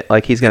do it,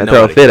 he's going to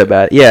throw a fit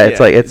about it. Yeah, it's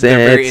like it's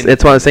one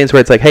of those things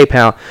where it's like, hey,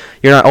 pal,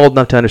 you're not old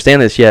enough to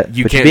understand this yet, but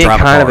you're being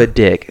kind of a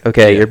dick.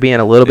 Okay, you're being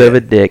a little bit of a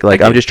dick.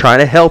 I'm just trying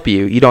to help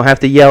you. You don't have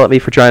to yell at me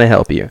for trying to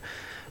help you.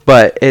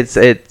 But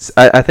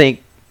I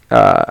think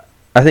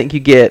you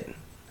get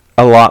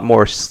a lot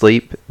more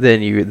sleep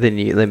than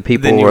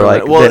people were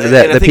like.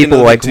 The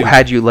people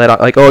had you let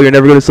on oh, you're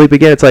never going to sleep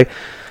again. It's like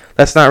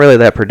that's not really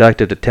that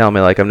productive to tell me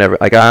I'm never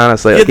I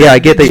honestly I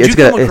get that it's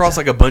gonna come across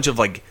a bunch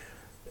of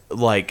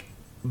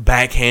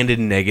backhanded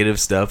negative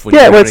stuff. When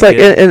well, it's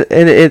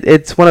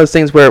it's one of those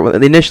things where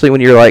initially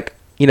when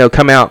you're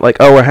come out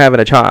oh, we're having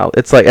a child.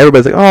 It's like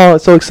everybody's like, oh,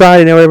 it's so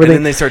exciting and everything. And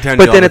then they start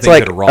telling you all the things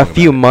that are wrong. But then it's a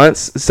few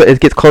months, so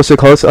it gets closer.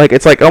 It's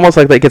almost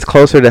like it gets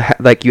closer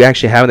to you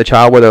actually having the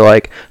child, where they're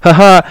like,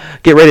 haha,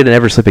 get ready to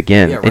never sleep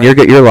again, yeah, right. And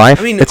your life,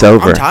 it's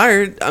over. I'm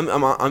tired.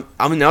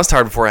 I was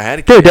tired before I had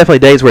a kid. There are definitely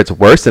days where it's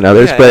worse than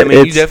others, but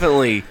you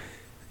definitely.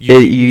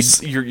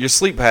 Your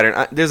sleep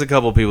pattern. There's a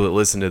couple of people that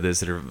listen to this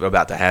that are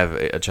about to have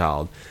a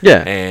child.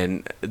 Yeah,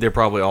 and they're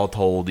probably all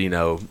told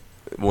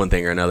one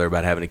thing or another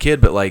about having a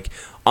kid, but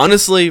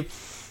honestly,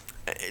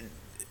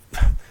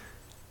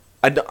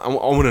 I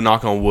want to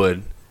knock on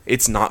wood.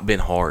 It's not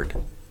been hard.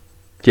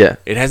 Yeah,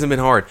 it hasn't been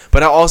hard.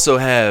 But I also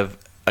have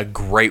a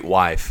great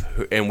wife,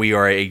 and we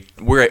are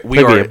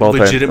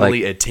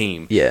legitimately a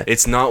team. Yeah,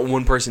 it's not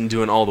one person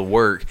doing all the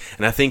work.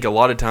 And I think a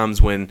lot of times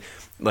when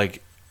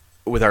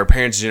with our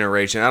parents'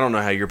 generation, I don't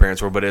know how your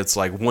parents were, but it's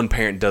one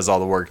parent does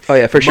all the work. Oh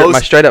yeah, for sure.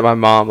 My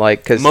mom,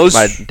 because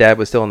my dad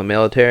was still in the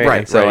military, right?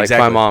 And so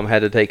exactly. My mom had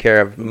to take care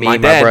of me, my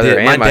brother,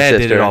 and my sister. My dad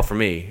did it all for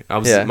me.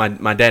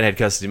 My dad had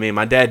custody of me.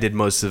 My dad did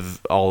most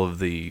of all of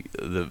the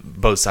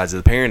both sides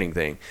of the parenting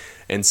thing,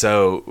 and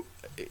so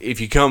if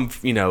you come,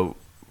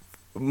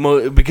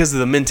 because of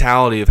the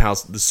mentality of how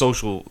the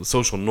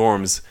social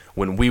norms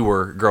when we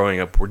were growing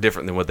up were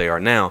different than what they are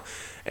now.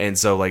 And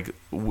so,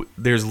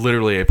 there's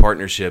literally a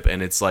partnership,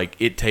 and it's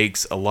it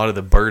takes a lot of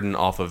the burden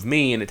off of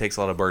me, and it takes a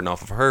lot of burden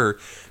off of her,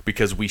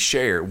 because we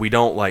share. We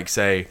don't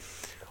say,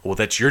 well,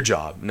 that's your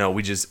job. No,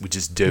 we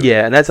just do.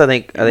 Yeah, and that's I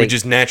think we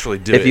just naturally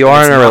do. If you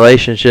are in a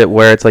relationship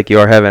where it's you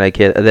are having a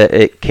kid, that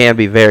it can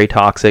be very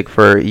toxic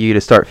for you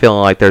to start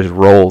feeling like there's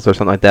roles or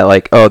something like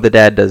that. Oh, the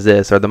dad does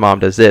this or the mom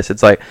does this.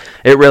 It's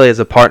it really is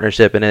a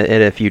partnership, and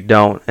if you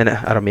don't, and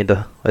I don't mean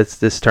to let's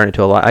this turn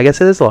into a life. I guess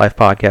it is a life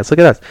podcast. Look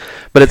at us,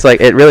 but it's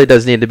it really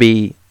does need to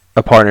be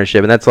a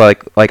partnership, and that's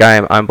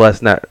I'm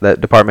blessed in that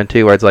department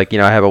too, where it's I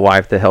have a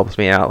wife that helps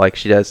me out,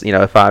 she does.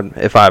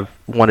 If I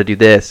want to do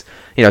this,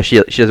 she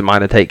doesn't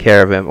mind to take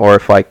care of him, or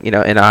if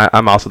and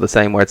I'm also the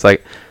same, where it's I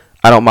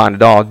don't mind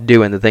at all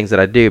doing the things that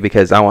I do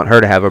because I want her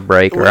to have a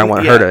break, or I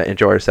want her to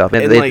enjoy herself.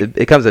 And it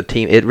becomes a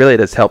team. It really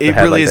does help. It to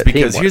have really is,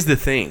 because teamwork. Here's the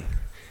thing.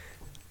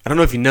 I don't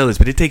know if you know this,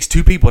 but it takes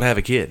two people to have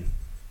a kid.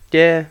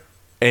 Yeah.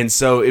 And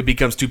so it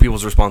becomes two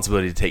people's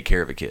responsibility to take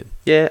care of a kid.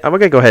 Yeah, I'm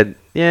gonna go ahead.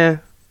 Yeah.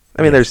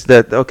 I mean, there's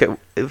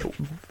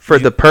for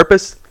the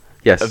purpose,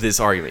 yes, of this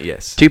argument,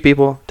 yes, 2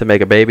 people to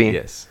make a baby,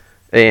 yes.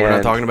 And we're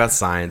not talking about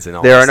science and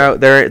all.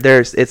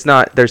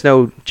 There's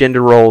no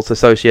gender roles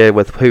associated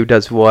with who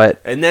does what,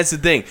 and that's the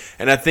thing.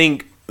 And I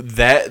think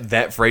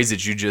that phrase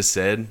that you just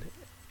said,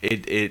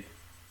 it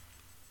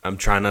I'm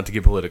trying not to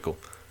get political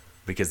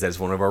because that's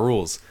one of our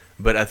rules.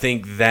 But I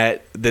think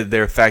that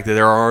the fact that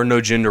there are no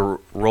gender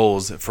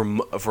roles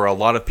for a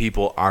lot of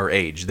people our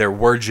age, there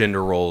were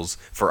gender roles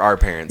for our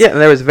parents. Yeah,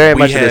 and there was very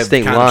much a have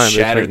distinct kind of line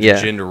shattered between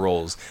the gender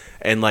roles.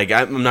 And like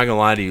I'm not gonna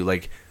lie to you,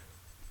 like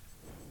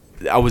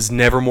I was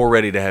never more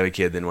ready to have a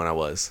kid than when I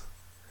was.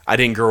 I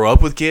didn't grow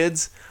up with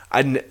kids.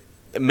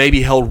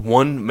 Maybe held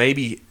one,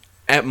 maybe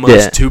at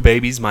most two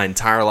babies my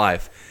entire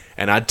life.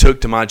 And I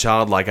took to my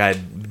child like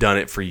I'd done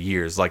it for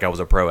years, like I was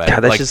a pro at it.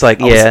 God, that's like, just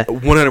like, I yeah.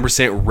 was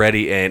 100%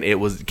 ready, and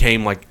it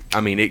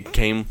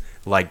came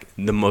like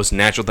the most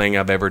natural thing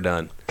I've ever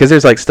done. Because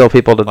there's like still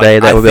people today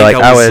Like, that I would be think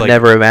like, I I was, would like-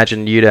 never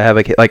imagine you to have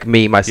a kid, like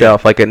me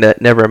myself, like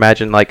never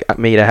imagine like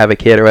me to have a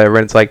kid or whatever.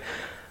 And it's like,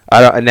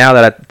 now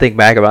that I think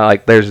back about it,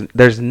 like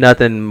there's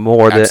nothing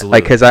more that Absolutely.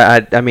 like, because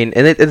I mean,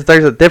 and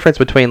there's a difference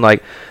between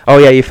like, oh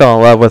yeah, you fell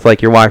in love with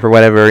like your wife or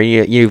whatever, and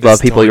you've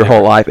loved people totally your whole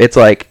different. life. It's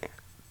like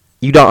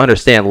you don't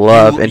understand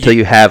love You- until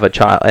you have a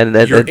child, and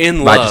You're it in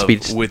might love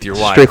just be with your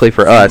wife. strictly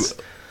for You us.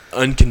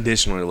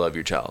 unconditionally love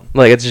your child.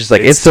 Like it's just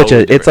like It's it's such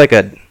totally a it's like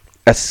a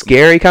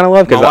scary kind of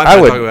love, My because wife I and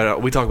I would talk about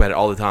it. We talk about it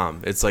all the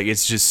time. It's like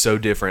it's just so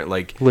different.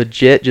 Like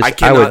legit I I would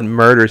cannot-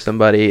 murder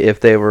somebody if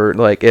they were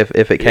like if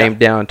it came Yeah.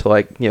 down to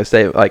like, you know,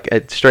 say like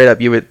straight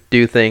up you would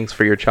do things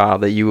for your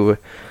child that you would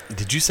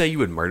did you say you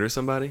would murder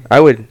somebody? I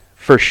would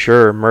for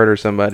sure murder somebody.